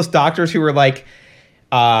remember all those doctors who were like,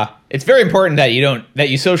 it's very important that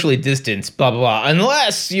you socially distance, blah, blah, blah,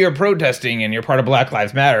 unless you're protesting and you're part of Black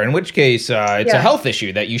Lives Matter, in which case it's a health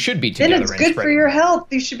issue that you should be together. Then it's good for your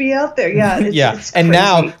health. You should be out there. Yeah. It's and crazy.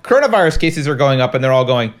 now coronavirus cases are going up and they're all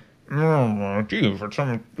going,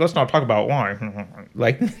 let's not talk about why.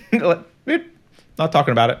 Like, not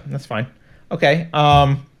talking about it. That's fine. Okay.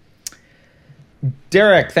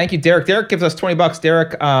 Derek, thank you, Derek. Derek gives us $20.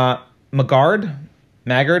 Derek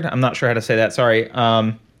Maggard, I'm not sure how to say that. Sorry.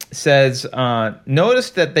 Says,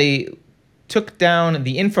 noticed that they took down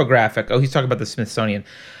the infographic. Oh, he's talking about the Smithsonian.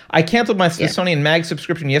 I canceled my Smithsonian mag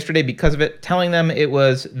subscription yesterday because of it, telling them it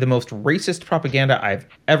was the most racist propaganda I've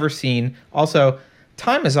ever seen. Also,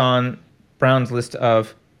 Time is on Brown's list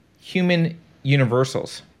of human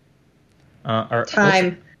universals.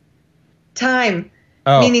 Time.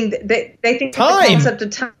 Oh. Meaning they think the concept of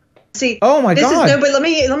time. See, oh my God. But let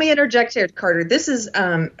me interject here, Carter. This is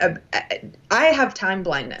I have time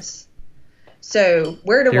blindness. So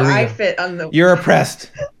where do I fit on the? You're oppressed.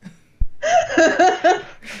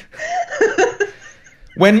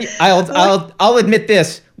 When I'll admit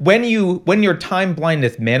this, when your time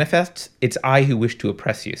blindness manifests, it's I who wish to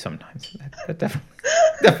oppress you sometimes. That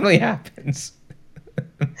definitely happens.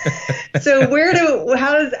 So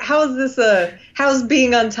how's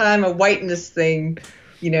being on time a whiteness thing?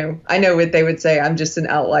 You know, I know what they would say. I'm just an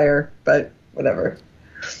outlier, but whatever.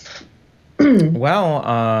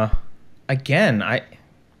 Well, again, I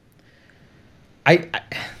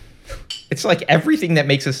It's like everything that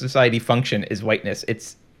makes a society function is whiteness.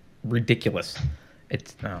 It's ridiculous.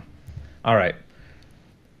 It's no. All right.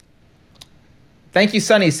 Thank you,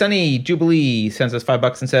 Sunny. Sunny Jubilee sends us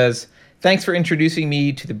 $5 and says, "Thanks for introducing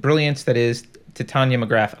me to the brilliance that is Titania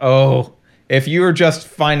McGrath." Oh, if you were just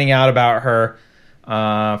finding out about her,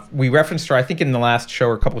 we referenced her, I think, in the last show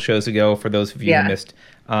or a couple shows ago. For those of you who missed,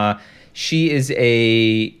 she is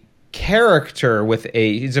a character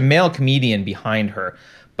he's a male comedian behind her,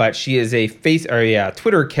 but she is a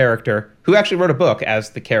Twitter character who actually wrote a book as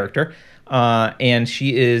the character, and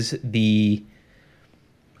she is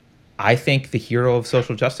I think the hero of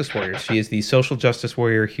social justice warriors. She is the social justice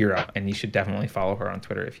warrior hero, and you should definitely follow her on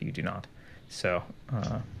Twitter if you do not. So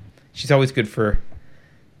she's always good for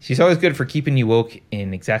keeping you woke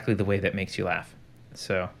in exactly the way that makes you laugh.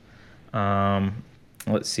 So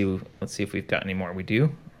let's see if we've got any more. We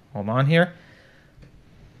do. Hold on here.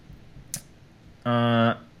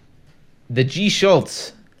 The G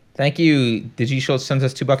Schultz. Thank you. The G Schultz sends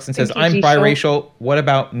us $2 and says, "I'm biracial. What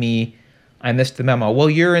about me? I missed the memo." Well,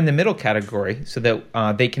 you're in the middle category, so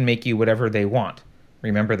that they can make you whatever they want.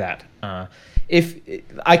 Remember that. If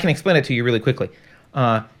I can explain it to you really quickly.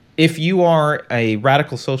 If you are a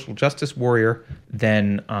radical social justice warrior,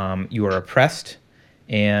 then you are oppressed,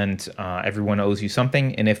 and everyone owes you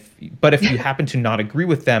something. And if you happen to not agree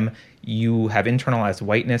with them, you have internalized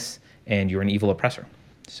whiteness, and you're an evil oppressor.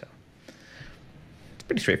 So it's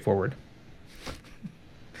pretty straightforward.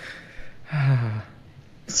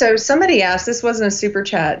 So somebody asked, this wasn't a super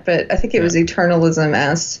chat, but I think it was Eternalism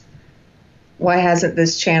asked, why hasn't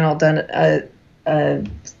this channel done an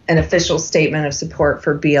official statement of support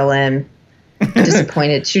for BLM?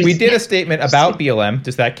 Disappointed. We did a statement about BLM.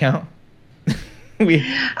 Does that count?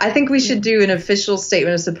 I think we should do an official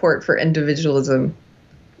statement of support for individualism.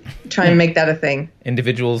 Try and make that a thing.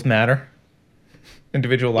 Individuals matter.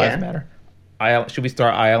 Individual lives matter. Should we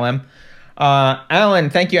start ILM? Alan,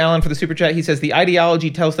 thank you, Alan, for the super chat. He says, "The ideology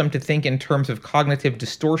tells them to think in terms of cognitive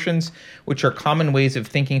distortions, which are common ways of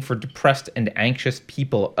thinking for depressed and anxious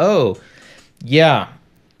people." Oh, yeah.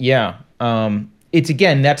 It's,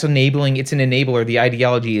 again, that's enabling. It's an enabler. The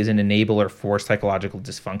ideology is an enabler for psychological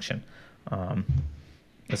dysfunction.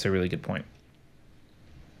 That's a really good point.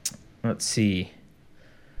 Let's see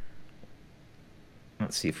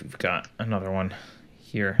if we've got another one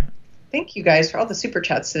here. Thank you guys for all the super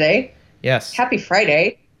chats today. Yes. Happy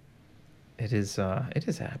Friday. It is a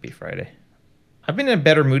happy Friday. I've been in a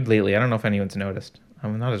better mood lately. I don't know if anyone's noticed.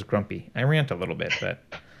 I'm not as grumpy. I rant a little bit, but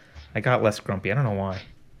I got less grumpy. I don't know why.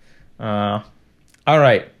 All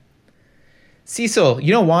right. Cecil,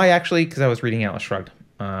 you know why, actually? Because I was reading Atlas Shrugged.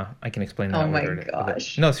 I can explain that later. Oh, my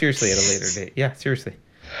gosh. No, seriously, at a later date. Yeah, seriously.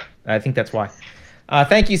 I think that's why.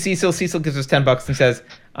 Thank you, Cecil. Cecil gives us $10 and says,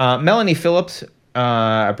 Melanie Phillips,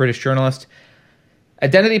 a British journalist,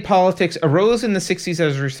 identity politics arose in the 60s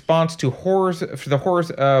as a response to the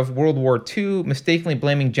horrors of World War II, mistakenly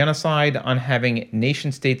blaming genocide on having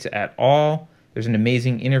nation states at all. There's an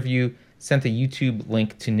amazing interview. Sent a YouTube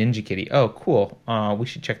link to Ninja Kitty. Oh, cool. We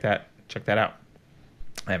should check that out.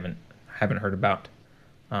 I haven't heard about,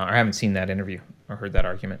 or I haven't seen that interview or heard that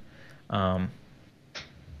argument.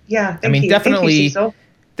 Yeah, I mean, definitely,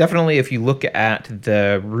 if you look at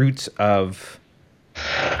the roots of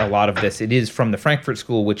a lot of this, it is from the Frankfurt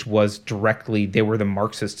School, which was they were the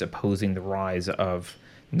Marxists opposing the rise of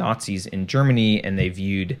Nazis in Germany, and they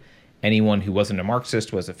viewed anyone who wasn't a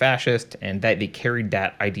Marxist was a fascist, and that they carried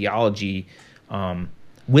that ideology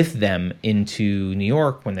with them into New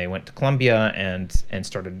York when they went to Columbia and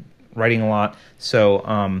started writing a lot.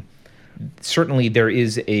 So certainly there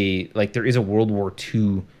is a World War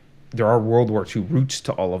II. There are World War II roots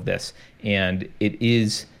to all of this, and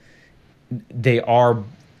all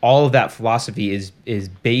of that philosophy is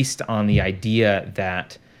based on the idea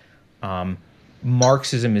that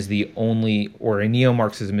Marxism is the only, or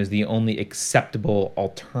neo-Marxism is the only acceptable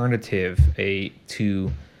alternative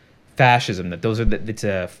to fascism. That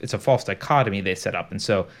it's a false dichotomy they set up, and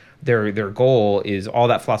so their goal is, all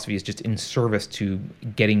that philosophy is just in service to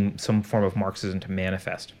getting some form of Marxism to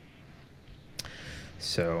manifest.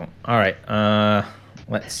 So, all right,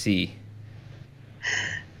 let's see.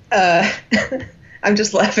 I'm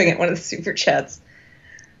just laughing at one of the super chats.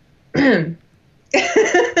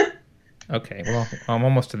 Okay, well, I'm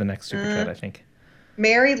almost to the next super chat, I think.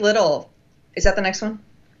 Mary Little. Is that the next one?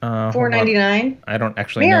 $4.99. I don't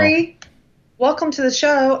actually know. Mary, welcome to the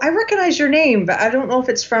show. I recognize your name, but I don't know if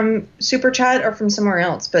it's from super chat or from somewhere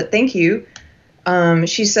else, but thank you.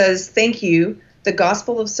 She says, "Thank you. The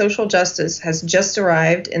gospel of social justice has just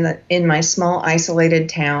arrived in my small isolated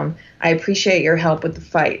town. I appreciate your help with the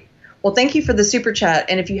fight. Well, thank you for the super chat.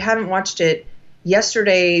 And if you haven't watched it,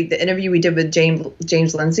 yesterday, the interview we did with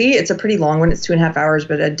James Lindsay, it's a pretty long one. It's 2.5 hours,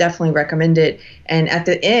 but I definitely recommend it. And at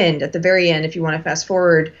the very end, if you want to fast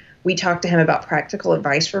forward, we talked to him about practical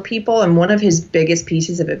advice for people. And one of his biggest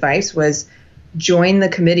pieces of advice was join the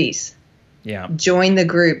committees. Yeah. Join the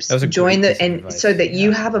groups. That was a join great the, and advice. so that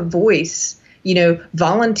you have a voice.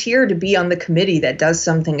 Volunteer to be on the committee that does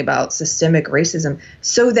something about systemic racism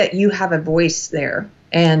so that you have a voice there.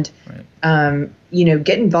 And,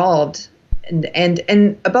 get involved.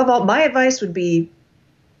 And above all, my advice would be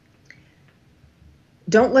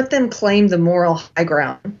don't let them claim the moral high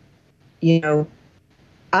ground.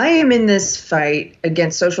 I am in this fight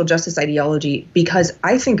against social justice ideology because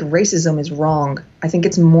I think racism is wrong. I think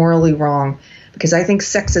it's morally wrong because I think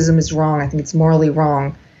sexism is wrong. I think it's morally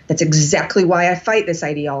wrong. That's exactly why I fight this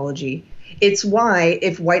ideology. It's why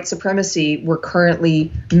if white supremacy were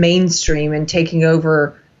currently mainstream and taking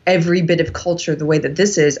over every bit of culture the way that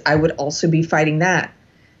this is, I would also be fighting that.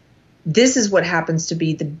 This is what happens to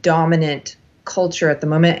be the dominant culture at the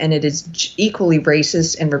moment, and it is equally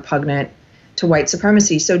racist and repugnant to white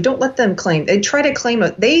supremacy. So don't let them claim. They try to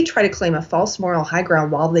claim a false moral high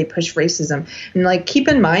ground while they push racism. And keep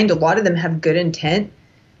in mind, a lot of them have good intent.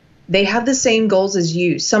 They have the same goals as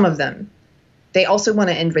you, some of them. They also want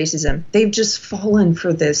to end racism. They've just fallen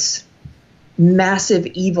for this massive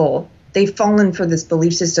evil. They've fallen for this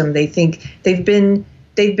belief system. They think they've been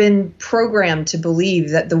programmed to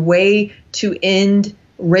believe that the way to end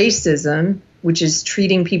racism, which is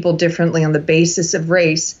treating people differently on the basis of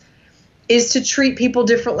race, is to treat people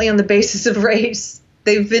differently on the basis of race.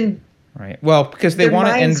 They've been right. Well, because they want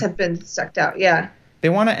to end. Their minds have been sucked out. Yeah. They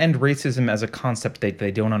want to end racism as a concept that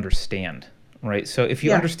they don't understand, right? So if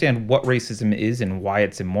you understand what racism is and why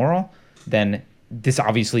it's immoral, then this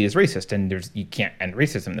obviously is racist, and you can't end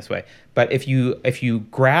racism this way. But if you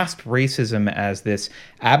grasp racism as this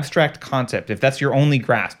abstract concept, if that's your only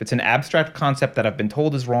grasp, it's an abstract concept that I've been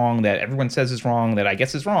told is wrong, that everyone says is wrong, that I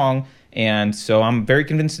guess is wrong, and so I'm very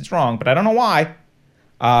convinced it's wrong, but I don't know why.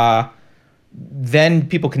 Then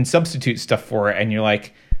people can substitute stuff for it, and you're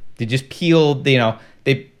like, they just peel, they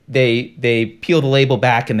peel the label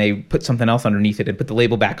back and they put something else underneath it and put the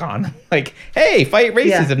label back on. Like, hey, fight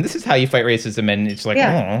racism. Yeah. This is how you fight racism. And it's like,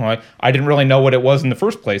 I didn't really know what it was in the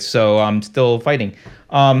first place, so I'm still fighting.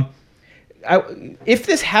 If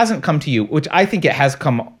this hasn't come to you, which I think it has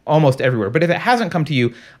come almost everywhere, but if it hasn't come to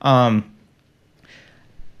you, I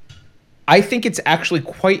think it's actually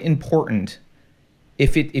quite important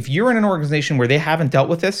if you're in an organization where they haven't dealt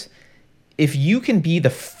with this, if you can be the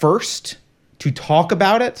first to talk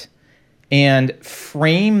about it and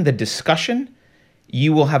frame the discussion,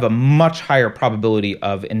 you will have a much higher probability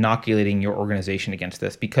of inoculating your organization against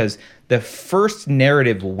this, because the first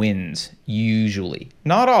narrative wins usually.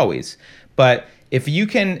 Not always, but if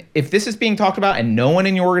this is being talked about and no one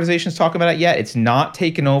in your organization is talking about it yet, it's not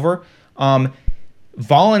taken over,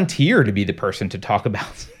 volunteer to be the person to talk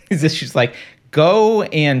about these issues. Like, go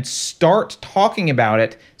and start talking about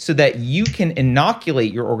it so that you can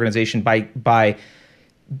inoculate your organization you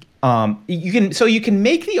can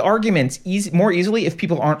make the arguments more easily if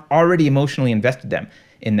people aren't already emotionally invested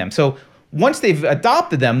in them. So once they've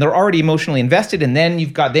adopted them, they're already emotionally invested, and then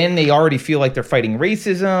they already feel like they're fighting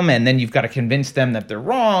racism, and then you've got to convince them that they're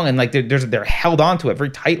wrong, and they're held onto it very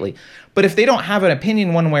tightly. But if they don't have an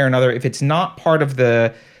opinion one way or another, if it's not part of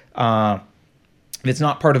the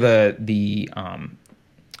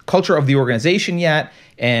culture of the organization yet,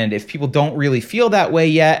 and if people don't really feel that way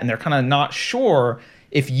yet, and they're kind of not sure,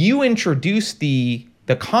 if you introduce the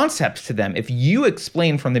concepts to them, if you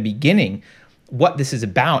explain from the beginning what this is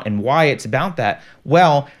about and why it's about that,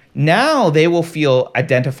 well, now they will feel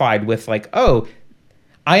identified with, like, oh,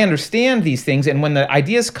 I understand these things, and when the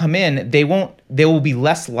ideas come in, they will be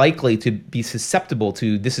less likely to be susceptible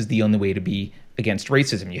to, this is the only way to be against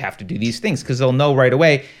racism. You have to do these things, because they'll know right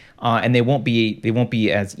away, and they won't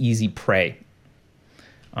be as easy prey.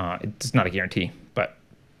 It's not a guarantee, but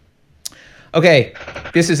okay.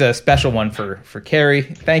 This is a special one for Carrie.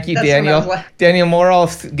 Thank you, Daniel. Daniel Morrell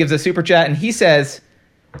gives a super chat, and he says,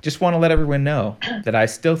 "Just want to let everyone know that I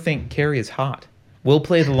still think Carrie is hot. We'll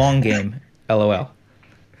play the long game. LOL."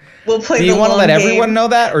 We'll play. Do you want to let everyone know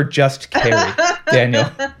that, or just Carrie,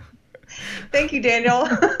 Daniel? Thank you, Daniel.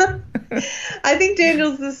 I think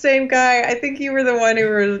Daniel's the same guy. I think you were the one who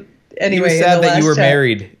were anyway. He was sad that you were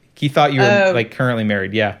married. He thought you were currently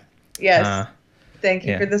married. Yeah. Yes. Thank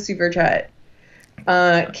you for the super chat.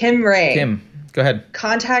 Kim Ray. Kim, go ahead.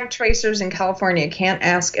 Contact tracers in California can't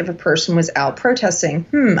ask if a person was out protesting.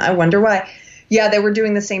 I wonder why. Yeah, they were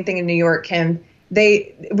doing the same thing in New York, Kim.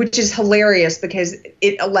 which is hilarious because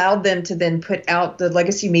it allowed them to then the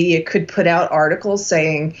legacy media could put out articles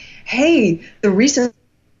saying, hey, the recent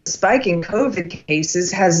spike in COVID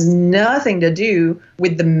cases has nothing to do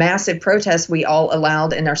with the massive protests we all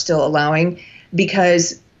allowed and are still allowing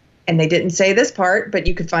because, and they didn't say this part, but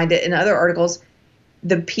you could find it in other articles,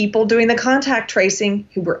 the people doing the contact tracing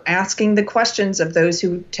who were asking the questions of those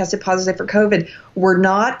who tested positive for COVID were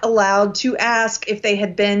not allowed to ask if they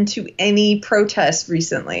had been to any protests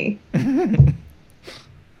recently.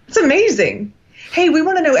 It's amazing. Hey, we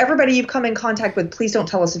want to know everybody you've come in contact with. Please don't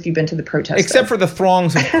tell us if you've been to the protest. Except for the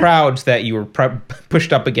throngs of crowds that you were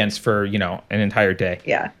pushed up against for, an entire day.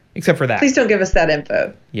 Yeah. Except for that. Please don't give us that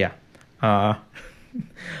info. Yeah.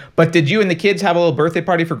 But did you and the kids have a little birthday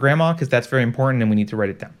party for Grandma? Because that's very important, and we need to write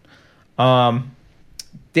it down.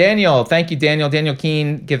 Daniel, thank you, Daniel. Daniel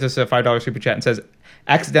Keene gives us a $5 super chat and says,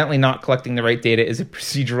 accidentally not collecting the right data is a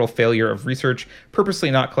procedural failure of research.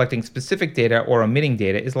 Purposely not collecting specific data or omitting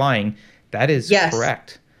data is lying. That is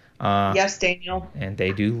correct. Yes, Daniel. And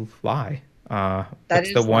they do lie. That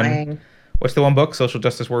is lying. What's the one book? Social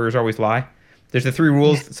Justice Warriors Always Lie. There's the 3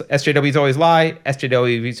 rules. Yeah. SJWs always lie,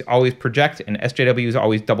 SJWs always project, and SJWs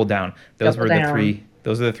always double down. Those are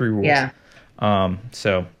the 3 rules. Yeah.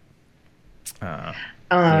 So go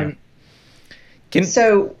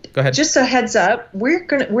ahead. Just a heads up,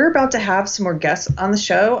 we're about to have some more guests on the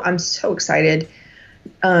show. I'm so excited.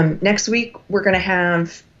 Next week we're gonna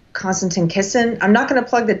have Konstantin Kisin. I'm not gonna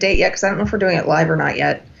plug the date yet because I don't know if we're doing it live or not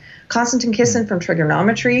yet. Konstantin Kisin from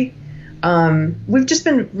Trigonometry. We've just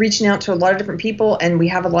been reaching out to a lot of different people, and we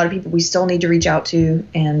have a lot of people we still need to reach out to.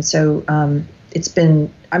 And so I'm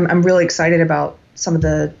really excited about some of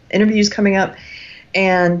the interviews coming up.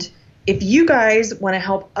 And if you guys want to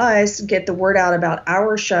help us get the word out about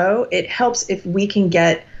our show, it helps if we can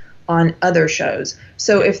get on other shows.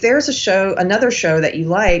 So if there's another show that you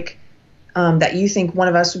like, that you think one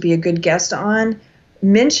of us would be a good guest on,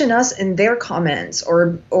 mention us in their comments,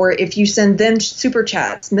 or if you send them super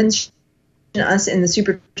chats, mention us in the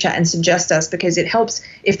super chat and suggest us, because it helps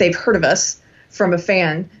if they've heard of us from a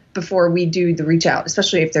fan before we do the reach out,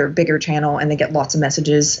 especially if they're a bigger channel and they get lots of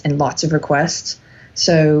messages and lots of requests.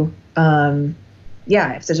 So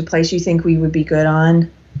if there's a place you think we would be good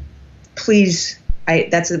on, please,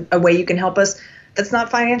 that's a way you can help us. That's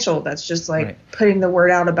not financial. That's just putting the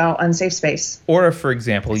word out about Unsafe Space. Or if, for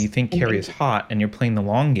example, you think Carrie is hot and you're playing the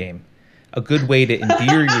long game, a good way to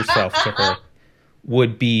endear yourself to her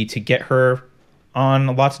would be to get her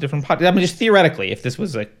on lots of different podcasts. I mean, just theoretically,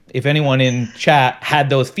 if anyone in chat had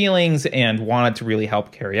those feelings and wanted to really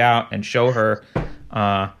help Carrie out and show her,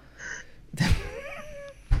 that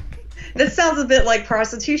sounds a bit like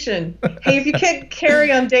prostitution. Hey, if you can't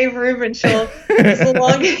carry on Dave Rubin, it's a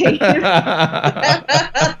long game.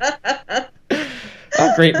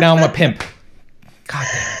 Oh, great. Now I'm a pimp. God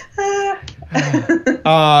damn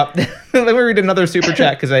it. Let me read another super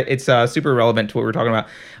chat because it's super relevant to what we're talking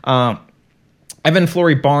about. Evan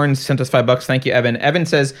Flory Barnes sent us $5. Thank you, Evan. Evan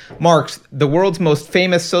says, Marx, the world's most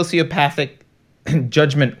famous sociopathic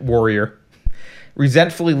judgment warrior,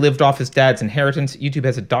 resentfully lived off his dad's inheritance. YouTube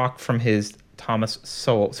has a doc from Thomas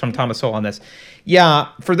Sowell on this. Yeah,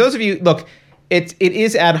 for those of you, look, it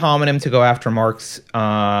is ad hominem to go after Marx,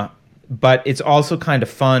 but it's also kind of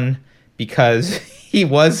fun because he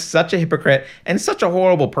was such a hypocrite and such a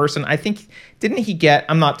horrible person. I think,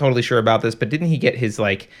 I'm not totally sure about this, but didn't he get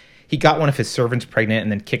he got one of his servants pregnant and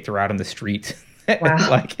then kicked her out on the street?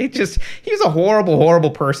 Wow. He was a horrible,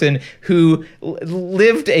 horrible person who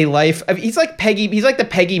lived a life. I mean, he's like the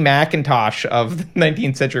Peggy McIntosh of the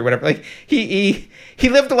 19th century, whatever. Like he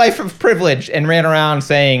lived a life of privilege and ran around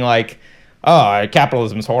saying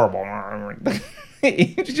capitalism's horrible.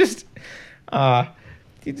 he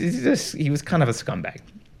was kind of a scumbag.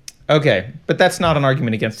 Okay, but that's not an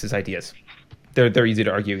argument against his ideas. They're easy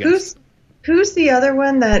to argue against. Who's the other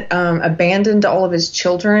one that abandoned all of his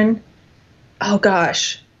children? Oh,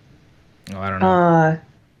 gosh. Oh, I don't know.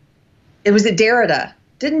 It was Derrida.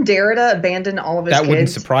 Didn't Derrida abandon all of his kids? That wouldn't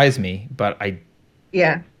surprise me, but I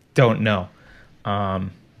don't know.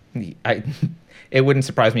 It wouldn't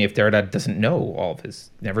surprise me if Derrida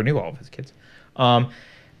never knew all of his kids.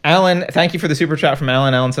 Alan, thank you for the super chat from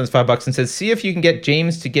Alan. Alan sends $5 and says, see if you can get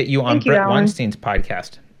James to get you on Brett Weinstein's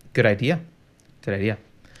podcast. Good idea.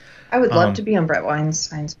 I would love to be on Brett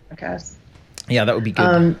Weinstein's podcast. Yeah, that would be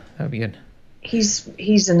good. That would be good.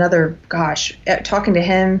 He's another, talking to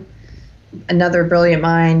him, another brilliant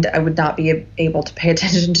mind. I would not be able to pay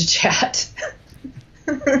attention to chat.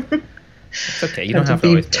 It's okay. You don't have to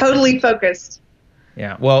always be totally focused.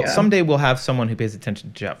 Yeah. Well, someday we'll have someone who pays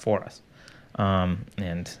attention to chat for us.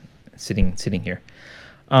 And sitting here.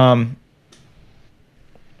 We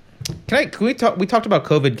talked about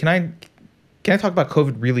COVID. Can I talk about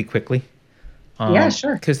COVID really quickly? Yeah,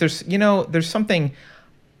 sure. Because there's something.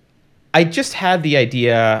 I just had the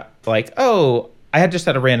idea, like, I had just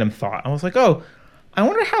had a random thought. I was like, I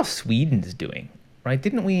wonder how Sweden's doing, right?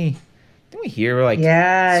 Didn't we hear like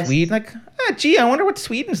Sweden? Like, I wonder what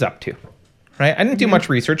Sweden's up to, right? I didn't do much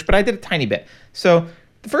research, but I did a tiny bit. So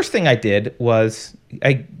the first thing I did was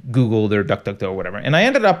I Googled or DuckDuckGo or whatever, and I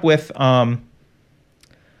ended up with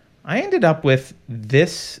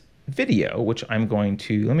this video, which I'm going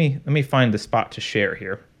to let me find the spot to share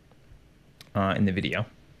here in the video.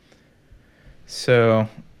 So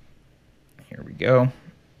here we go.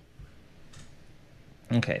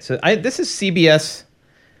 Okay, so this is CBS.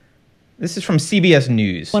 This is from CBS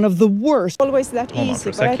News. One of the worst. Always that Hold on easy, for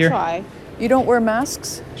a but sec I here. try. You don't wear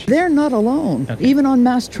masks? They're not alone, Okay. even on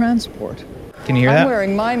mass transport. Can you hear I'm that?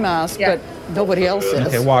 wearing my mask, Yeah. but nobody else is.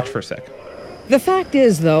 Okay, watch for a sec. The fact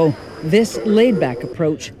is, though, this laid-back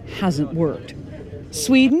approach hasn't worked.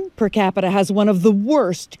 Sweden, per capita, has one of the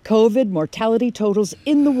worst COVID mortality totals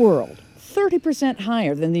in the world, 30%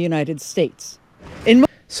 higher than the United States.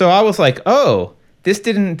 So I was like, this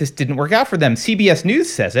didn't work out for them. CBS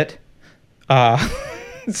News says it.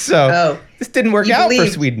 This didn't work out for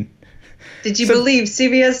Sweden. Did you believe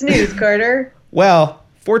CBS News, Carter? Well,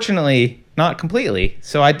 fortunately, not completely.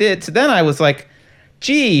 So I did. So then I was like,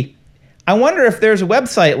 gee, I wonder if there's a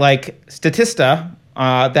website like Statista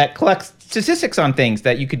that collects statistics on things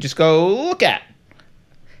that you could just go look at.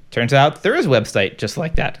 Turns out there is a website just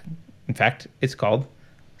like that. In fact, it's called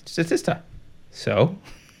Statista. So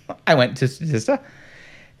I went to Statista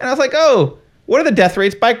and I was like, what are the death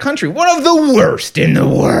rates by country? One of the worst in the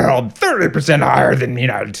world, 30% higher than the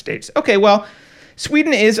United States. Okay, well,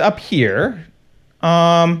 Sweden is up here,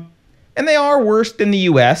 and they are worse than the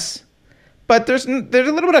U.S., but there's a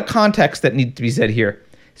little bit of context that needs to be said here.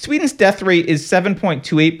 Sweden's death rate is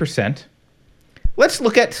 7.28%. Let's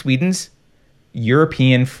look at Sweden's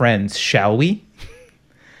European friends, shall we?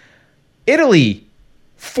 Italy,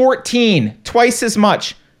 14, twice as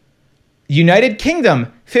much. United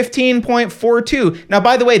Kingdom, 15.42. Now,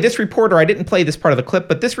 by the way, this reporter, I didn't play this part of the clip,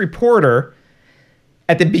 but this reporter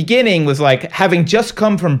at the beginning was like, having just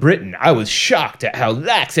come from Britain, I was shocked at how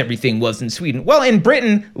lax everything was in Sweden. Well, in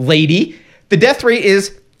Britain, lady, the death rate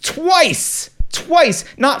is twice,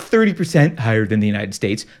 not 30% higher than the United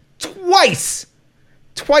States, twice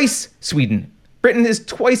Sweden. Britain is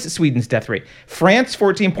twice Sweden's death rate. France,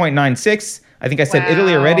 14.96. I think I said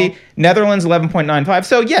Italy already. Netherlands, 11.95.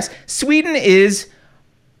 So yes, Sweden is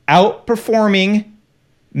outperforming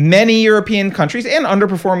many European countries and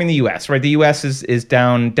underperforming the U.S., right? The U.S. is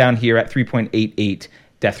down here at 3.88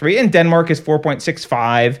 death rate, and Denmark is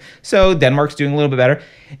 4.65. So Denmark's doing a little bit better.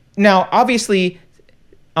 Now, obviously,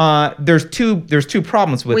 there's two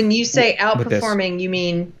problems with when you say with this. outperforming, you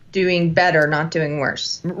mean doing better, not doing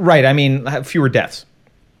worse. Right. I mean, fewer deaths.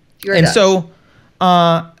 So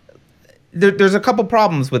there's a couple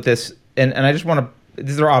problems with this, and I just want to,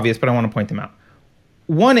 these are obvious, but I want to point them out.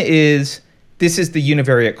 One is, this is the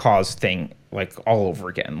univariate cause thing, like all over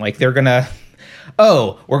again. Like they're going to,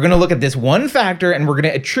 we're going to look at this one factor and we're going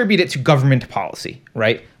to attribute it to government policy,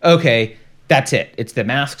 right? Okay, that's it. It's the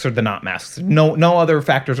masks or the not masks. No other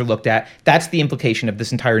factors are looked at. That's the implication of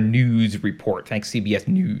this entire news report. Thanks, CBS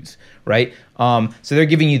News, right? So they're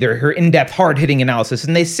giving you her in-depth, hard-hitting analysis,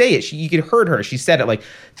 and they say it. You could heard her. She said it like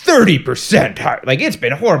 30% higher. Like it's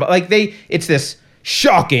been horrible. Like it's this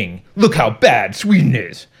shocking. Look how bad Sweden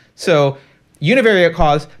is. So univariate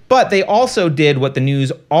cause, but they also did what the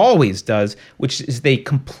news always does, which is they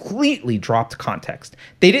completely dropped context.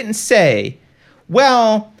 They didn't say,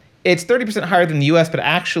 well, it's 30% higher than the U.S., but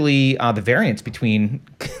actually the variance between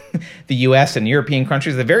the U.S. and European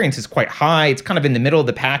countries, the variance is quite high. It's kind of in the middle of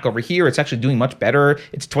the pack over here. It's actually doing much better.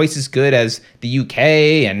 It's twice as good as the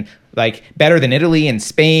U.K. and like better than Italy and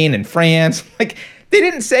Spain and France. Like they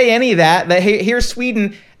didn't say any of that. Here's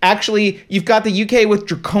Sweden. Actually, you've got the UK with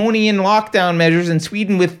draconian lockdown measures and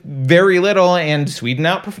Sweden with very little, and Sweden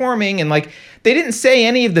outperforming. And like, they didn't say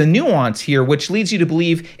any of the nuance here, which leads you to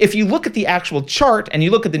believe if you look at the actual chart and you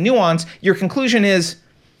look at the nuance, your conclusion is,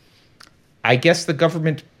 I guess the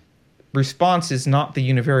government response is not the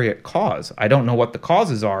univariate cause. I don't know what the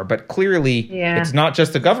causes are, but clearly it's not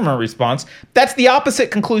just the government response. That's the opposite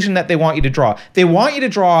conclusion that they want you to draw. They want you to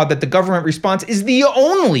draw that the government response is the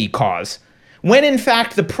only cause, when in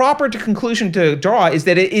fact the proper conclusion to draw is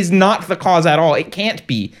that it is not the cause at all. It can't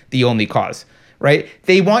be the only cause, right?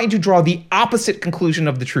 They want you to draw the opposite conclusion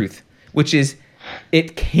of the truth, which is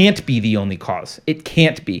it can't be the only cause. It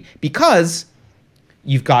can't be, because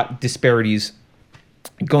you've got disparities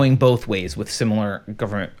going both ways with similar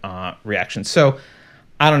government reactions. So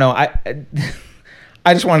I don't know.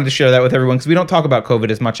 I just wanted to share that with everyone because we don't talk about COVID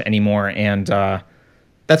as much anymore, and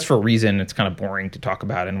that's for a reason. It's kind of boring to talk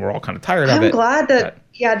about, and we're all kind of tired of it. I'm glad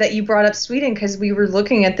that you brought up Sweden, because we were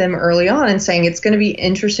looking at them early on and saying it's going to be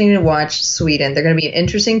interesting to watch Sweden. They're going to be an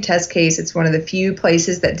interesting test case. It's one of the few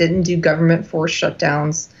places that didn't do government forced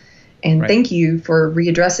shutdowns. And thank you for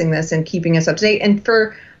readdressing this and keeping us up to date and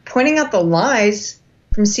for pointing out the lies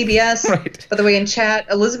from CBS. Right. By the way, in chat,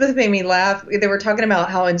 Elizabeth made me laugh. They were talking about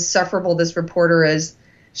how insufferable this reporter is.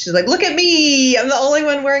 She's like, look at me. I'm the only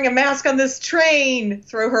one wearing a mask on this train.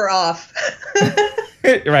 Throw her off.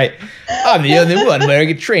 Right. I'm the only one wearing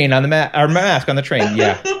a train on the mask on the train.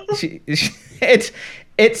 Yeah.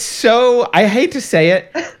 It's so, I hate to say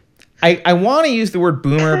it. I want to use the word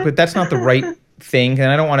boomer, but that's not the right thing. And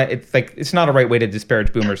I don't want to, it's not a right way to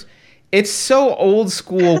disparage boomers. It's so old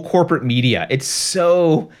school corporate media. It's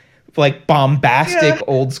so like bombastic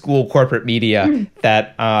old school corporate media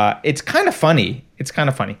that it's kind of funny. It's kind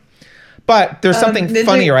of funny. But there's something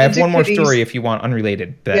funnier. I have one more story if you want,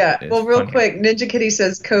 unrelated. Well, real quick, Ninja Kitty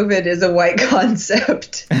says COVID is a white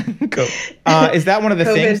concept. Is that one of the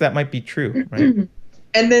things that might be true? Right.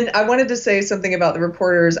 And then I wanted to say something about the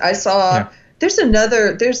reporters. I saw there's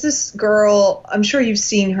this girl. I'm sure you've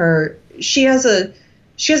seen her. She has a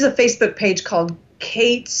Facebook page called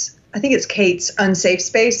Kate's. I think it's Kate's Unsafe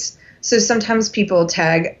Space. So sometimes people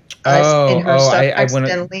tag us in her stuff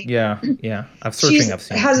accidentally. I've seen.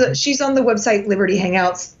 She's on the website Liberty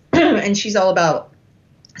Hangouts, and she's all about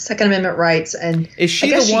Second Amendment rights. And is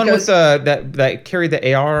she the one with that carried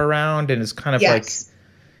the AR around and is kind of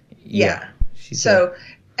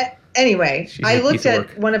anyway, I looked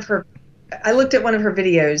at one of her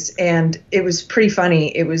videos, and it was pretty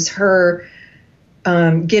funny. It was her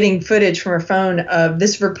getting footage from her phone of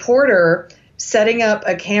this reporter setting up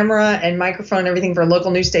a camera and microphone and everything for a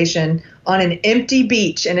local news station on an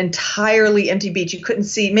entirely empty beach. You couldn't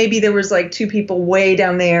see. Maybe there was like two people way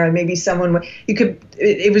down there, and maybe someone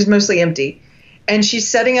it was mostly empty. And she's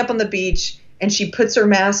setting up on the beach, and she puts her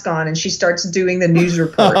mask on, and she starts doing the news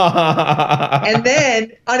report. And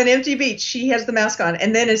then on an empty beach, she has the mask on.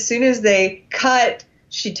 And then as soon as they cut,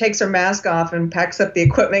 she takes her mask off and packs up the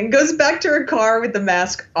equipment and goes back to her car with the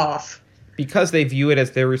mask off. Because they view it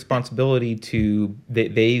as their responsibility to,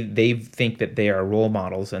 they think that they are role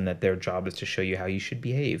models and that their job is to show you how you should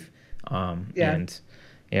behave. All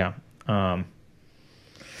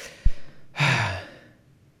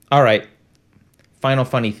right. Final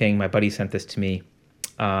funny thing. My buddy sent this to me.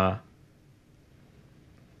 I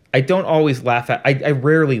don't always laugh I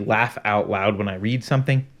rarely laugh out loud when I read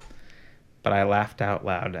something, but I laughed out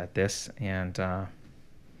loud at this, and I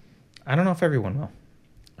don't know if everyone will.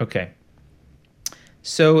 Okay.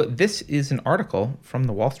 So this is an article from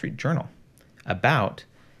the Wall Street Journal about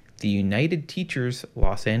the United Teachers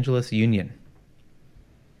Los Angeles Union.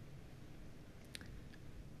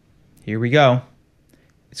 Here we go.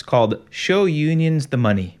 It's called Show Unions the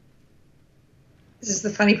Money. Is this the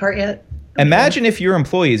funny part yet? Imagine if your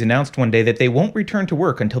employees announced one day that they won't return to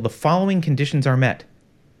work until the following conditions are met.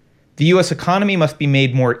 The U.S. economy must be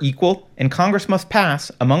made more equal, and Congress must pass,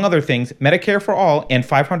 among other things, Medicare for all and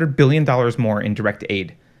 $500 billion more in direct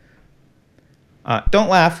aid. Don't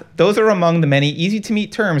laugh. Those are among the many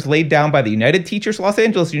easy-to-meet terms laid down by the United Teachers Los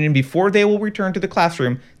Angeles Union before they will return to the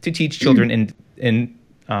classroom to teach children in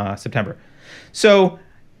September. So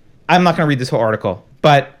I'm not going to read this whole article,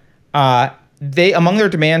 but among their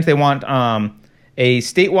demands, they want a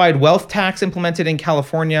statewide wealth tax implemented in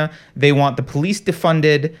California. They want the police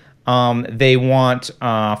defunded. They want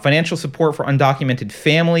financial support for undocumented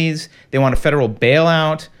families. They want a federal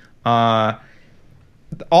bailout. All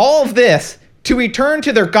of this to return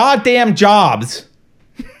to their goddamn jobs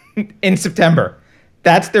in September.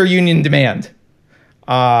 That's their union demand.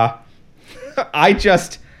 I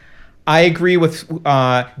agree with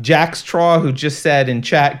Jack Straw, who just said in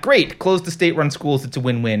chat, great, close the state-run schools. It's a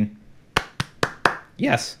win-win.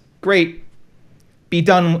 Yes, great. Be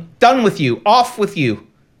done with you. Off with you.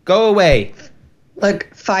 Go away.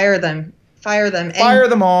 Look, fire them. Fire them. Fire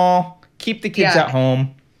them all. Keep the kids at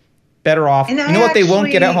home. Better off. And you know what they won't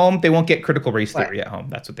get at home? They won't get critical race theory at home.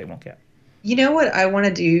 That's what they won't get. You know what I want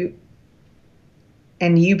to do?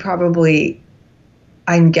 And you probably,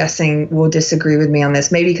 I'm guessing, will disagree with me on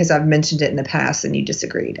this. Maybe because I've mentioned it in the past and you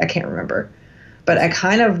disagreed. I can't remember. But I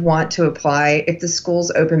kind of want to apply, if the schools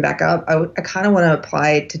open back up, I kind of want to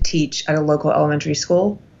apply to teach at a local elementary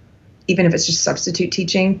school, even if it's just substitute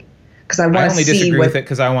teaching. Because I want to see. I only disagree with it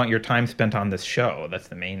because I want your time spent on this show. That's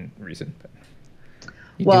the main reason.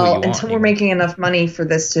 You do what well, you want, until we're you know. making enough money for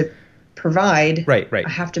this to provide, Right. I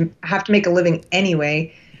have to make a living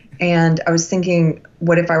anyway. And I was thinking,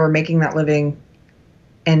 what if I were making that living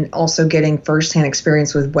and also getting firsthand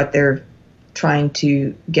experience with what they're trying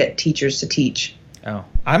to get teachers to teach? Oh,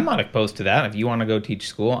 I'm not opposed to that. If you want to go teach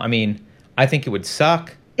school, I mean, I think it would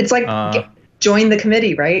suck. It's like join the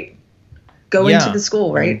committee, right? Go into the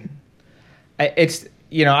school, right? It's,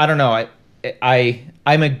 I don't know.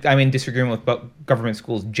 I'm in disagreement with government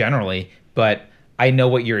schools generally, but I know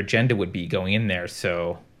what your agenda would be going in there.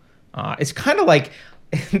 So it's kind of like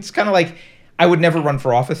I would never run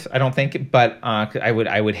for office, I don't think, but I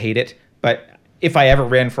would hate it. But if I ever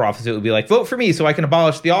ran for office, it would be like, vote for me so I can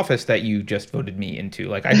abolish the office that you just voted me into.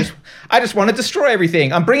 Like, I just want to destroy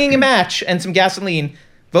everything. I'm bringing a match and some gasoline.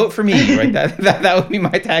 Vote for me, right? That would be my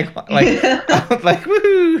tagline. Like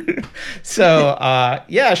woohoo! So,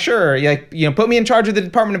 yeah, sure. Like, put me in charge of the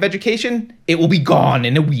Department of Education. It will be gone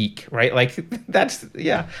in a week, right? Like, that's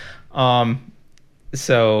yeah.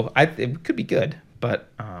 So it could be good, but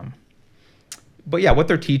yeah, what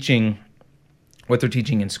they're teaching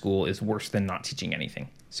in school is worse than not teaching anything.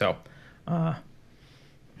 So,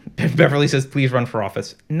 Beverly says, please run for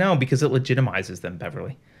office. No, because it legitimizes them,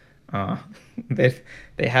 Beverly.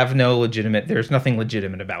 They have no legitimate. There's nothing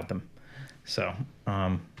legitimate about them. So,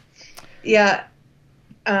 yeah.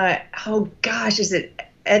 Oh gosh, is it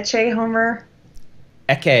Eche Homer?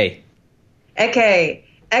 Eke. Eke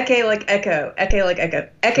like echo. Eke like echo.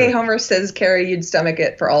 Eke sure. Homer says, Carrie, you'd stomach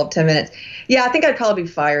it for all of 10 minutes. Yeah, I think I'd probably be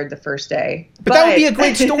fired the first day. But that would be a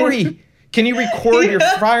great story. Can you record your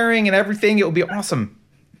firing and everything? It would be awesome.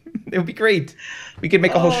 It would be great. We could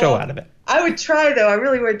make a whole show out of it. I would try, though. I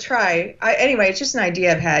really would try. Anyway, it's just an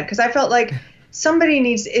idea I've had because I felt like somebody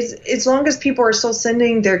needs, as long as people are still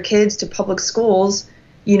sending their kids to public schools,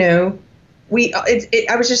 I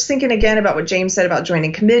was just thinking again about what James said about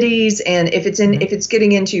joining committees, and if it's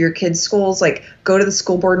getting into your kids' schools, like go to the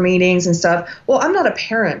school board meetings and stuff. Well, I'm not a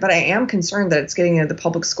parent, but I am concerned that it's getting into the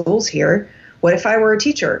public schools here. What if I were a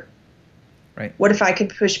teacher? Right. What if I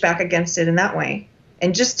could push back against it in that way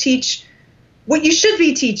and just teach what you should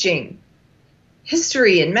be teaching?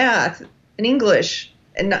 History and math and English,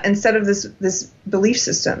 and instead of this belief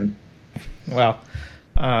system. Well,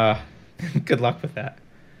 good luck with that.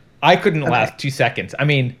 I couldn't last 2 seconds. I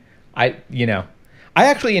mean, I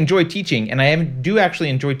actually enjoy teaching, and I do actually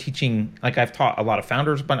enjoy teaching. Like, I've taught a lot of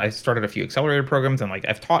founders, but I started a few accelerator programs, and like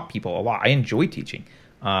I've taught people a lot. I enjoy teaching.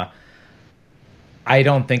 I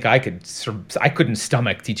don't think I couldn't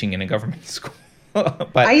stomach teaching in a government school.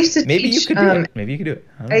 But I used to maybe teach, you could do it. Maybe you could do it.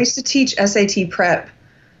 I used to teach SAT prep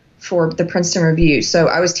for the Princeton Review. So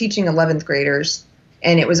I was teaching 11th graders,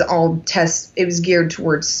 and it was all tests. It was geared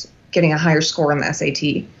towards getting a higher score on the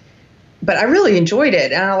SAT. But I really enjoyed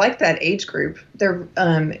it, and I like that age group. They're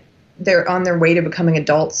on their way to becoming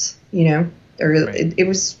adults.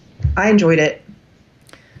 Right. I enjoyed it.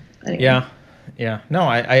 Anyway. Yeah. No,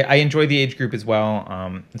 I enjoy the age group as well.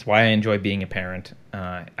 That's why I enjoy being a parent.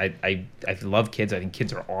 I love kids. I think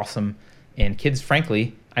kids are awesome. And kids,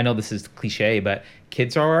 frankly, I know this is cliche, but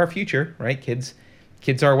kids are our future, right?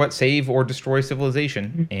 Kids are what save or destroy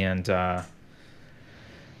civilization. And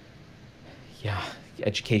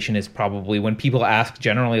education is probably, when people ask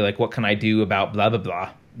generally, like, what can I do about blah, blah, blah,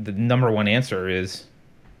 the number one answer is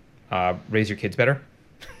raise your kids better.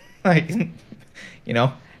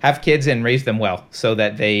 Have kids and raise them well so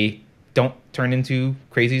that they don't turn into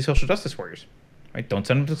crazy social justice warriors, right? Don't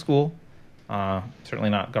send them to school, certainly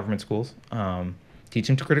not government schools. Teach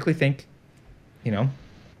them to critically think,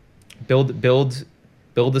 build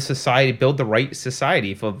a society, build the right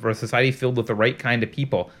society for a society filled with the right kind of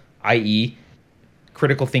people, i.e.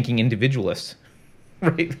 critical thinking individualists,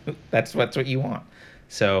 right? That's what you want.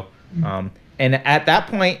 So, and at that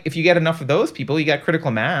point, if you get enough of those people, you got critical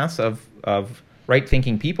mass of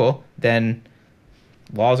right-thinking people, then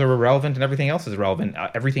laws are irrelevant and everything else is irrelevant.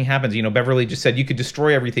 Everything happens. Beverly just said you could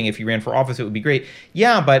destroy everything if you ran for office. It would be great.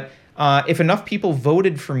 Yeah, but if enough people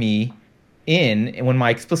voted for me when my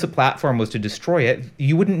explicit platform was to destroy it,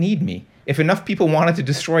 you wouldn't need me. If enough people wanted to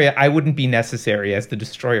destroy it, I wouldn't be necessary as the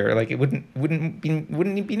destroyer. Like, it wouldn't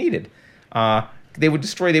be needed. They would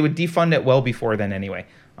defund it well before then anyway.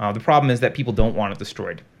 The problem is that people don't want it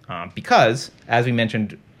destroyed because, as we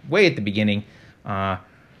mentioned way at the beginning,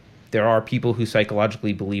 there are people who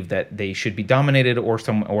psychologically believe that they should be dominated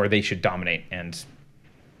or they should dominate. And,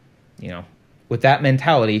 with that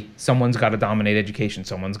mentality, someone's got to dominate education.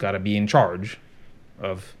 Someone's got to be in charge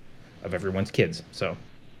of everyone's kids. So,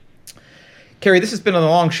 Carrie, this has been a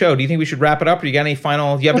long show. Do you think we should wrap it up? Or do you got any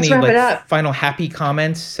final? Do you have any final happy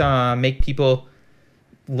comments? Make people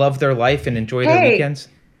love their life and enjoy their weekends?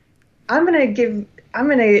 I'm gonna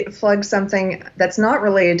plug something that's not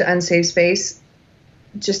related to Unsafe Space,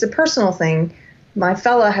 just a personal thing. My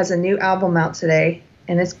fella has a new album out today,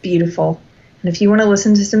 and it's beautiful. And if you want to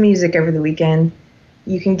listen to some music over the weekend,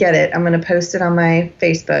 you can get it. I'm going to post it on my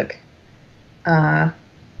Facebook.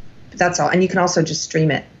 That's all. And you can also just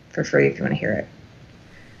stream it for free if you want to hear it.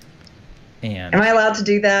 And am I allowed to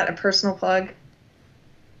do that? A personal plug?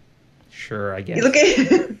 Sure, I guess. You look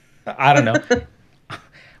at I don't know.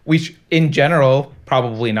 In general,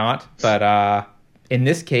 probably not. But in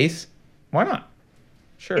this case, why not?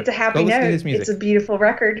 Sure. It's a happy note. It's a beautiful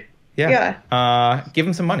record. Yeah. Give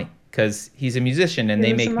him some money because he's a musician and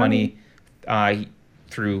they make money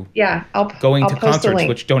through going to concerts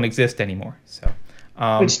which don't exist anymore. So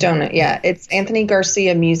it's Anthony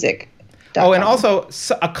Garcia Music. Oh, and also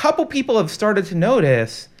a couple people have started to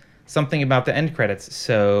notice something about the end credits.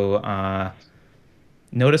 So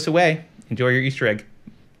notice away. Enjoy your Easter egg.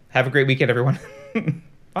 Have a great weekend, everyone.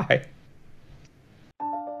 Bye.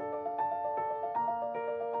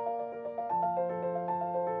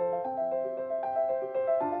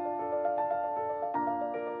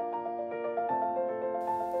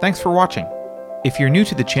 Thanks for watching. If you're new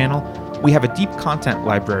to the channel, we have a deep content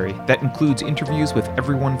library that includes interviews with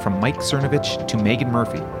everyone from Mike Cernovich to Megan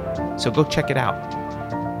Murphy, so go check it out.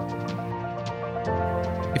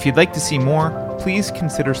 If you'd like to see more, please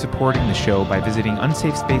consider supporting the show by visiting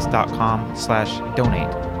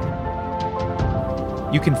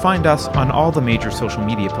unsafespace.com/donate. You can find us on all the major social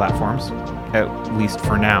media platforms, at least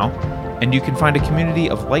for now, and you can find a community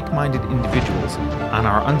of like-minded individuals on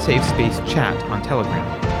our Unsafe Space chat on Telegram.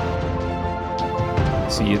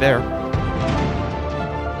 See you there.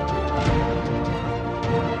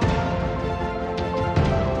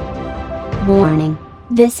 Warning.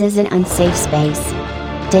 This is an unsafe space.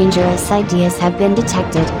 Dangerous ideas have been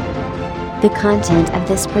detected. The content of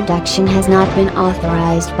this production has not been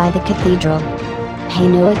authorized by the Cathedral. Pay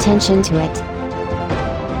no attention to it.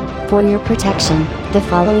 For your protection, the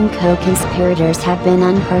following co-conspirators have been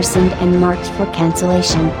unpersoned and marked for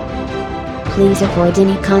cancellation. Please avoid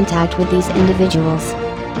any contact with these individuals.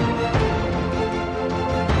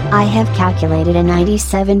 I have calculated a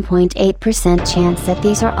 97.8% chance that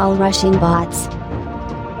these are all Russian bots.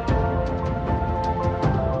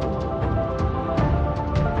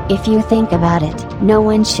 If you think about it, no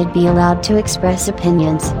one should be allowed to express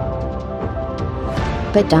opinions.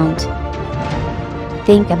 But don't.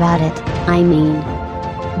 Think about it, I mean.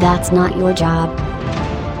 That's not your job.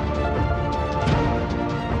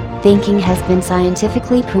 Thinking has been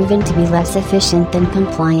scientifically proven to be less efficient than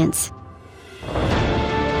compliance.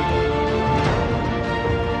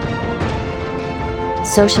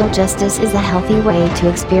 Social justice is a healthy way to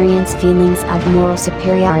experience feelings of moral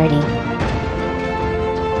superiority.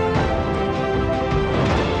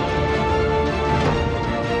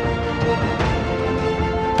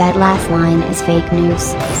 That last line is fake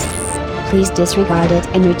news. Please disregard it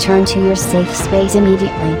and return to your safe space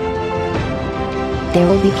immediately. There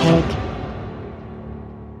will be cake.